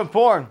 They ain't coming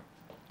porn.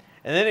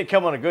 And they didn't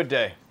come on a good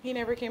day. He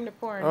never came to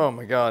porn. Oh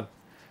my God.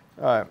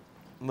 All right.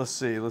 Let's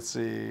see.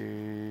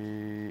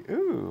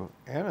 Ooh,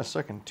 Anna's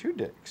sucking 2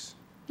 dicks.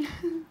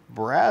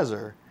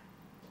 Brazzer.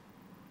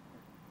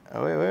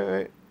 Oh,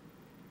 wait.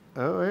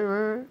 Oh,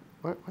 wait.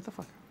 What the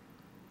fuck?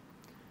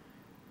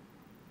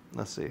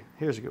 Let's see.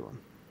 Here's a good one.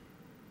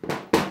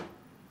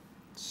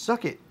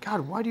 Suck it.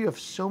 God, why do you have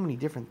so many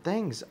different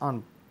things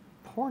on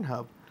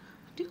Pornhub?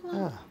 Do you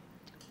love?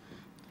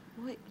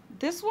 Wait,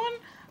 this one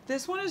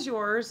is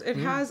yours. It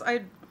has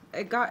I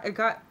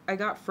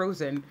got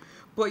frozen,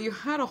 but you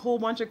had a whole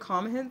bunch of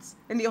comments,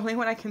 and the only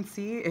one I can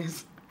see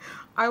is,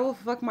 I will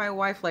fuck my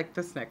wife like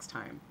this next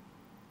time.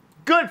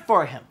 Good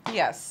for him.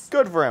 Yes.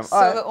 Good for him. So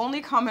All right. the only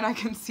comment I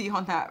can see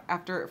on that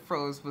after it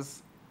froze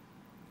was.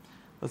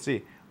 Let's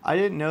see. I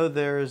didn't know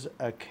there's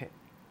a.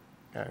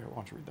 Why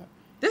don't you read that?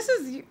 This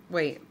is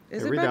wait.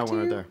 Is it read back that to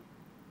one you? right there.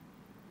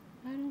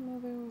 I don't know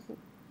there was.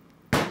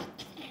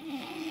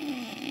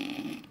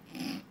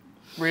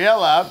 Read it out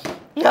loud.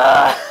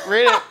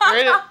 Read it.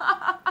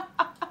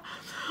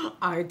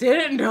 I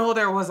didn't know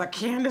there was a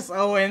Candace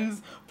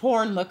Owens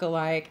porn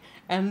lookalike,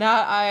 and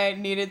that I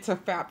needed to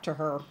fap to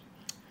her.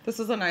 This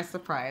is a nice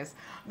surprise.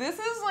 This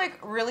is like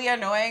really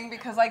annoying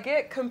because I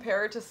get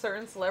compared to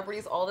certain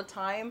celebrities all the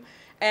time,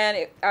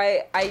 and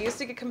I used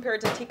to get compared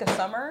to Tika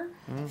Summer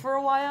for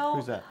a while.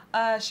 Who's that?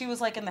 She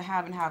was like in the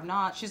Have and Have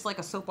Not. She's like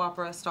a soap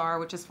opera star,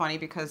 which is funny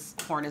because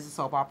porn is a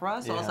soap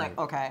opera. So I was Yeah. like,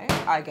 okay,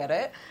 I get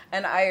it.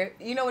 And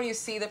you know when you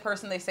see the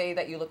person they say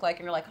that you look like,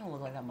 and you're like, I don't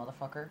look like that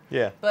motherfucker.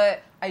 Yeah.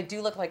 But I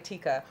do look like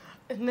Tika.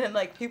 And then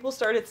like people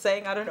started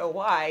saying, I don't know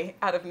why,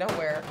 out of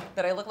nowhere,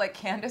 that I look like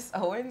Candace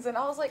Owens, and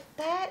I was like,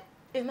 that.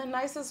 In the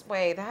nicest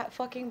way, that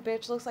fucking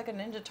bitch looks like a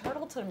Ninja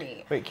Turtle to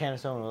me. Wait,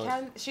 Candace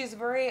Owens. She's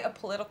very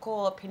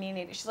political,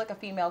 opinionated. She's like a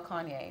female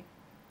Kanye.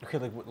 Okay,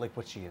 like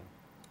what's she in?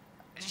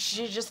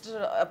 She's just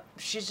a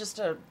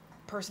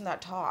person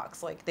that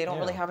talks. Like they don't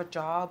really Yeah. have a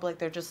job. Like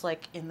they're just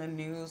like in the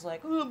news.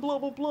 Like blah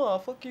blah blah.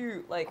 Fuck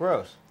you. Like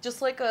Gross.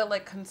 Just like a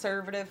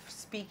conservative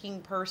speaking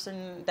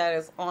person that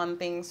is on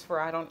things for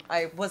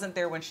I wasn't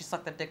there when she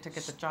sucked the dick to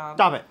get the job.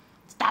 Stop it.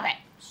 Stop it.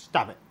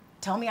 Stop it.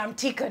 Tell me I'm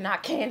Tika,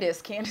 not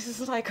Candace. Candace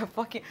is like a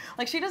fucking...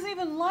 Like, she doesn't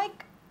even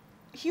like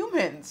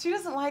humans. She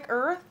doesn't like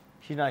Earth.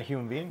 She's not a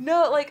human being?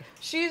 No, like,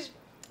 she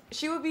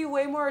would be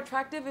way more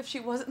attractive if she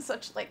wasn't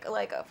such, like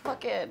a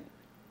fucking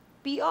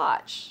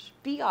biatch.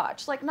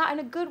 Biatch. Like, not in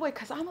a good way,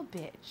 because I'm a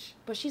bitch.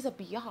 But she's a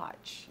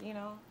biatch, you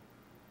know?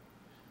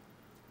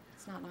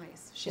 It's not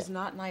nice. She's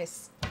not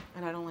nice,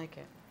 and I don't like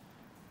it.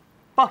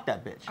 Fuck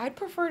that bitch. I'd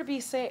prefer to be,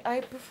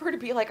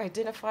 like,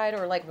 identified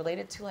or, like,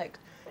 related to, like...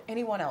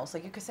 anyone else.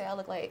 Like, you could say I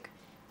look like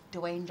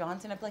Dwayne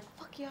Johnson. I'd be like,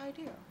 fuck yeah, I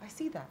do. I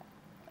see that.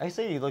 I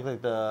say you look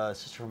like the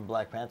sister from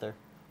Black Panther.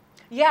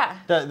 Yeah.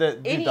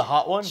 The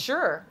hot one?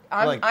 Sure.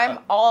 Like, I'm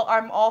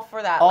all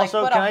for that.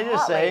 Also, like, can I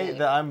just say lady.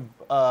 that I'm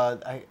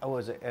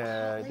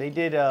they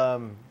did a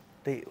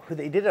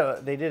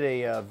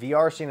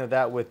VR scene of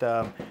that with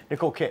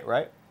Nicole Kitt,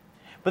 right?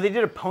 But they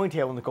did a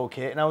ponytail with Nicole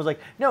Kidman, and I was like,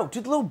 no,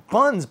 do the little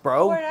buns,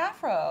 bro. Or an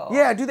afro.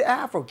 Yeah, do the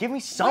afro. Give me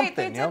something. Wait,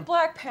 they did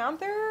Black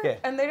Panther? Yeah.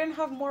 And they didn't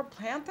have more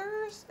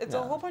Panthers? It's a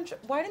No. whole bunch of...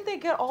 Why didn't they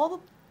get all the...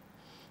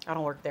 I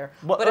don't work there.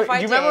 Well, but if I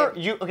do you did... remember?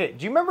 Do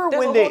you remember There's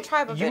when a they? whole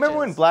tribe of Do you remember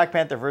when bitches. Black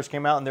Panther first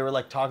came out and they were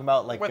like talking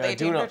about like Were they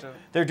doing doing bitches?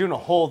 they're doing a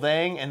whole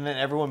thing and then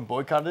everyone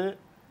boycotted it?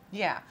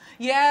 Yeah.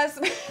 Yes,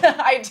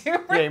 I do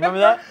remember. Yeah, you remember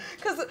that?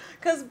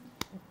 Because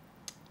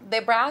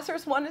the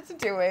Brassers wanted to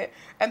do it,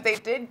 and they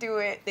did do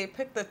it. They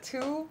picked the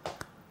two...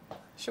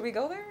 Should we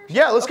go there?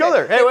 Yeah, let's go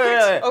there. Hey, They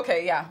wait. picked-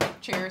 Okay, yeah.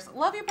 Cheers.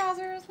 Love you,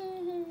 Brassers.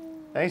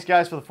 Thanks,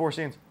 guys, for the 4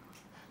 scenes.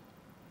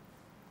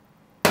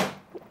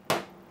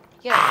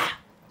 Yeah.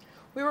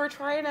 We were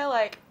trying to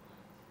like,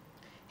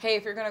 hey,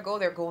 if you're gonna go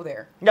there, go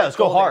there. Yeah, let's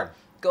go hard. There.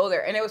 Go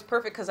there. And it was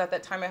perfect because at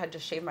that time I had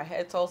just shaved my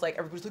head, so I was like,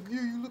 everybody's like,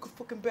 yeah, you look a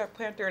fucking Black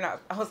Panther, and I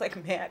was like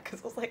mad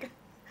because I was like,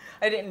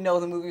 I didn't know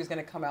the movie was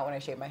gonna come out when I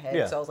shaved my head,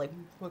 Yeah. so I was like,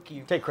 fuck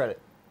you. Take credit.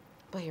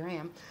 But here I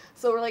am.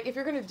 So we're like, if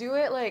you're gonna do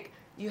it, like,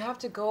 you have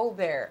to go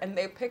there. And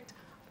they picked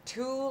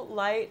 2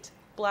 light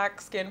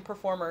black skin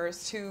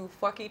performers to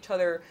fuck each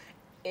other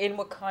in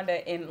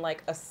Wakanda in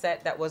like a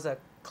set that was a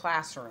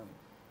classroom.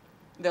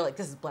 They're like,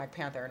 this is Black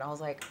Panther, and I was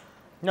like,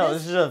 No,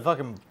 this is a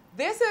fucking.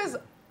 this is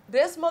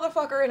this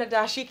motherfucker in a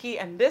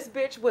dashiki and this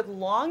bitch with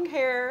long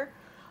hair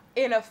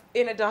in a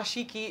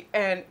dashiki,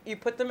 and you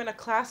put them in a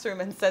classroom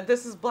and said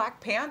this is Black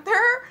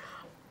Panther.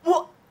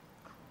 Well,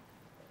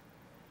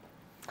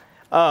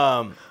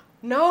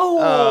 no,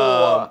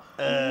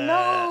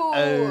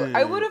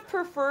 I would have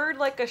preferred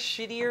like a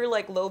shittier,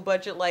 like low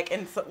budget, like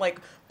in like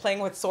playing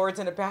with swords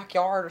in a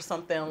backyard or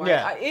something. Like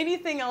Yeah.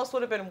 Anything else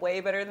would have been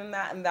way better than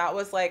that, and that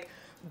was like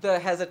the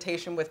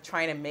hesitation with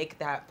trying to make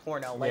that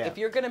porno. Like Yeah. if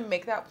you're gonna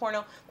make that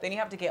porno, then you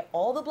have to get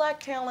all the black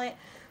talent,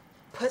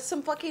 put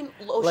some fucking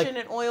lotion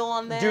and oil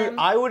on them. Dude,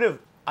 I would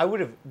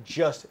have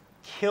just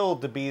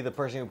killed to be the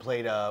person who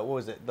played what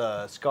was it,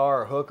 the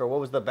Scar or Hook, or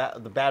what was the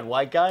bad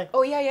white guy?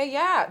 Oh yeah.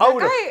 That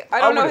would've- guy, I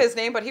don't know would've- his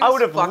name, but he I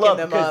was would've fucking loved,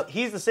 them 'cause up.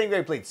 He's the same guy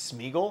who played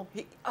Smeagol.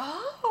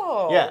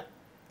 Oh. Yeah.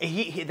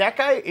 He that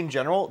guy in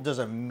general does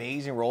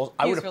amazing roles.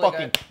 I He's would have really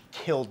fucking good.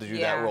 killed to do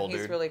Yeah, that role, dude.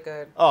 he's really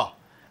good. Oh,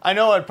 I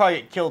know I'd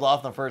probably get killed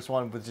off in the first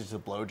one with just a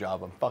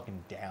blowjob. I'm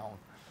fucking down.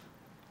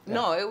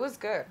 No, it was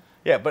good.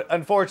 Yeah, but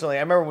unfortunately,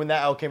 I remember when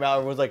that out came out,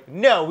 everyone was like,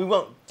 "No, we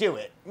won't do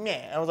it." Nah,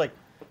 I was like,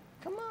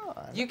 "Come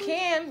on." You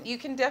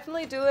can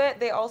definitely do it.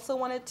 They also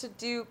wanted to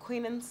do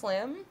Queen and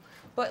Slim,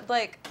 but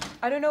like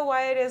I don't know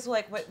why it is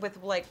like with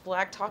like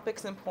black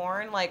topics in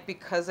porn, like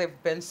because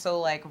they've been so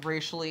like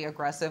racially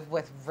aggressive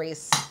with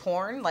race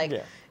porn, like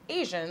Yeah.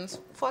 Asians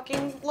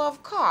fucking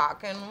love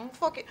cock and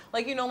fucking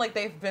like like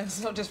they've been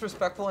so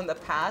disrespectful in the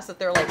past that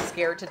they're like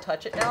scared to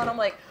touch it now, and I'm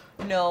like,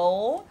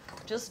 no,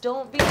 just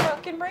don't be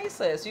fucking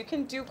racist. You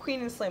can do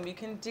Queen and Slim, you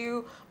can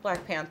do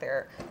Black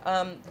Panther.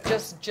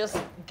 Just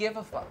give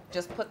a fuck.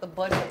 Just put the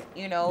budget,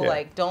 Yeah.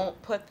 like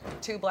don't put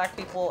 2 black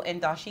people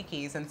in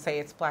dashikis and say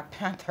it's Black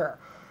Panther.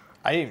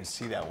 I didn't even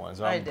see that one.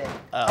 So I did.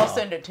 I'll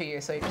send it to you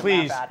so you can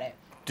Please laugh at it.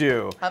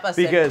 do I'm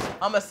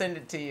gonna send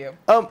it to you.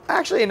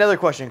 Actually, another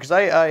question, because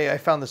I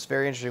found this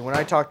very interesting when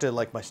I talked to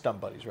like my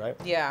stunt buddies, right?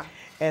 Yeah.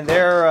 And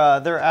they're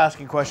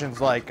asking questions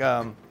like,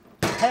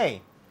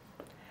 "Hey,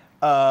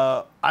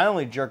 I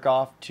only jerk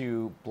off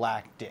to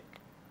black dick."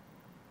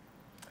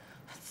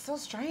 That's so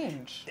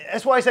strange.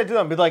 That's why I said to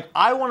them, "Be like,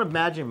 I want to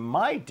imagine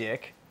my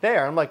dick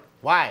there." I'm like,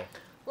 "Why?"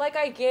 Like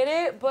I get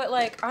it, but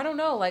like I don't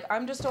know. Like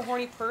I'm just a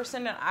horny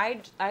person,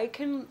 and I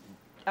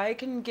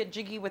can get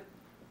jiggy with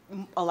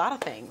a lot of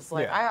things.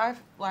 Like Yeah.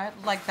 I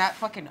like that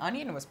fucking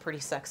onion was pretty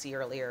sexy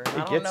earlier. I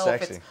don't gets know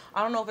sexy.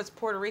 I don't know if it's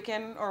Puerto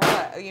Rican or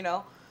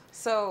what,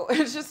 So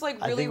it's just like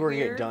really I think we're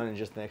weird. gonna get done in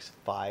just the next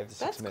 5 to 6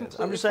 That's minutes.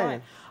 completely I'm just saying.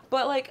 fine.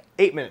 But like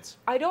 8 minutes.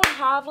 I don't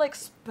have like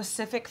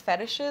specific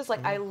fetishes. Like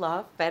Mm-hmm. I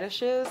love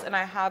fetishes and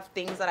I have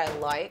things that I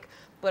like,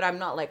 but I'm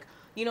not like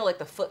like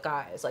the foot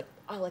guys. Like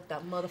I like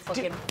that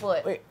motherfucking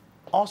foot. Wait.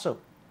 Also,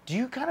 do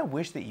you kind of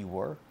wish that you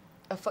were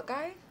A foot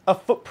guy? a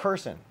foot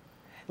person?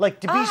 Like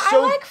to be I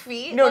so. like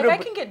feet. No, like no, I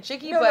but- can get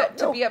jiggy, no, but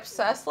no. to be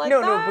obsessed like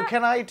no, that. but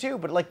can I too?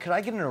 But like, could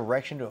I get an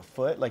erection to a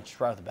foot, like just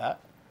right off the bat?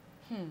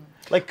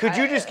 Like, could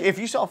you just, if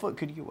you saw a foot,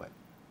 could you get wet?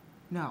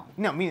 No.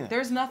 No, me neither.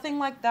 There's nothing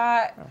like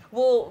that.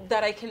 Well,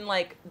 that I can be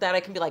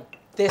like,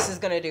 this is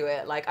gonna do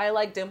it. Like I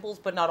like dimples,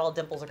 but not all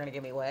dimples are gonna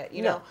get me wet.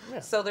 You No, know. yeah.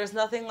 So there's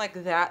nothing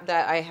like that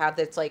I have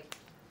that's like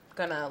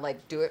gonna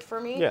like do it for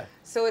me. Yeah.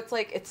 So it's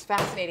like it's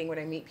fascinating when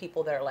I meet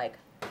people that are like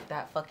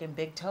that fucking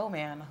big toe,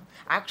 man.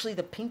 Actually,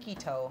 the pinky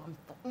toe.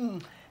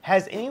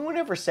 Has anyone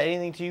ever said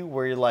anything to you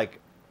where you're like,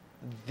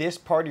 this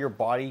part of your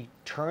body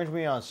turns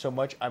me on so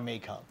much I may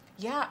come?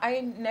 Yeah, I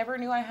never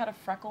knew I had a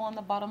freckle on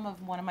the bottom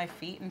of one of my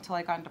feet until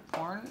I got into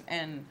porn,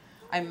 and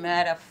I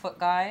met a foot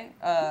guy.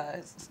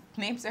 His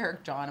name's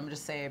Eric John. I'm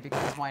just saying it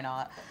because why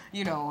not?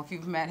 If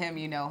you've met him,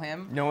 you know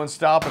him. No one's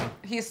stopping.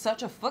 He's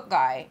such a foot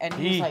guy, and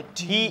he's like,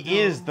 he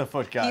is the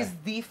foot guy. He's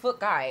the foot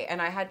guy, and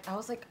I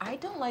was like, I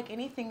don't like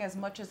anything as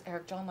much as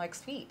Eric John likes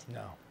feet.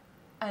 No.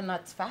 And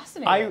that's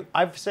fascinating.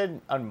 I've said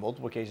on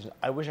multiple occasions,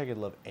 I wish I could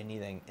love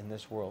anything in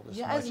this world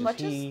as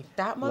much as he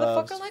that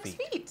motherfucker likes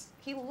feet.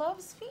 He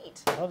loves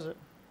feet. Loves it.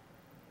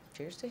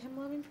 Cheers to him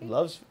loving feet.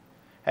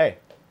 Hey,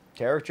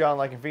 Tarek John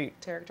liking feet.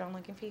 Tarek John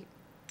liking feet.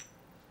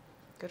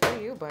 Good for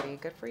you, buddy.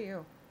 Good for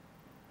you.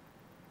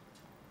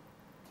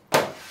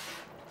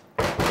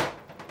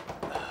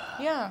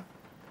 Yeah.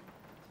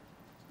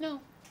 No.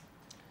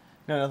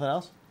 No, nothing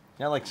else?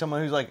 Not like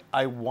someone who's like,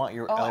 I want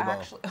your elbow.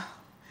 Actually,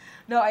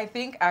 no, I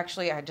think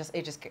actually it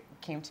just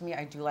came to me.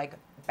 I do like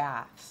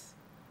baths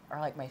are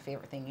like my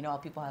favorite thing. You know how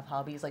people have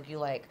hobbies like you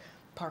like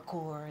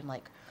parkour and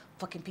like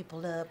fucking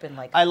people up and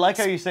like. I like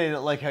how you say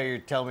that, like how you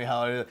tell me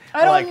how it is.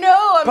 I don't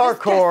know. I'm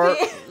parkour.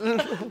 Just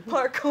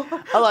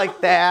parkour. I like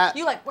that.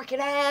 You like working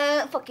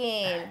out,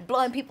 fucking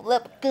blowing people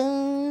up with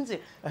guns and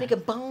making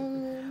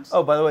bombs.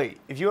 Oh, by the way,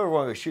 if you ever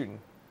want to go shooting.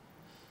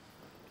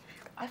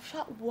 I've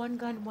shot one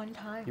gun one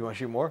time. You want to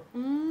shoot more?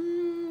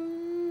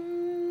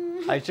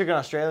 I took an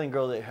Australian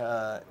girl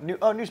that New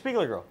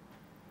Spiegler girl,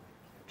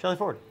 Shelley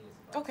Ford.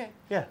 Okay.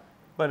 Yeah,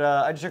 but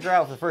I just took her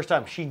out for the first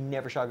time. She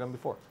never shot a gun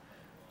before,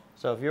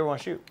 so if you ever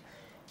want to shoot,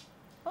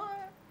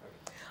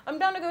 I'm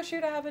down to go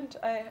shoot.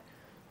 I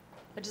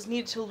just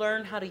need to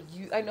learn how to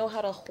use. I know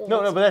how to hold.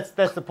 No, but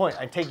that's the point.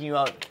 I'm taking you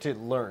out to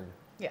learn.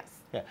 Yes.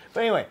 Yeah,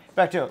 but anyway,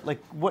 back to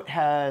like what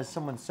has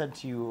someone said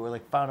to you or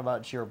like found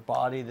about your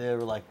body that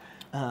were like,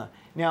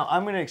 now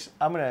I'm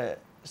gonna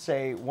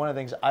say one of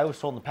the things I was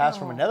told in the past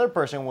from another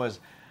person was,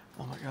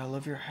 oh my God, I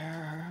love your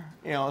hair,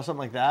 you know, something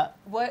like that.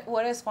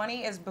 What is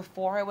funny is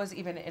before I was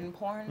even in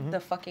porn, the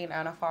fucking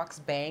Anna Foxx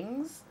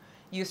bangs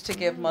used to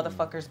give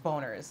motherfuckers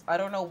boners. I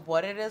don't know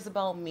what it is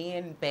about me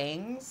and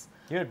bangs.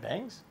 You had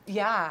bangs?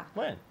 Yeah.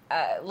 When?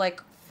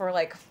 Like for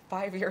like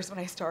 5 years when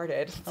I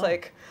started. It's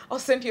like I'll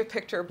send you a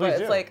picture, but Please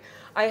it's do. like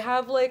I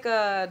have like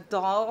a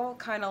doll,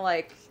 kind of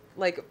like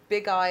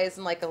big eyes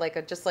and like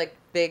a just like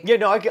big. Yeah,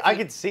 no, I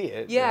could see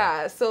it.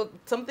 Yeah, so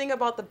something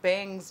about the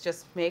bangs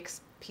just makes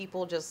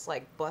people just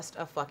like bust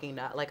a fucking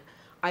nut. Like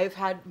I've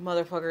had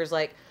motherfuckers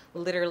like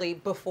literally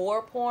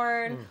before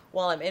porn,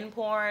 while I'm in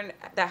porn,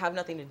 that have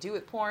nothing to do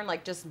with porn.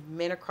 Like just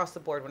men across the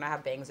board when I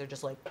have bangs, they're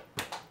just like,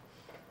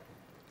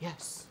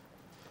 yes,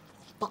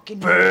 fucking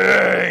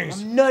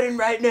Bangs. I'm nutting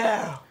right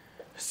now.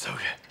 So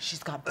good.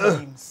 She's got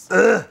bangs.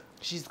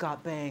 She's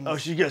got bangs. Oh,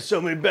 she got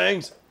so many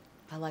bangs.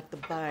 I like the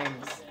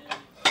bangs.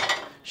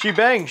 She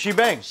bangs. She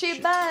bangs. She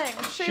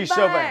bangs. She's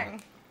so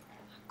bang.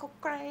 Go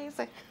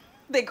crazy.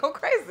 They go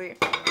crazy.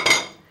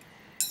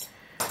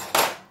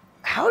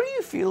 How do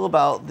you feel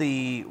about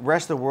the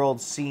rest of the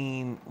world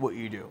seeing what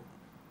you do?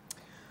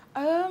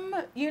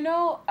 You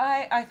know,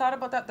 I thought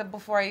about that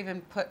before I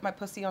even put my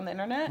pussy on the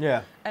internet.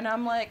 Yeah. And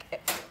I'm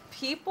like,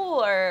 people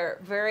are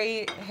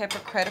very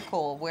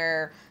hypocritical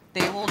where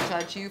they will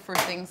judge you for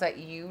things that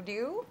you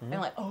do. And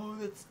like, oh,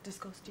 that's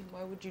disgusting.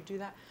 Why would you do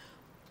that?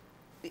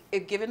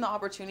 If given the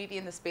opportunity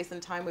and the space and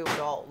time, we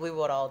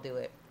would all do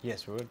it.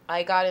 Yes, we would.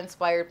 I got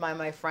inspired by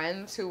my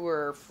friends who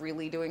were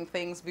freely doing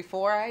things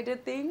before I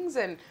did things,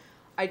 and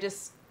I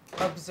just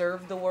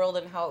observed the world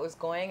and how it was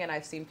going, and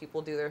I've seen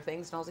people do their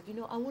things, and I was like, you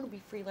know, I want to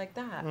be free like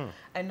that.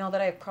 And now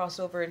that I've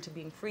crossed over into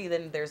being free,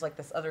 then there's like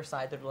this other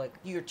side that are like,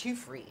 you're too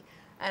free.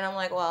 And I'm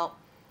like, well,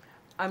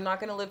 I'm not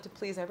going to live to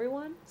please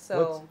everyone,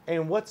 so...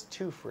 What's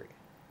too free?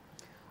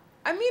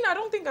 I mean, I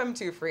don't think I'm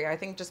too free. I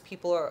think just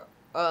people are...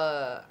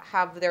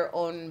 have their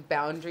own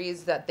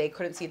boundaries that they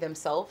couldn't see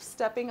themselves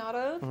stepping out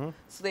of.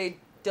 So they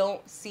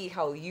don't see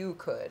how you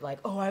could. Like,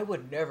 oh, I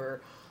would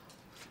never.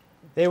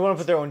 They want to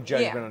put their own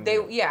judgment on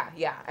you.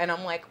 Yeah. And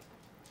I'm like,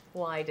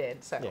 well, I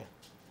did, so. Yeah.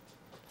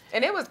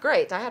 And it was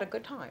great. I had a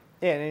good time.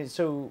 Yeah, and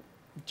so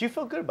do you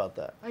feel good about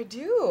that? I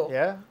do.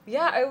 Yeah?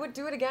 Yeah, I would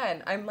do it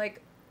again. I'm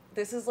like,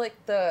 this is like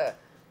the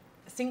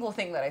single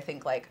thing that I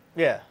think like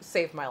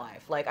saved my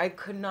life. Like I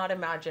could not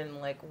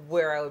imagine like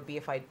where I would be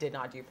if I did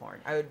not do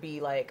porn. I would be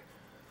like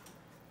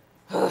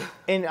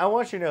and I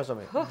want you to know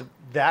something.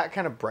 That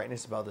kind of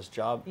brightness about this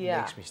job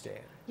makes me stay in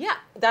it. Yeah,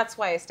 that's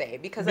why I stay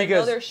because I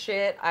know there's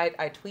shit.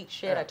 I tweet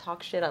shit, I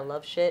talk shit, I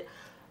love shit.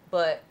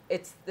 But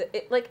it's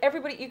like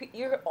everybody,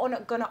 you're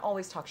gonna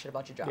always talk shit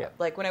about your job. Yeah.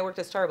 Like when I worked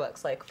at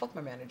Starbucks, like fuck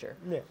my manager.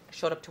 Yeah. I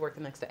showed up to work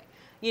the next day.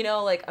 You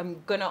know, like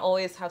I'm gonna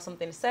always have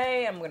something to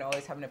say. I'm gonna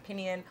always have an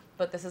opinion.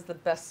 But this is the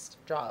best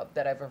job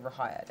that I've ever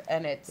had,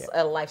 and it's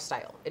a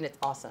lifestyle, and it's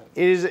awesome.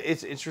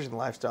 It's an interesting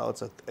lifestyle.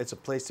 It's a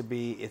place to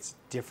be. It's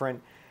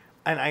different,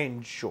 and I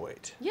enjoy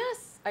it.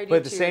 Yes, I do. But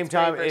at the too. same It's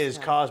very time, it has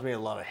versatile. caused me a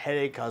lot of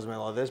headache, caused me a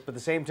lot of this. But at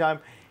the same time,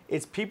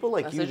 it's people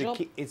like That's you a that job.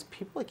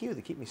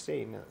 keep me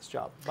staying in this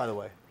job. By the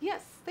way.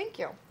 Yes, thank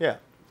you. Yeah,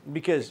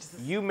 because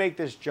you make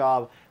this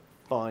job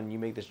fun. You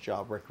make this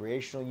job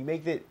recreational. You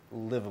make it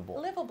livable.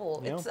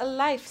 Livable. You know? It's a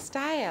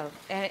lifestyle,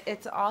 and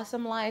it's an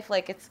awesome life.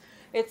 Like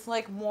it's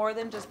like more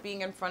than just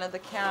being in front of the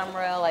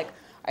camera. Like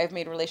I've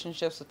made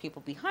relationships with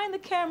people behind the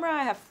camera.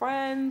 I have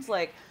friends.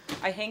 Like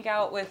I hang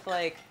out with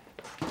like.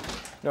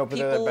 No, put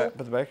people. that back.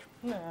 Put the back.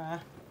 Nah.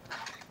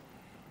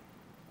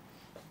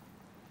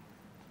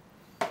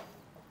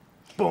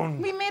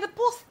 Boom. We made a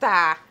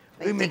poster.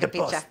 We made a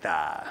poster.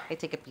 I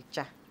take a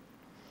picture.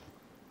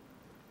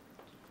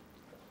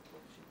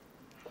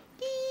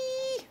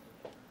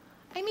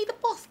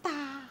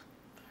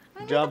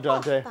 job,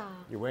 Dante.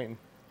 You're waiting.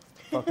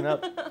 Fucking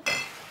up.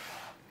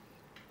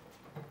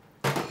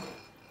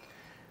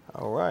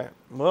 All right.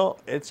 Well,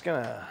 it's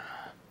gonna.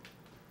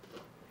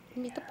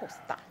 Meet the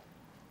posta.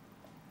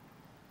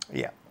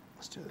 Yeah.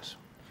 Let's do this.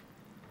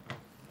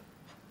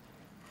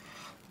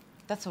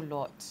 That's a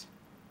lot.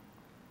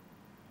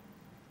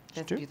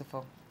 That's Two?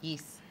 beautiful.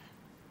 Yes.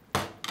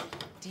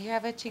 Do you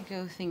have a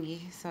to-go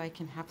thingy so I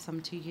can have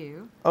some to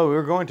you? Oh,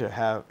 you're going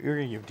to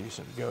give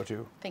decent go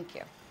to. Thank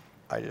you.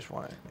 I just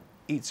want to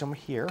eat some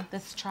here.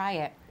 Let's try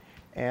it.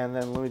 And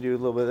then let me do a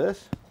little bit of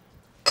this.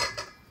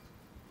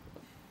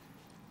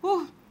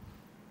 Whew.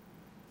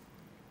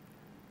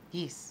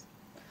 Yes.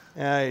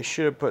 I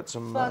should have put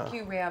some. Fuck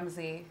you,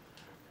 Ramsey.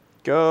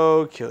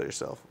 Go kill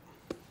yourself.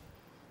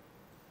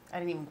 I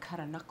didn't even cut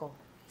a knuckle.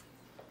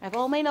 I have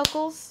all my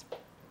knuckles.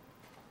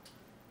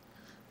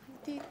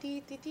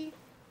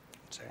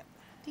 Sorry.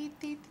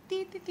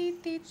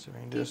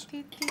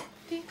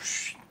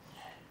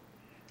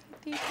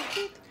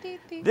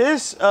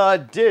 This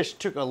dish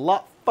took a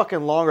lot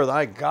fucking longer than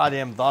I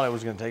goddamn thought it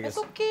was gonna take us.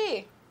 It's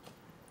okay.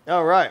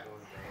 All right.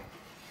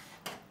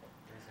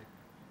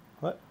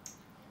 What?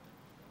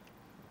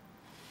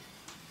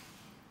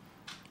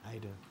 How you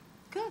doing?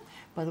 Good.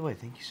 By the way,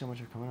 thank you so much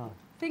for coming on.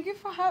 Thank you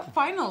for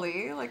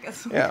finally, like,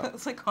 it's, Yeah.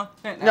 it's like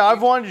content. No,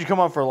 I've wanted you to come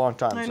on for a long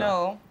time. I so.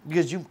 know.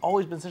 Because you've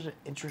always been such an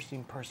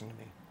interesting person to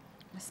me.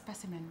 A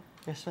specimen.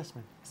 You're a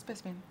specimen. A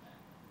specimen.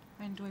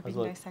 I enjoy How's being it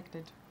look?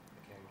 dissected.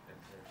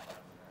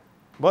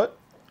 What?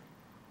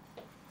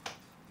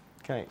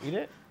 Can I eat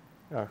it?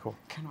 Oh, cool.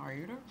 Can I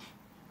eat it?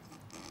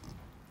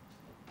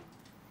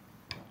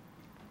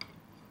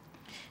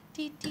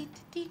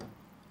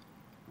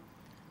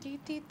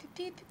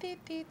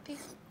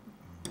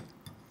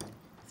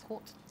 It's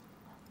hot.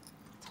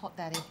 It's hot,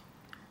 Daddy.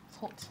 It's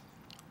hot.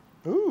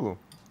 Ooh.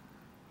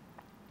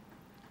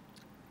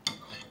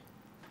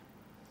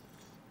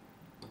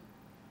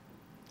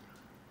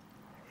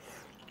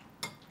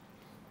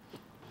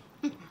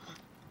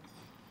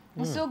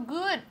 It's so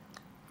good.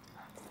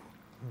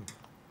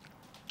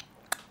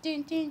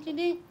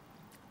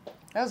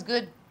 That was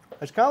good.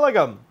 It's kind of like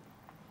a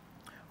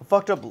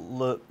fucked up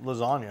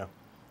lasagna.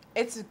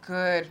 It's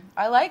good.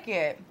 I like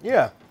it.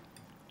 Yeah.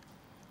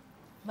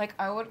 Like,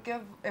 I would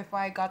give, if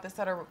I got this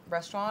at a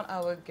restaurant, I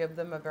would give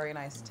them a very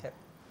nice tip.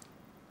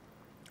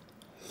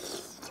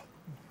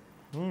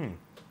 Mmm.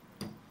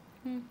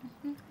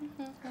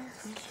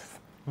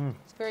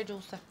 It's very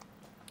juicy.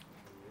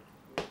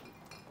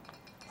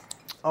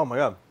 Oh my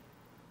god.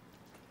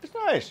 It's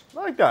nice.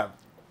 I like that.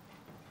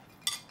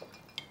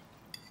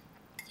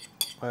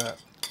 Look at that.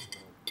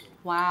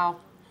 Wow.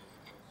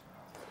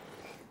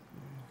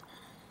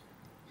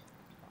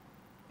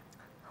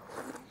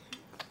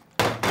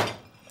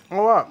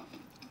 Oh wow.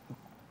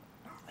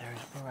 There,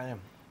 just put it right in.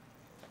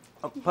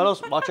 Oh,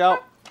 Puddles, watch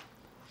out.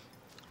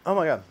 Oh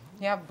my god.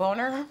 You have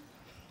boner?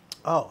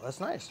 Oh, that's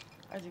nice.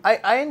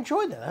 I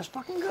enjoyed that. That's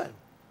fucking good.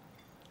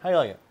 How you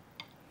like it?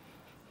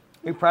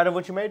 Are you proud of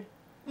what you made?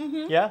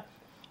 Mm-hmm. Yeah?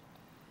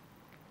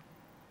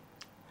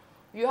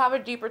 You have a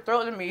deeper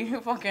throat than me.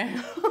 You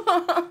fucking.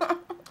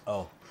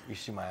 Oh, you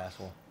see my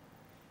asshole.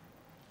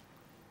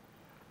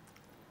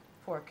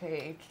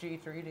 4K HD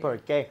 3D.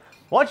 Okay.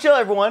 Why don't you tell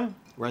everyone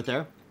right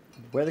there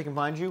where they can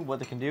find you, what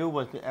they can do,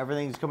 what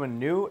everything's coming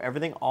new,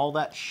 everything, all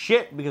that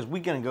shit, because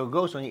we're gonna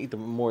go so I can eat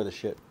more of the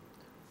shit.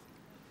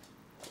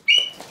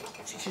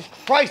 Jesus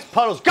Christ,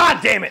 Puddles!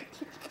 God damn it!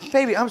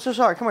 Baby, I'm so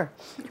sorry. Come here.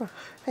 Come here.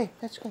 Hey,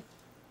 that's good.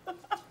 I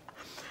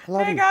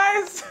love Hey you.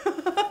 guys!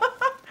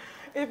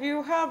 If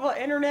you have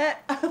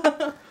internet,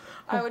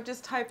 I would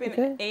just type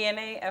in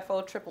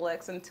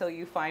ANAFOXXX until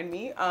you find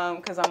me,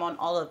 because I'm on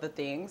all of the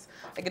things.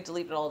 I get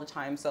deleted all the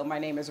time, so my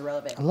name is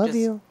irrelevant. I love just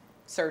you.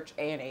 Search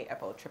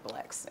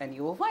ANAFOXXX and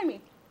you will find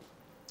me.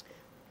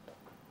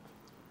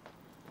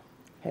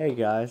 Hey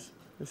guys,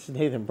 this is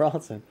Nathan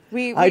Bronson.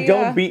 We I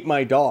don't beat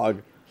my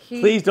dog.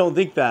 Please don't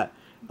think that.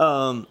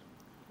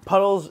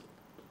 Puddles.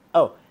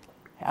 Oh,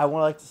 I would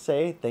like to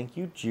say thank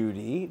you,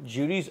 Judy.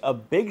 Judy's a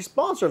big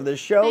sponsor of this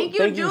show. Thank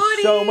you,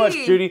 Judy. So much,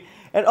 Judy.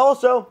 And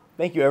also,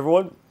 thank you,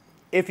 everyone.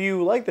 If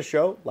you like the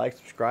show, like,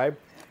 subscribe.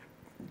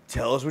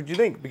 Tell us what you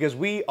think, because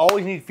we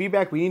always need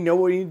feedback. We need to know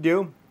what we need to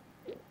do.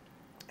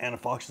 Anna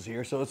Foxx is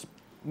here, so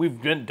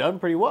we've done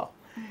pretty well.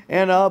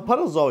 And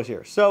Puddles is always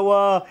here.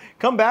 So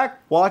come back,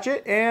 watch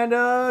it, and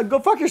go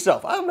fuck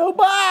yourself. I don't know.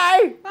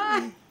 Bye.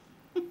 Bye.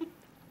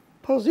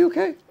 Puddles, you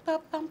okay?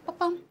 Bum, bum, bum,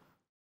 bum.